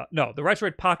 No, the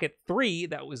Retroid Pocket 3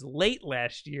 that was late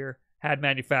last year had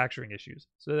manufacturing issues.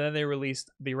 So then they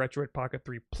released the Retroid Pocket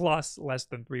 3 Plus less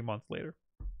than 3 months later.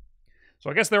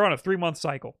 So I guess they're on a 3-month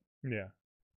cycle. Yeah.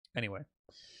 Anyway.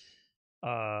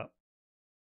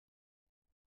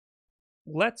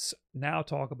 Let's now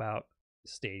talk about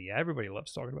Stadia. Everybody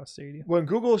loves talking about Stadia. When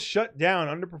Google shut down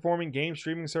underperforming game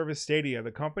streaming service Stadia,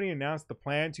 the company announced the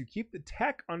plan to keep the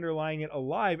tech underlying it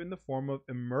alive in the form of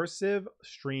immersive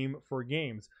stream for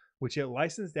games, which it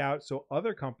licensed out so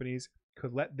other companies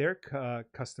could let their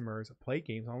customers play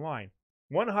games online.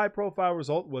 One high-profile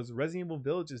result was Resident Evil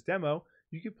Village's demo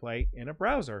you could play in a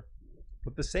browser.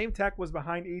 But the same tech was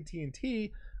behind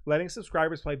AT&T, letting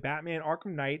subscribers play Batman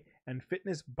Arkham Knight, and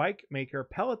fitness bike maker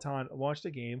Peloton launched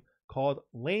a game called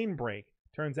Lane Break.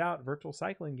 Turns out virtual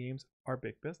cycling games are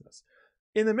big business.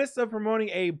 In the midst of promoting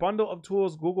a bundle of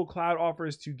tools Google Cloud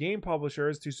offers to game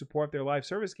publishers to support their live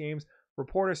service games,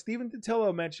 reporter Stephen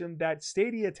Totillo mentioned that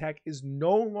Stadia tech is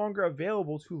no longer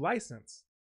available to license.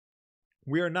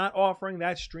 We are not offering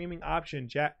that streaming option,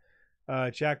 Jack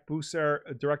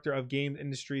Busser, director of game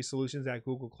industry solutions at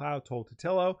Google Cloud, told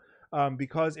Totillo,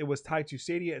 because it was tied to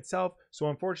Stadia itself. So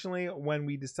unfortunately, when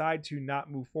we decide to not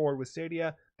move forward with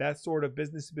Stadia, that sort of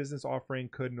business-to-business offering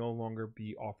could no longer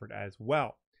be offered as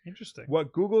well. Interesting.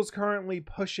 What Google's currently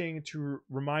pushing to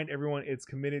remind everyone it's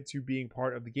committed to being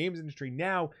part of the games industry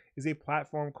now is a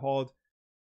platform called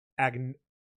Agonez,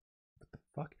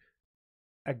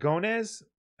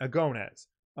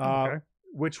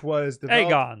 which was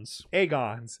developed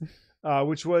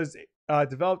which was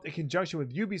developed in conjunction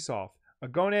with Ubisoft.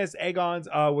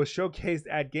 Agons was showcased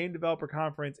at Game Developer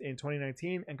Conference in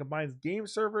 2019 and combines game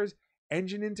servers,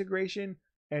 engine integration,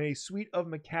 and a suite of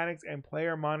mechanics and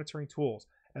player monitoring tools.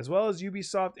 As well as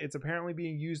Ubisoft, it's apparently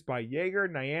being used by Jaeger,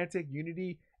 Niantic,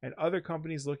 Unity, and other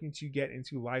companies looking to get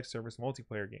into live service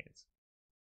multiplayer games.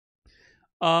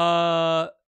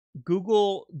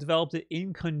 Google developed it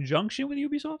in conjunction with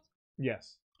Ubisoft?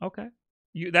 Yes. Okay.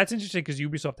 That's interesting because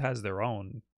Ubisoft has their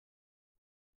own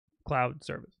cloud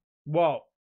service. Well,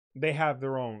 they have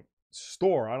their own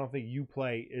store. I don't think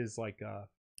Uplay is like a...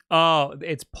 Oh,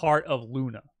 it's part of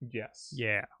Luna. Yes.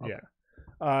 Yeah. Okay. Yeah.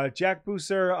 Jack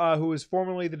Buser, who was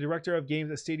formerly the director of games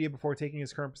at Stadia before taking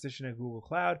his current position at Google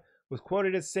Cloud, was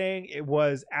quoted as saying, "It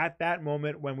was at that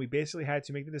moment when we basically had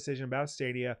to make the decision about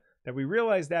Stadia that we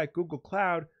realized that Google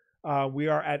Cloud, we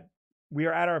are at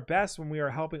our best when we are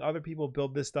helping other people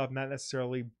build this stuff, not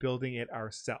necessarily building it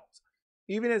ourselves.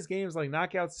 Even as games like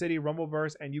Knockout City,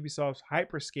 Rumbleverse, and Ubisoft's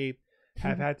Hyperscape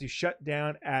have had to shut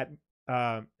down at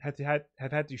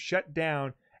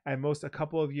most a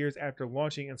couple of years after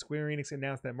launching, and Square Enix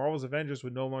announced that Marvel's Avengers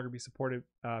would no longer be supported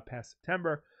past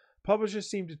September, publishers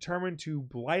seem determined to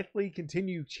blithely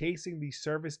continue chasing the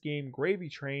service game gravy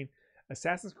train.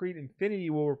 Assassin's Creed Infinity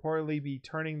will reportedly be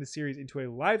turning the series into a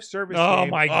live service game. Oh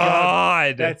my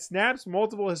god! That snaps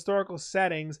multiple historical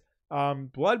settings.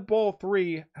 Blood Bowl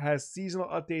 3 has seasonal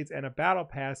updates and a battle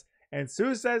pass, and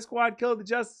Suicide Squad Kill the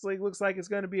Justice League looks like it's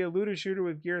going to be a looter shooter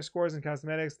with gear, scores, and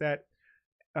cosmetics that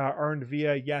earned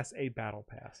via, yes, a battle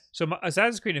pass. So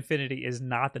Assassin's Creed Infinity is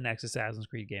not the next Assassin's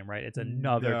Creed game, right? It's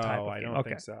another type of game. I don't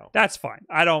think so. That's fine.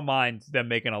 I don't mind them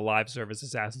making a live service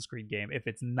Assassin's Creed game if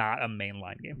it's not a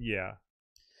mainline game. Yeah.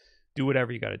 Do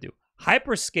whatever you got to do.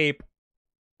 Hyperscape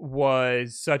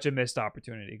was such a missed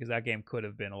opportunity because that game could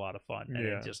have been a lot of fun, and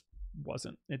it just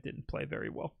wasn't. It didn't play very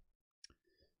well.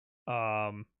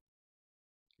 Shadowbender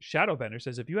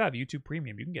says if you have YouTube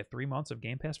Premium, you can get 3 months of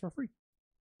Game Pass for free.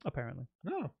 Apparently.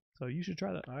 Oh. So you should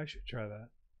try that. I should try that.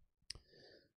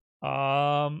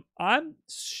 I'm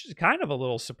kind of a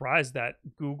little surprised that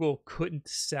Google couldn't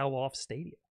sell off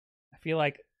Stadia. I feel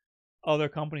like other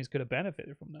companies could have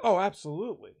benefited from that. Oh,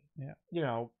 absolutely. Yeah. You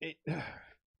know,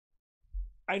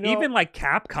 I know. Even like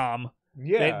Capcom,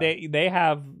 yeah, they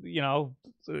have, you know,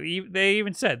 they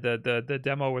even said the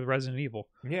demo with Resident Evil.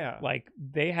 Yeah. Like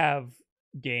they have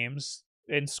games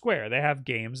in Square. They have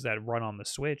games that run on the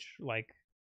Switch. Like,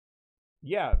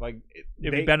 yeah, like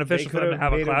it'd be beneficial for them to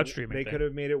have a cloud streaming thing. They could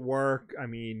have made it work. I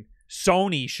mean,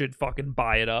 Sony should fucking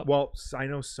buy it up. Well, I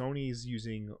know Sony's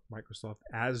using Microsoft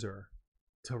Azure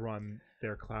to run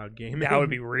their cloud gaming. That would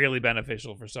be really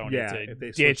beneficial for Sony to if they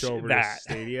ditch switch over that. to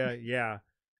Stadia. Yeah,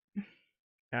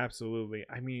 absolutely.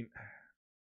 I mean,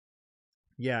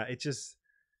 yeah, it just,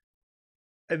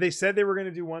 they said they were going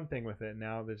to do one thing with it.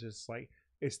 Now they're just like,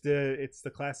 it's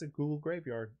the classic Google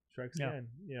graveyard strikes again.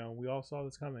 You know, we all saw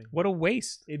this coming. What a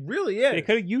waste. It really is. They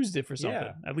could have used it for something.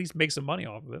 Yeah. At least make some money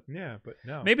off of it. Yeah, but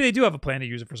no. Maybe they do have a plan to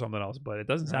use it for something else, but it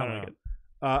doesn't sound like it.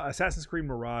 Assassin's Creed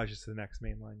Mirage is the next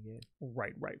mainline game.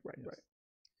 Right.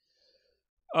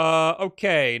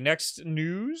 Okay, next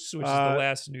news, which is the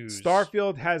last news.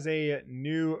 Starfield has a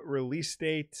new release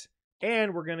date,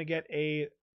 and we're going to get a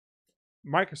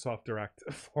Microsoft Direct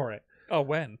for it. Oh,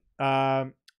 when?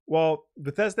 Well,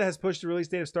 Bethesda has pushed the release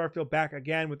date of Starfield back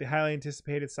again, with the highly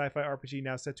anticipated sci-fi RPG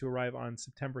now set to arrive on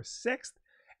September 6th,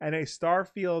 and a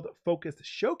Starfield-focused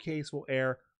showcase will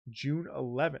air June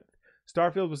 11th.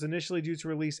 Starfield was initially due to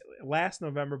release last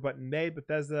November, but in May,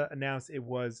 Bethesda announced it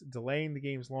was delaying the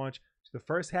game's launch to the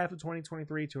first half of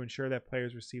 2023 to ensure that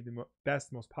players receive the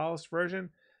best, most polished version.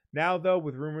 Now, though,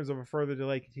 with rumors of a further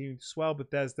delay continuing to swell,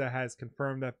 Bethesda has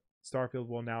confirmed that Starfield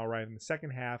will now arrive in the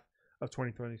second half of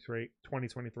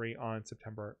 2023 on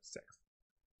September 6th.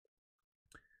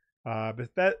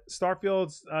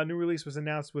 Starfield's new release was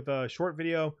announced with a short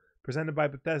video presented by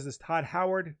Bethesda's Todd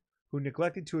Howard, who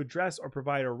neglected to address or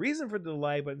provide a reason for the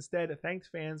delay, but instead thanked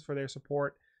fans for their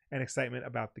support and excitement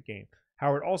about the game.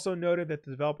 Howard also noted that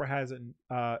the developer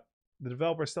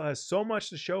still has so much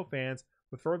to show fans,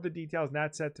 with further details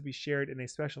not set to be shared in a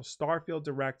special Starfield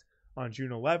Direct on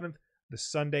June 11th, the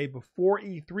Sunday before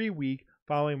E3 week,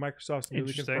 following Microsoft's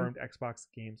newly confirmed Xbox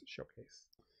Games Showcase.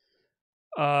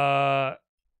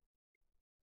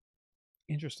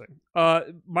 Interesting.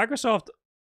 Microsoft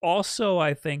also,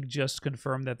 I think, just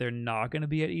confirmed that they're not going to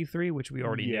be at E3, which we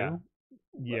already knew.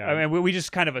 Yeah. I mean, we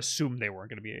just kind of assumed they weren't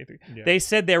going to be at E3. Yeah. They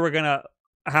said they were going to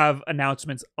have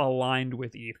announcements aligned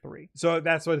with E3. So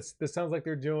that's what this sounds like.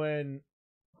 They're doing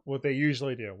what they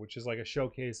usually do, which is like a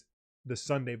showcase the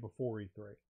Sunday before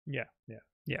E3. Yeah.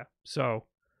 So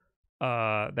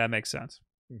that makes sense.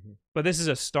 Mm-hmm. But this is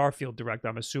a Starfield Direct.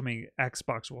 I'm assuming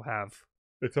Xbox will have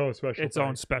Its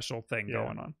own special thing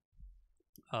going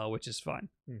on, which is fine.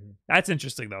 Mm-hmm. That's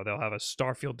interesting, though. They'll have a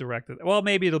Starfield Direct. Well,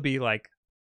 maybe it'll be like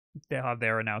they'll have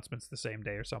their announcements the same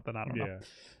day or something. I don't know.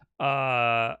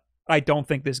 I don't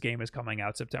think this game is coming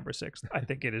out September 6th. I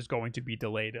think it is going to be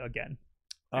delayed again.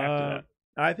 After that.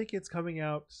 I think it's coming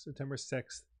out September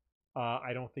 6th.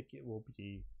 I don't think it will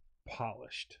be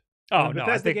polished. Oh, no.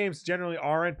 Bethesda games generally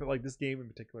aren't, but like this game in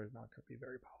particular is not going to be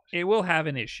very polished. It will have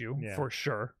an issue for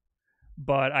sure,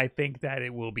 but I think that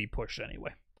it will be pushed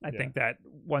anyway. I think that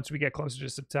once we get closer to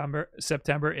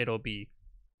September, it'll be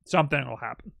something will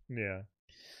happen. Yeah.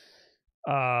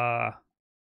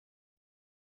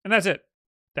 And that's it.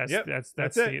 That's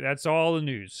it. That's all the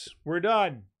news. We're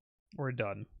done.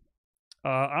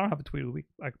 I don't have a tweet of the week.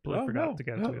 I completely forgot to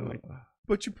get a tweet of the week.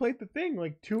 But you played the thing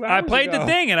like 2 hours I played ago. the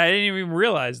thing, and I didn't even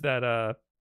realize that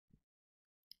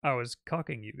I was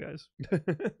cucking you guys.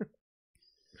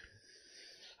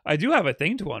 I do have a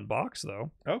thing to unbox,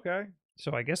 though. Okay.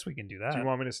 So I guess we can do that. Do you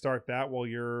want me to start that while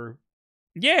you're...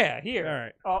 Yeah, here. All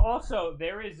right. Also,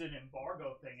 there is an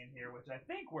embargo thing in here, which I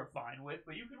think we're fine with,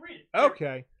 but you can read it.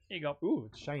 Okay. Here you go. Ooh,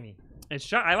 it's shiny.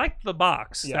 I like the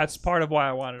box. Yes. That's part of why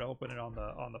I wanted to open it on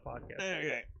the podcast.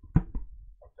 Okay.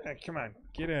 Hey, come on.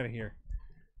 Get out of here.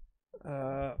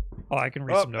 I can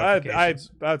read some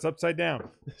notifications. It's upside down.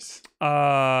 It's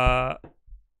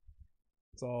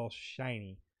all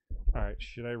shiny. All right.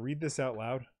 Should I read this out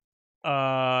loud?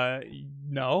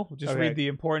 No. Just read the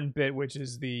important bit, which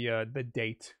is the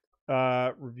date.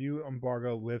 Review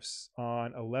embargo lifts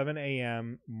on 11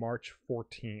 a.m. March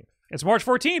 14th. It's March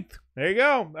 14th. There you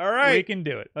go. All right. We can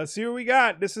do it. Let's see what we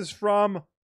got. This is from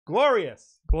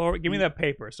Glorious. Give me that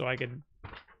paper so I can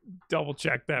double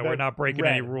check that we're not breaking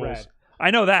any rules. Red.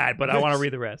 I know that, but I want to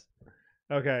read the rest.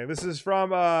 Okay, this is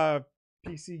from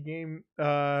PC Game.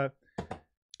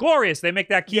 Glorious. They make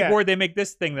that keyboard. They make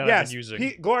this thing that I've been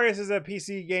using. Glorious is a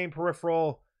PC game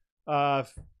peripheral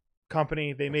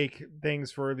company. They make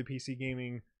things for the PC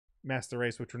gaming master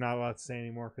race, which we're not allowed to say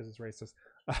anymore because it's racist.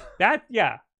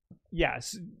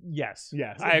 Yes.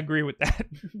 I agree with that.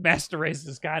 Master race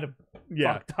is kind of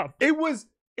fucked up. It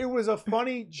was a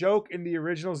funny joke in the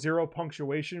original Zero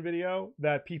Punctuation video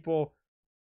that people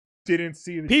didn't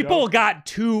see the People joke. got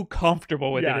too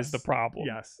comfortable with it is the problem.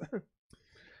 Yes.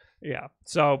 Yeah.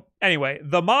 So anyway,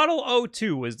 the Model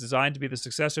O2 was designed to be the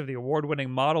successor of the award-winning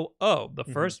Model O, the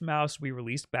first mouse we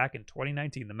released back in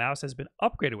 2019. The mouse has been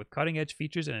upgraded with cutting-edge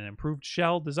features and an improved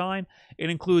shell design.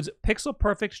 It includes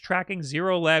pixel-perfect tracking,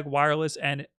 zero-lag wireless,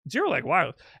 and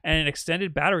an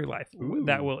extended battery life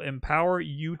that will empower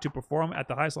you to perform at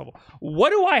the highest level. What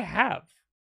do I have?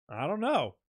 I don't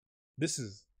know.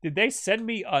 Did they send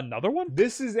me another one?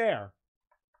 This is Air.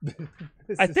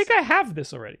 I think I have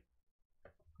this already.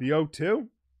 The O2?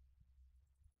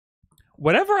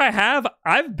 Whatever I have,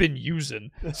 I've been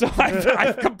using. So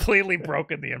I've completely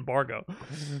broken the embargo.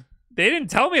 They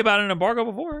didn't tell me about an embargo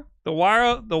before. The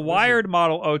wired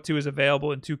Model O2 is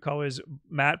available in two colors,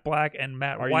 matte black and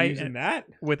matte white. Are you using that?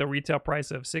 With a retail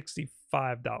price of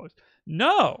 $65.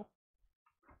 No.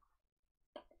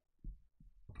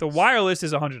 The wireless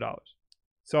is $100.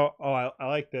 So, I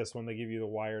like this when they give you the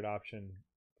wired option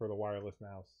for the wireless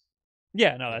mouse.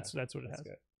 Yeah, no, that's what it has.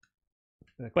 Good.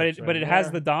 But it has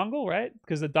the dongle, right?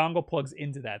 Because the dongle plugs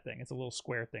into that thing. It's a little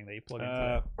square thing that you plug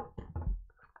into.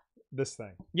 This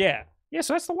thing. Yeah.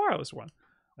 So that's the wireless one.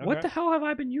 Okay. What the hell have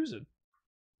I been using?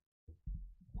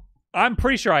 I'm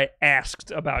pretty sure I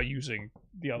asked about using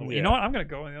the other one. You know what? I'm gonna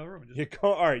go in the other room. And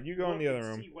all right, you go in the other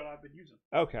room. See what I've been using.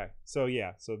 Okay. So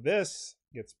this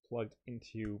gets plugged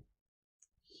into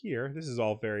here. This is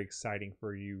all very exciting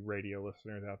for you radio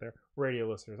listeners out there. Radio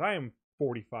listeners, I am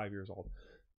 45 years old.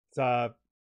 It's,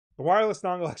 the wireless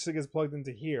dongle actually gets plugged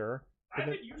into here. I've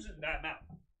been using that mouse.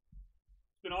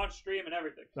 It's been on stream and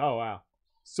everything. Oh wow.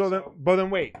 But then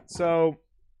wait. So,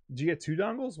 do you get two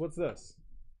dongles? What's this?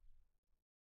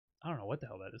 I don't know what the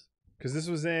hell that is. Because this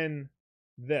was in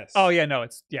this. Oh yeah, no,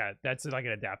 that's like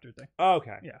an adapter thing.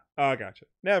 Okay. Yeah. Oh, gotcha.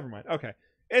 Never mind. Okay.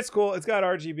 It's cool. It's got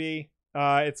RGB.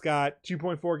 It's got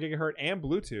 2.4 gigahertz and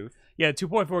Bluetooth. Yeah,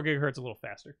 2.4 gigahertz a little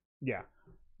faster. Yeah.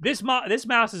 This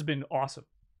mouse has been awesome.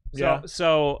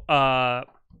 So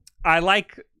I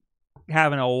like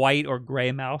having a white or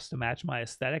gray mouse to match my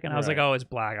aesthetic, and I was like, oh, it's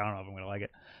black. I don't know if I'm gonna like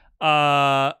it.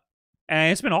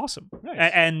 and it's been awesome.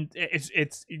 Nice. And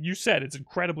it's you said it's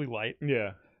incredibly light.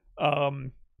 Yeah.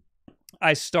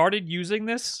 I started using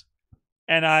this,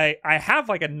 and I have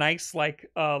like a nice like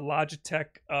Logitech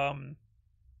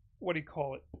what do you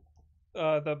call it?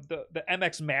 The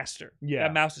MX Master. Yeah.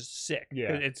 That mouse is sick.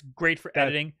 Yeah. It's great for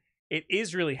editing. It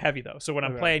is really heavy though. So when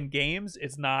I'm Okay. playing games,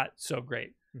 it's not so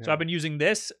great. Yeah. So I've been using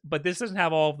this, but this doesn't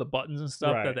have all of the buttons and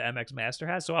stuff Right. that the MX Master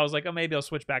has. So I was like, oh, maybe I'll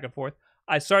switch back and forth.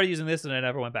 I started using this and I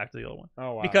never went back to the other one.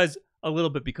 Oh wow. Because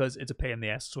it's a pain in the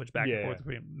ass to switch back and Yeah. forth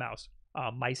between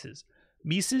mices.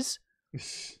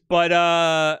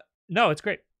 But no, it's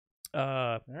great.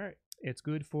 All right. It's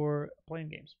good for playing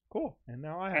games. Cool. And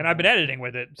now I have. And I've been editing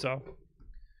with it, so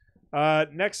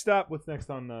Next up, what's next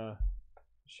on the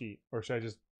sheet, or should I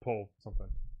just pull something?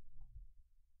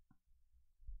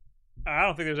 I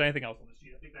don't think there's anything else on the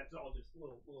sheet. I think that's all just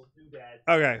little doodads.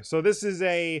 Okay, so this is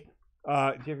a. Do you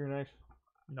have your knife?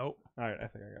 Nope. All right, I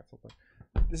think I got something.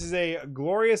 This is a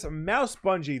glorious mouse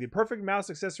bungee, the perfect mouse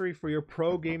accessory for your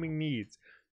pro gaming needs.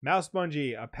 Mouse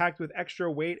bungee, packed with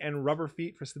extra weight and rubber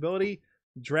feet for stability.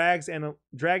 Drag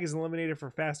is eliminated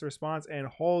for faster response, and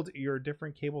hold your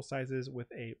different cable sizes with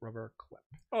a rubber clip.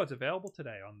 Oh, it's available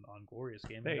today on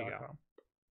gloriousgaming.com. There you go.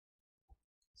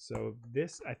 So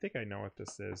this, I think I know what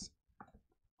this is.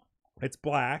 It's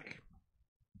black.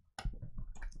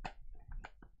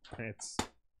 It's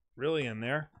really in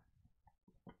there.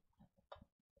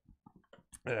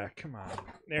 Come on.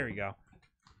 There we go.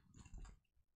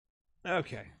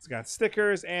 Okay. It's got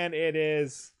stickers, and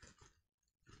it's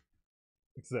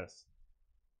this.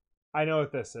 I know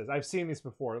what this is. I've seen these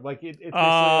before. Like it's basically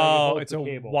like it's a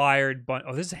cable. wired button.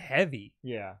 Oh, this is heavy.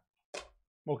 Yeah.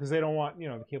 Well, because they don't want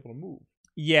the cable to move.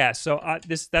 Yeah, so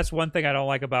that's one thing I don't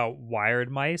like about wired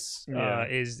mice. Yeah.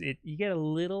 Is you get a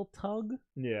little tug,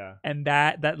 Yeah. and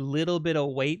that little bit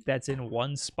of weight that's in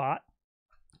one spot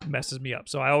messes me up.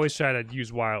 So I always try to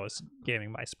use wireless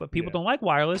gaming mice, but people don't like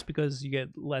wireless because you get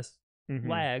less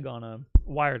lag on a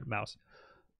wired mouse.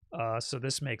 So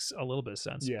this makes a little bit of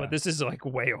sense. Yeah. But this is like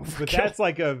way overkill. But that's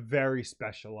like a very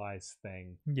specialized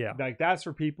thing. Yeah. Like that's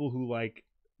for people who like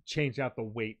change out the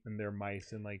weight in their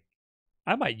mice, and like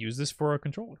I might use this for a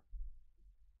controller.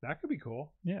 that could be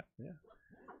cool. Yeah. Yeah.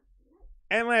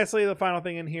 And lastly, the final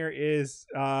thing in here is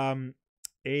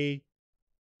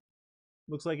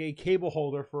looks like a cable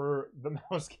holder for the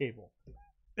mouse cable.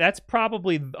 That's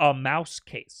probably a mouse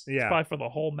case. Yeah. It's probably for the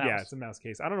whole mouse. Yeah, it's a mouse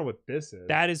case. I don't know what this is.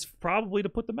 That is probably to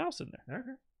put the mouse in there.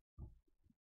 Okay.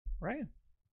 Right?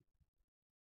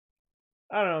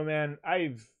 I don't know, man.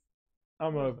 I'm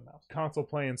a console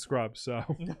playing scrub, so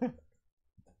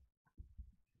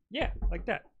Yeah, like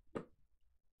that.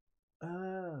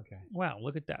 okay. Wow,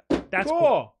 look at that. That's cool.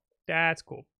 cool. That's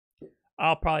cool.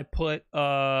 I'll probably put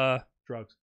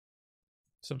Drugs.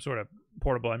 some sort of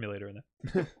portable emulator in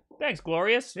there. Thanks,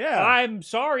 Glorious. Yeah. I'm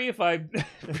sorry if I'm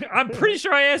pretty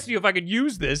sure I asked you if I could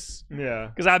use this Yeah.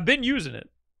 because I've been using it.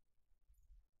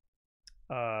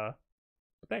 But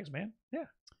thanks, man. Yeah.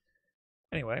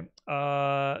 Anyway,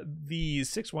 the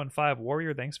 615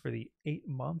 Warrior, thanks for the 8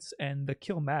 months, and the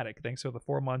Killmatic, thanks for the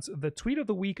 4 months. The tweet of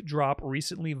the week drop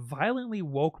recently violently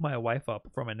woke my wife up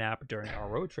from a nap during our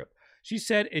road trip. She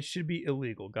said it should be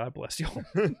illegal. God bless you.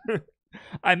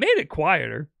 I made it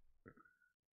quieter,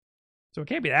 so it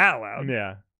can't be that loud.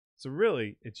 Yeah. So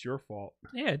really, it's your fault.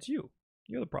 Yeah, it's you.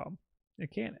 You're the problem.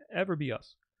 It can't ever be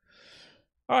us.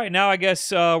 All right, now I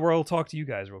guess we'll talk to you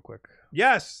guys real quick.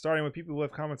 Yes, starting with people who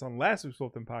have comments on last week's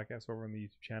Wolf Den Podcast over on the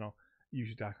YouTube channel,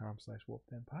 youtube.com/Wolf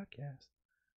Den Podcast.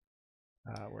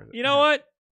 Where is it? You know what?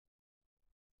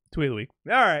 Tweet of the week.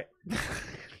 All right.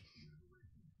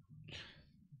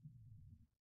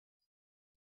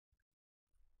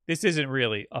 This isn't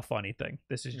really a funny thing.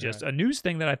 This is just Right. a news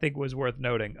thing that I think was worth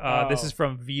noting. This is Oh.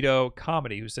 from Vito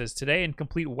Comedy, who says, today in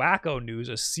complete wacko news,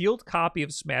 a sealed copy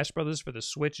of Smash Brothers for the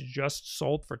Switch just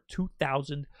sold for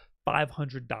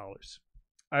 $2,500.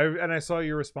 I saw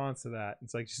your response to that.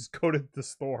 It's like, just go to the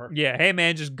store. Yeah, hey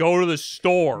man, just go to the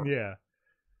store. Yeah.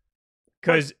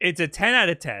 Because it's a 10 out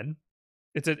of 10.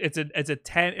 It's a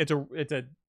 10. It's a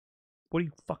what do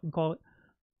you fucking call it?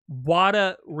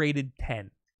 WADA rated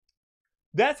 10.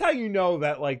 That's how you know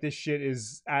that like this shit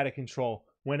is out of control.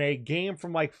 When a game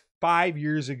from like 5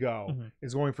 years ago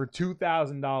is going for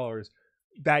 $2,000,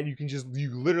 that you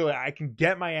literally, I can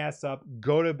get my ass up,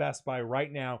 go to Best Buy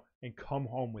right now, and come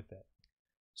home with it.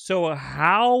 So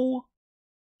how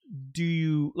do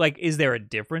you like? Is there a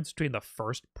difference between the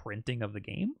first printing of the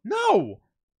game? No.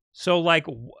 So like,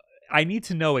 I need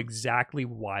to know exactly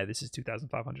why this is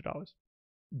 $2,500.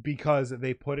 Because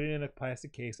they put it in a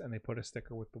plastic case and they put a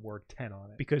sticker with the word 10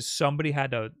 on it. Because somebody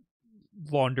had to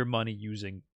launder money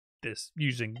using this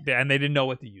using, and they didn't know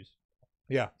what to use.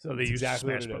 Yeah. So they used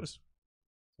exactly Smash Bros.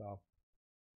 So,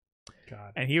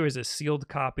 God. And here is a sealed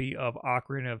copy of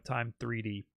Ocarina of Time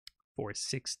 3D for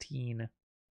 $16,800.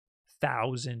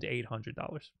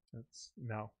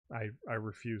 No. I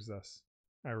refuse this.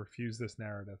 I refuse this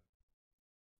narrative.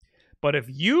 But if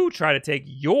you try to take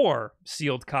your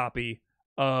sealed copy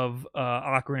of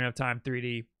Ocarina of Time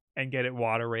 3D and get it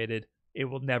water rated, it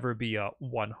will never be a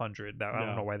 100. I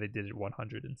don't know why they did it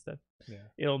 100 instead. Yeah.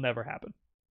 It'll never happen.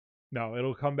 No,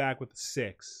 it'll come back with a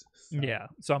 6. So. Yeah,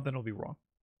 something will be wrong.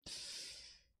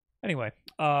 Anyway,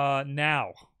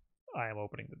 now I am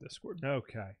opening the Discord.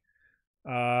 Okay.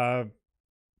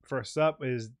 First up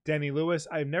is Denny Lewis.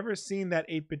 I've never seen that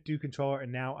 8BitDo controller,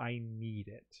 and now I need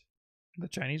it. The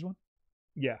Chinese one?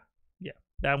 Yeah. Yeah,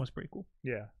 that one's pretty cool.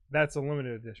 Yeah, that's a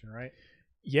limited edition, right?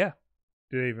 Yeah.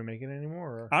 Do they even make it anymore?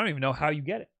 Or? I don't even know how you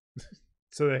get it.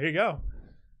 So there you go.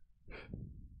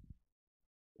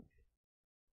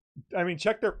 I mean,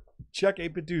 check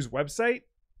 8BitDo's website,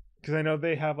 because I know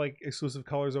they have like exclusive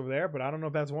colors over there, but I don't know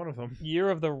if that's one of them. Year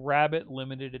of the Rabbit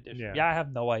limited edition. Yeah, I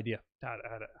have no idea how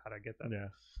to get that. Yeah.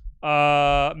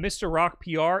 Mr. Rock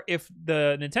PR, if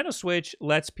the Nintendo Switch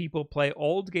lets people play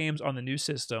old games on the new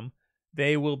system,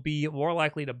 they will be more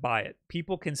likely to buy it.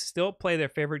 People can still play their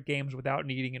favorite games without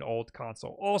needing an old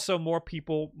console. Also, more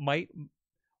people might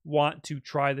want to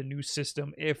try the new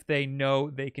system if they know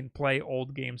they can play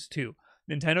old games too.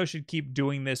 Nintendo should keep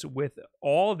doing this with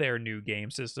all their new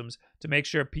game systems to make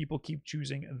sure people keep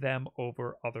choosing them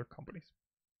over other companies.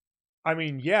 I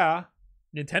mean, yeah.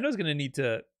 Nintendo's going to need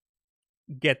to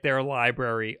get their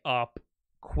library up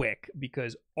quick,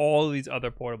 because all of these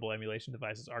other portable emulation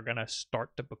devices are going to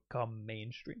start to become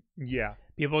mainstream. Yeah.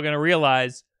 People are going to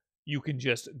realize you can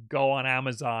just go on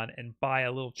Amazon and buy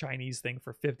a little Chinese thing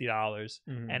for $50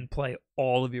 and play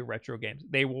all of your retro games.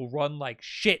 They will run like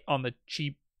shit on the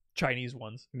cheap Chinese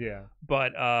ones. Yeah.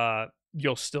 But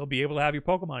you'll still be able to have your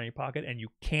Pokemon in your pocket, and you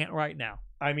can't right now.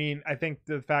 I mean, I think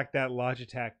the fact that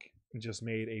Logitech just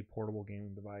made a portable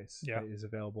gaming device that is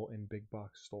available in big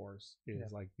box stores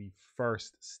is like the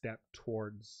first step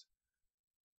towards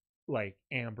like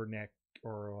Amberneck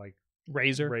or like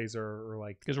Razer or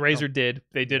like, because Razer did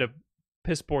a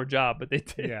piss poor job, but they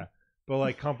did. Yeah, but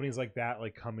like companies like that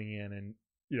like coming in and,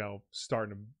 you know,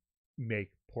 starting to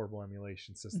make portable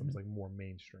emulation systems like more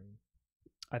mainstream.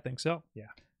 I think so. Yeah.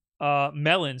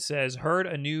 Melon says, heard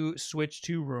a new Switch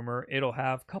 2 rumor. It'll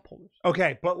have cup holders.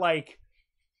 Okay, but like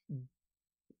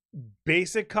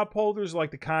basic cup holders,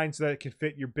 like the kinds that can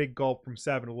fit your big gulp from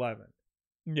 7-Eleven.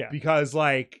 Yeah. Because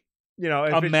like, you know,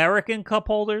 if American cup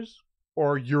holders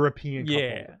or European cup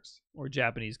holders or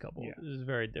Japanese cup holders. This is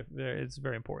very different. It's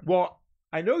very important. Well,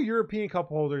 I know European cup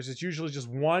holders, it's usually just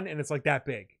one and it's like that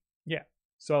big. Yeah.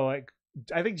 So like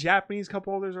I think Japanese cup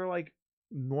holders are like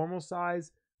normal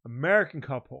size. American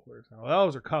cup holders, now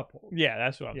those are cup holders. Yeah,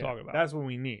 that's what I'm talking about. That's what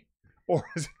we need. Or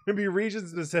is it going to be region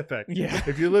specific? Yeah.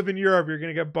 If you live in Europe, you're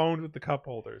going to get boned with the cup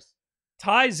holders.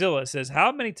 Tyzilla says,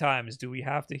 how many times do we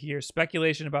have to hear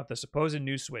speculation about the supposed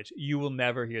new Switch? You will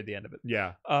never hear the end of it.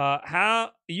 Yeah.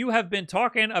 How you have been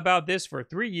talking about this for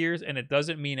 3 years and it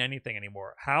doesn't mean anything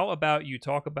anymore. How about you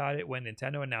talk about it when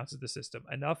Nintendo announces the system?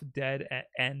 Enough dead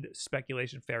end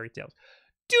speculation fairy tales.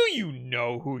 Do you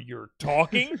know who you're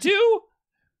talking to?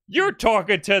 You're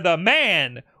talking to the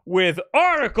man with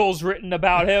articles written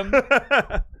about him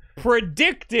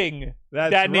predicting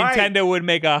that Nintendo would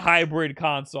make a hybrid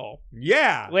console.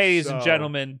 Yeah. Ladies and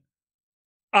gentlemen,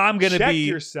 I'm going to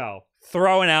be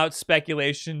throwing out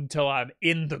speculation until I'm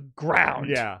in the ground.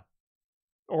 Yeah.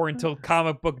 Or until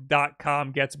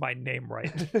comicbook.com gets my name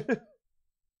right.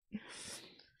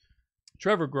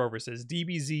 Trevor Grover says,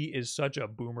 DBZ is such a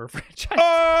boomer franchise.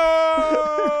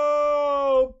 Oh!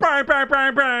 Burn, burn,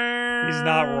 burn, burn. He's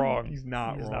not wrong. He's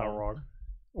not wrong.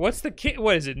 What's the kid?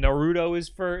 What is it? Naruto is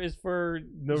for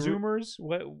Zoomers.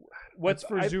 What's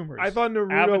for Zoomers? I thought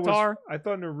Naruto Avatar. I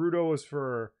thought Naruto was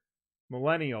for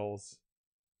millennials.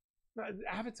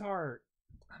 Avatar.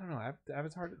 I don't know.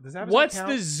 Avatar. Does Avatar What's count?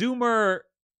 the Zoomer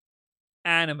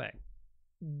anime?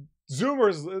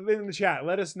 Zoomers in the chat,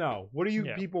 let us know. What are you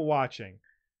people watching?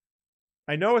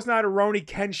 I know it's not Rurouni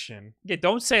Kenshin. Yeah,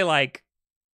 don't say like.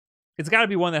 It's got to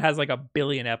be one that has like 1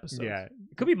 billion episodes. Yeah, it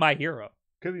could be My Hero.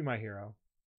 Could be My Hero.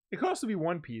 It could also be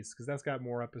One Piece because that's got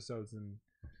more episodes than.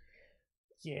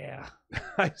 Yeah,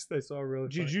 I saw really.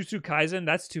 Jujutsu Kaisen.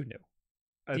 That's too new.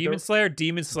 Demon Slayer.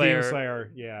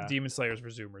 Yeah. Demon Slayer's for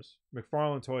Zoomers.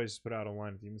 McFarlane Toys put out a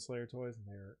line of Demon Slayer toys, and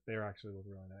they actually look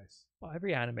really nice. Well,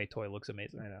 every anime toy looks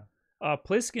amazing. I know.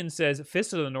 Pliskin says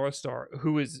Fist of the North Star,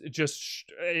 who is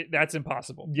just that's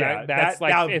impossible. Yeah, that's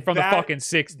from the fucking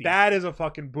 60s. That is a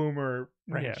fucking boomer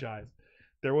franchise. Yeah.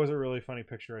 There was a really funny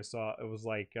picture I saw. It was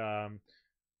like the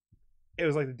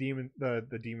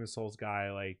Demon Souls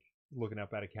guy like looking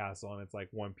up at a castle, and it's like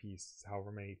One Piece,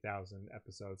 however many thousand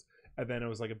episodes, and then it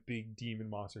was like a big demon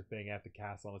monster thing at the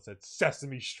castle, and it said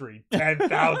Sesame Street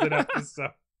 10,000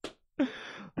 episodes.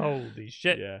 Holy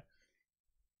shit. Yeah.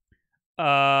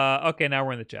 Okay, now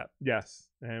we're in the chat. Yes,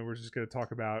 and we're just gonna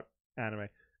talk about anime.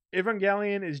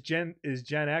 Evangelion is Gen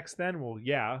X then? Well,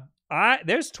 yeah.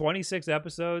 There's 26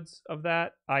 episodes of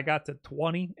that. I got to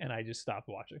 20 and I just stopped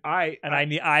watching.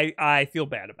 I feel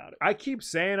bad about it. I keep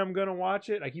saying I'm gonna watch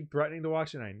it. I keep threatening to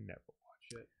watch it, and I never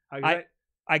watch it.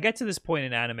 I get to this point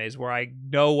in animes where I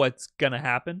know what's gonna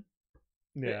happen.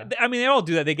 Yeah. I mean, they all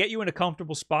do that. They get you in a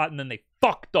comfortable spot and then they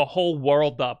fuck the whole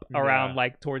world up around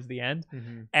like towards the end.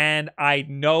 Mm-hmm. And I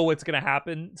know what's gonna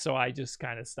happen, so I just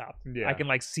kind of stopped. Yeah. I can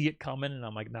like see it coming, and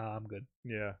I'm like, nah, I'm good.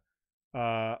 Yeah.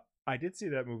 I did see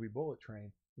that movie Bullet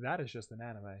Train. That is just an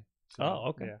anime. So, oh,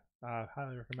 okay. Yeah.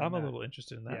 Highly recommend. I'm that. a little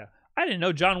interested in that. Yeah. I didn't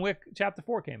know John Wick Chapter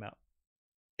 4 came out.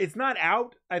 It's not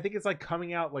out. I think it's like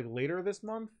coming out like later this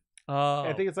month.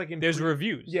 I think it's like in there's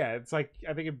reviews. Yeah, it's like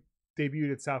I think it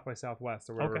debuted at South by Southwest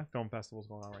or whatever film festival's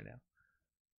going on right now.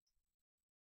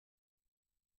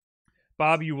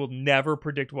 Bob, you will never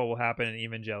predict what will happen in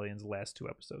Evangelion's last 2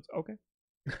 episodes. Okay.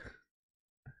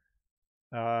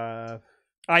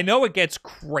 I know it gets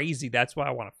crazy. That's why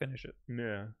I want to finish it.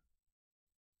 Yeah.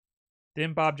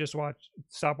 Didn't Bob just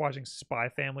stop watching Spy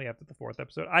Family after the 4th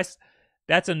episode?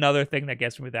 That's another thing that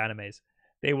gets me with animes.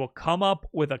 They will come up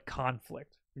with a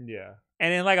conflict. Yeah.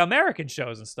 And in like American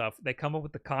shows and stuff, they come up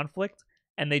with the conflict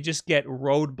and they just get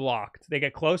roadblocked. They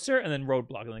get closer and then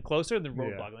roadblock, and then closer and then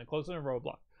roadblock, and then closer and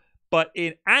roadblock. But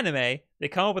in anime, they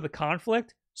come up with a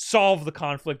conflict, solve the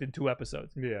conflict in 2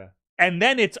 episodes. Yeah. And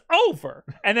then it's over.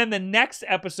 And then the next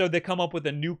episode, they come up with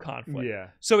a new conflict. Yeah.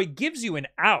 So it gives you an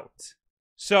out.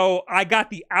 So I got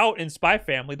the out in Spy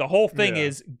Family. The whole thing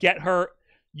is get her.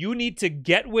 You need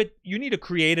to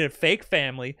create a fake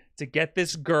family to get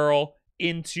this girl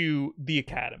into the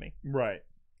academy. Right.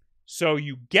 So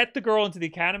you get the girl into the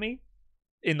academy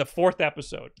in the 4th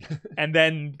episode. and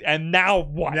now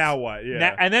what? Now what?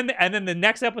 Yeah. And then the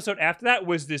next episode after that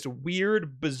was this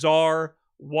weird, bizarre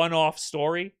one-off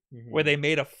story where they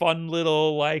made a fun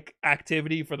little like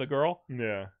activity for the girl.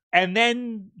 Yeah. And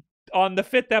then on the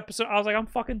 5th episode, I was like, I'm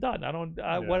fucking done.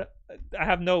 I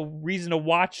have no reason to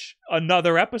watch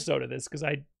another episode of this because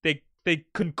they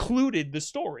concluded the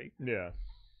story. Yeah.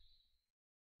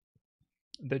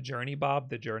 The journey, Bob.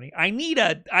 The journey. I need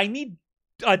a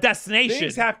destination.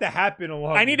 Things have to happen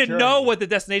along. I need to know what the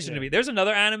destination to be. There's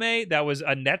another anime that was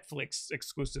a Netflix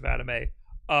exclusive anime.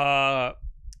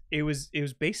 It was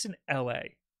based in LA.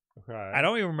 Okay. I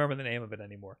don't even remember the name of it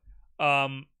anymore.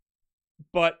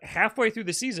 But halfway through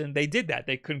the season, they did that.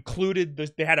 They concluded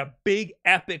they had a big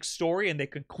epic story, and they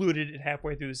concluded it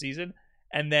halfway through the season.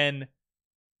 And then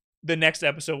the next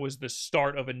episode was the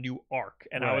start of a new arc,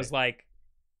 and I was like,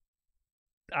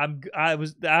 I'm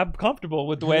comfortable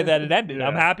with the way that it ended. Yeah.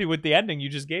 I'm happy with the ending you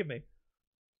just gave me.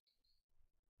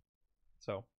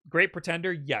 So, Great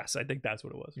Pretender, yes, I think that's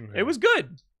what it was. Okay. It was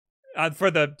good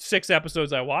for the 6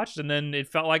 episodes I watched, and then it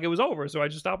felt like it was over, so I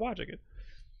just stopped watching it.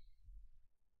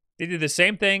 They did the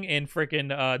same thing in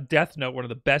freaking Death Note, one of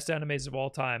the best animes of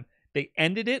all time. They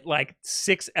ended it like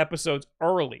 6 episodes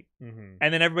early, and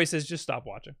then everybody says just stop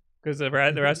watching because the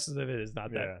rest of it is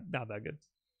not that good.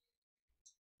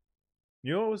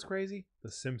 You know what was crazy?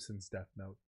 The Simpsons Death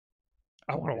Note.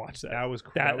 I want to watch that. That was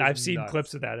I've seen nuts.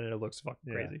 clips of that, and it looks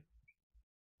fucking crazy.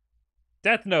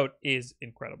 Death Note is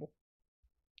incredible.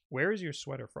 Where is your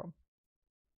sweater from?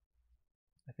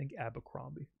 I think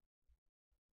Abercrombie.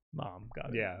 Mom got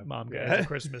it. Yeah, Mom got it. It was a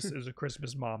Christmas. It was a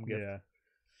Christmas mom gift.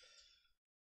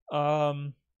 Yeah.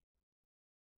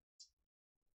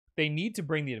 They need to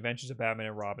bring the Adventures of Batman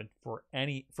and Robin for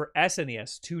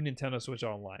SNES to Nintendo Switch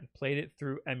Online. Played it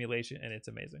through emulation, and it's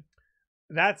amazing.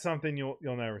 That's something you'll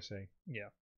never see.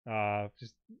 Yeah.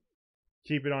 Just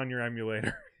keep it on your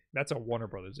emulator. That's a Warner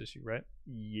Brothers issue, right?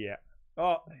 Yeah.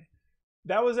 Oh,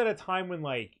 that was at a time when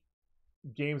like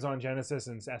games on Genesis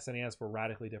and SNES were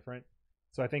radically different.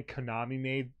 So I think Konami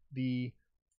made the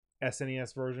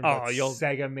SNES version, but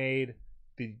Sega made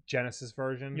the Genesis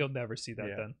version. You'll never see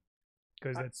that then,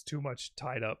 because it's too much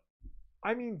tied up.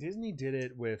 I mean, Disney did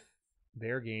it with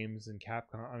their games, and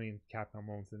Capcom. I mean, Capcom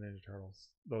owns the Ninja Turtles.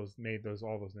 All those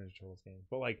Ninja Turtles games.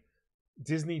 But like,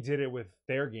 Disney did it with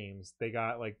their games. They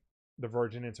got like the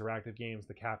Virgin Interactive games,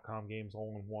 the Capcom games,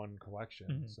 all in one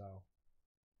collection. So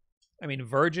I mean,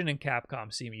 Virgin and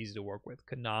Capcom seem easy to work with.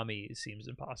 Konami seems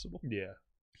impossible. Yeah.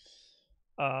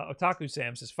 Otaku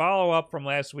Sam says, follow up from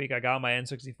last week. I got my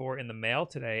N64 in the mail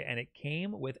today, and it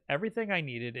came with everything I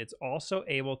needed. It's also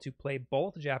able to play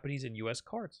both Japanese and US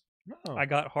cards. Oh. I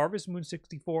got Harvest Moon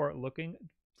 64 looking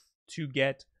to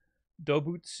get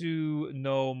Dobutsu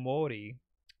no Mori.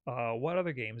 What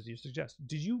other games do you suggest?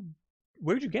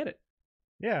 Where'd you get it?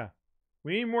 Yeah.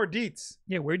 We need more deets.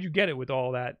 Yeah, where'd you get it with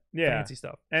all that fancy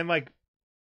stuff? And like,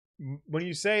 when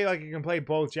you say like you can play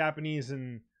both Japanese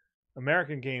and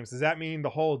American games, does that mean the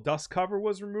whole dust cover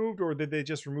was removed, or did they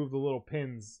just remove the little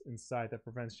pins inside that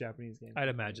prevents Japanese games? I'd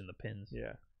imagine the pins.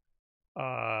 Yeah.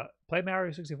 Play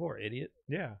Mario 64, idiot.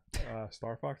 Yeah.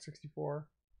 Star Fox 64,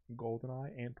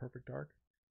 GoldenEye, and Perfect Dark.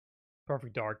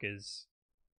 Perfect Dark is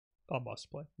a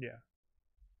must play. Yeah.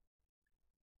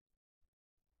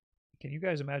 Can you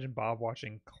guys imagine Bob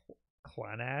watching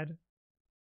Clanad?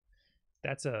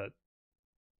 That's some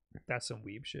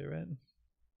weeb shit, right?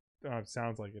 It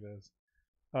sounds like it is.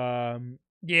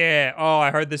 Yeah. Oh, I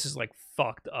heard this is like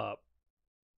fucked up.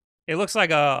 It looks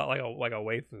like a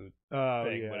waifu thing,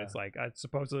 but it's like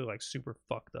supposedly like super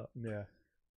fucked up. Yeah.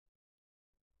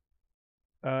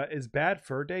 Is Bad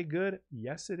Fur Day good?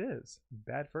 Yes, it is.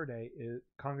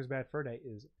 Conker's Bad Fur Day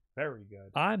is very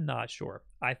good. I'm not sure.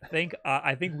 I think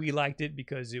we liked it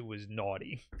because it was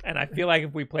naughty, and I feel like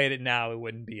if we played it now, it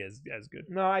wouldn't be as good.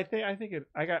 No, I think it.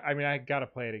 I gotta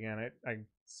play it again. I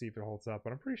see if it holds up,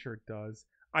 but I'm pretty sure it does.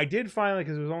 I did finally,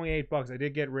 because it was only $8. I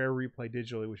did get Rare Replay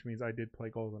digitally, which means I did play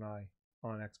GoldenEye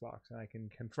on Xbox, and I can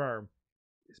confirm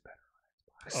it's better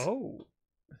on Xbox. Oh.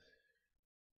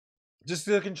 Just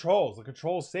the controls. The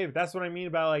controls save it. That's what I mean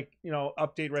about, like,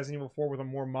 update Resident Evil 4 with a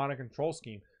more modern control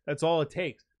scheme. That's all it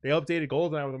takes. They updated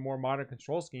GoldenEye with a more modern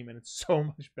control scheme, and it's so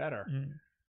much better.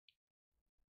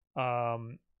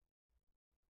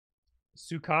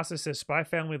 Sukasa says, Spy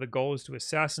Family, the goal is to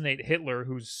assassinate Hitler,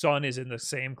 whose son is in the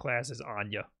same class as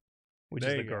Anya, which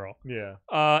is the girl.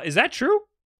 Yeah. Is that true?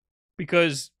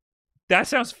 Because that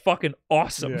sounds fucking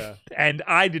awesome. Yeah. And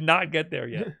I did not get there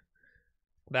yet.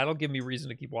 That'll give me reason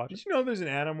to keep watching. Did you know there's an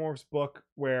Animorphs book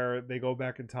where they go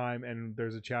back in time, and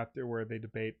there's a chapter where they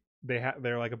debate,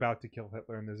 they're like about to kill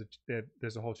Hitler, and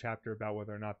there's a whole chapter about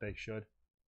whether or not they should.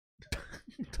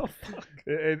 What the fuck?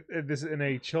 This is in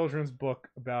a children's book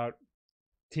about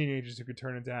teenagers who could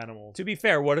turn into animals. To be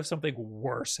fair, what if something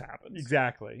worse happens?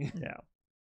 Exactly.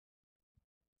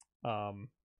 Yeah.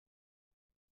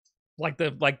 Like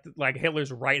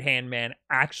Hitler's right hand man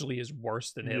actually is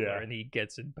worse than Hitler, and he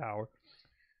gets in power.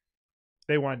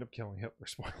 They wind up killing Hitler.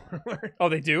 Spoiler alert. Oh,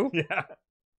 they do? Yeah.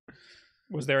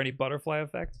 Was there any butterfly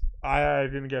effect? I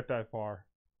didn't get that far.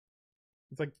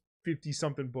 It's like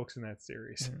 50-something books in that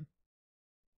series.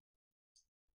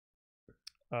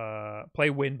 Play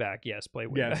Winback. Yes, play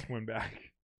Winback. Yes, Winback.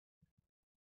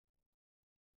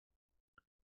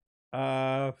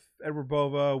 Edward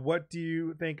Bova, what do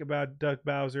you think about Doug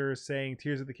Bowser saying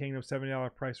Tears of the Kingdom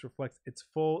 $70 price reflects its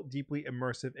full, deeply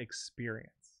immersive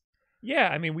experience? Yeah,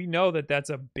 I mean, we know that that's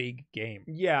a big game.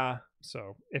 Yeah.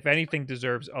 So, if anything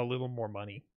deserves a little more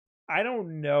money. I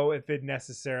don't know if it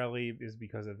necessarily is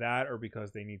because of that, or because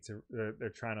they need to, they're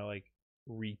trying to like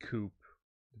recoup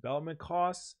development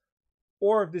costs,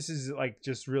 or if this is like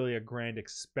just really a grand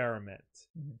experiment.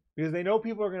 Because they know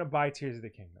people are going to buy Tears of the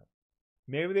Kingdom.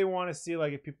 Maybe they want to see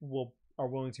like if people are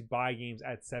willing to buy games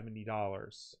at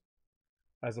 $70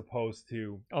 as opposed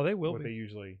to they will what be. they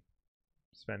usually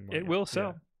spend money. It will sell.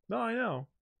 Yeah. No, I know.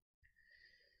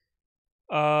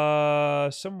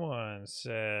 Someone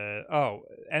said,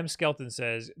 M. Skelton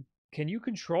says, can you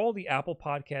control the Apple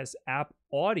Podcast app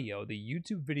audio? The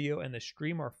YouTube video and the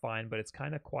stream are fine, but it's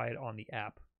kind of quiet on the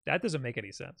app. That doesn't make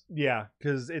any sense. Yeah,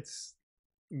 because it's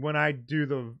when I do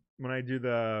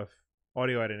the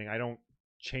audio editing, I don't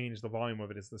change the volume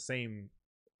of it. It's the same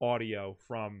audio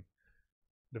from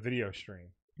the video stream.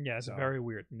 Yeah, it's very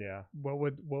weird. Yeah.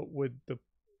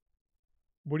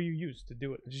 What do you use to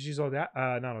do it? Just use not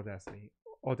Audacity,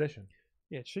 Audition.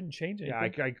 Yeah, it shouldn't change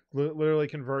anything. Yeah, I literally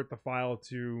convert the file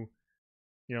to,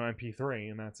 MP3,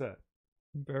 and that's it.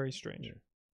 Very strange.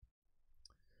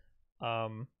 Yeah.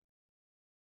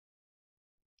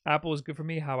 Apple is good for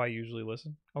me. How I usually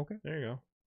listen. Okay, there you go.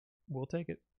 We'll take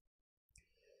it.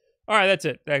 All right, that's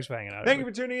it. Thanks for hanging out. Thank you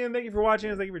for tuning in. Thank you for watching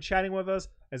us. Thank you for chatting with us.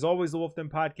 As always, the WULFF DEN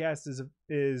Podcast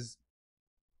is.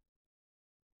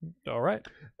 All right.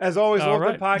 As always,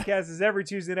 WULFF DEN Podcast is every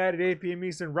Tuesday night at 8 p.m.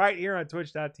 Eastern, right here on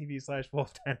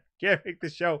twitch.tv/WULFDEN. Can't make the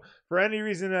show for any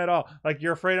reason at all. Like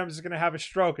you're afraid I'm just going to have a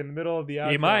stroke in the middle of the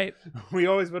outro. You might. We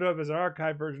always put it up as an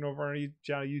archive version over on our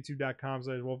channel,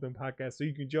 youtube.com/WULFF DEN Podcast. So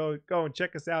you can go and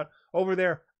check us out over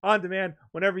there on demand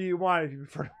whenever you want if you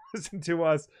prefer to listen to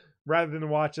us rather than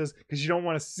watch us because you don't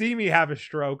want to see me have a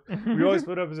stroke. We always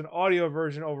put up as an audio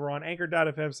version over on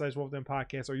anchor.fm/WULFF DEN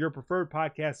Podcast or your preferred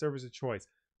podcast service of choice.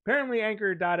 Apparently,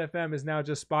 anchor.fm is now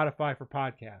just Spotify for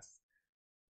podcasts.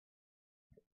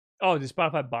 Oh, did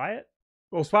Spotify buy it?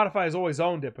 Well, Spotify has always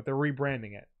owned it, but they're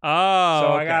rebranding it. Oh,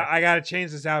 so okay. I got to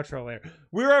change this outro later.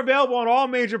 We are available on all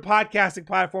major podcasting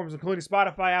platforms, including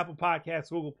Spotify, Apple Podcasts,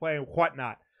 Google Play, and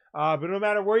whatnot. But no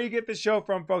matter where you get the show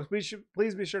from, folks,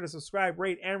 please be sure to subscribe,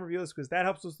 rate, and review us because that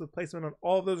helps us with placement on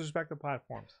all of those respective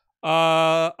platforms.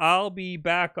 I'll be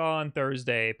back on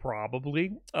Thursday,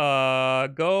 probably.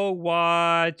 Go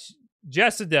watch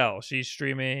Jess Adele. She's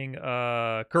streaming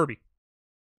Kirby.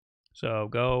 So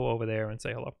go over there and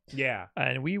say hello. Yeah.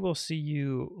 And we will see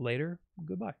you later.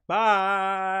 Goodbye.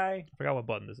 Bye. I forgot what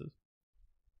button this is.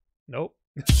 Nope.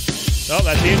 Nope,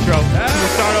 that's the intro. We'll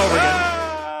start over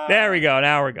again. There we go.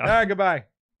 Now we're going. Goodbye.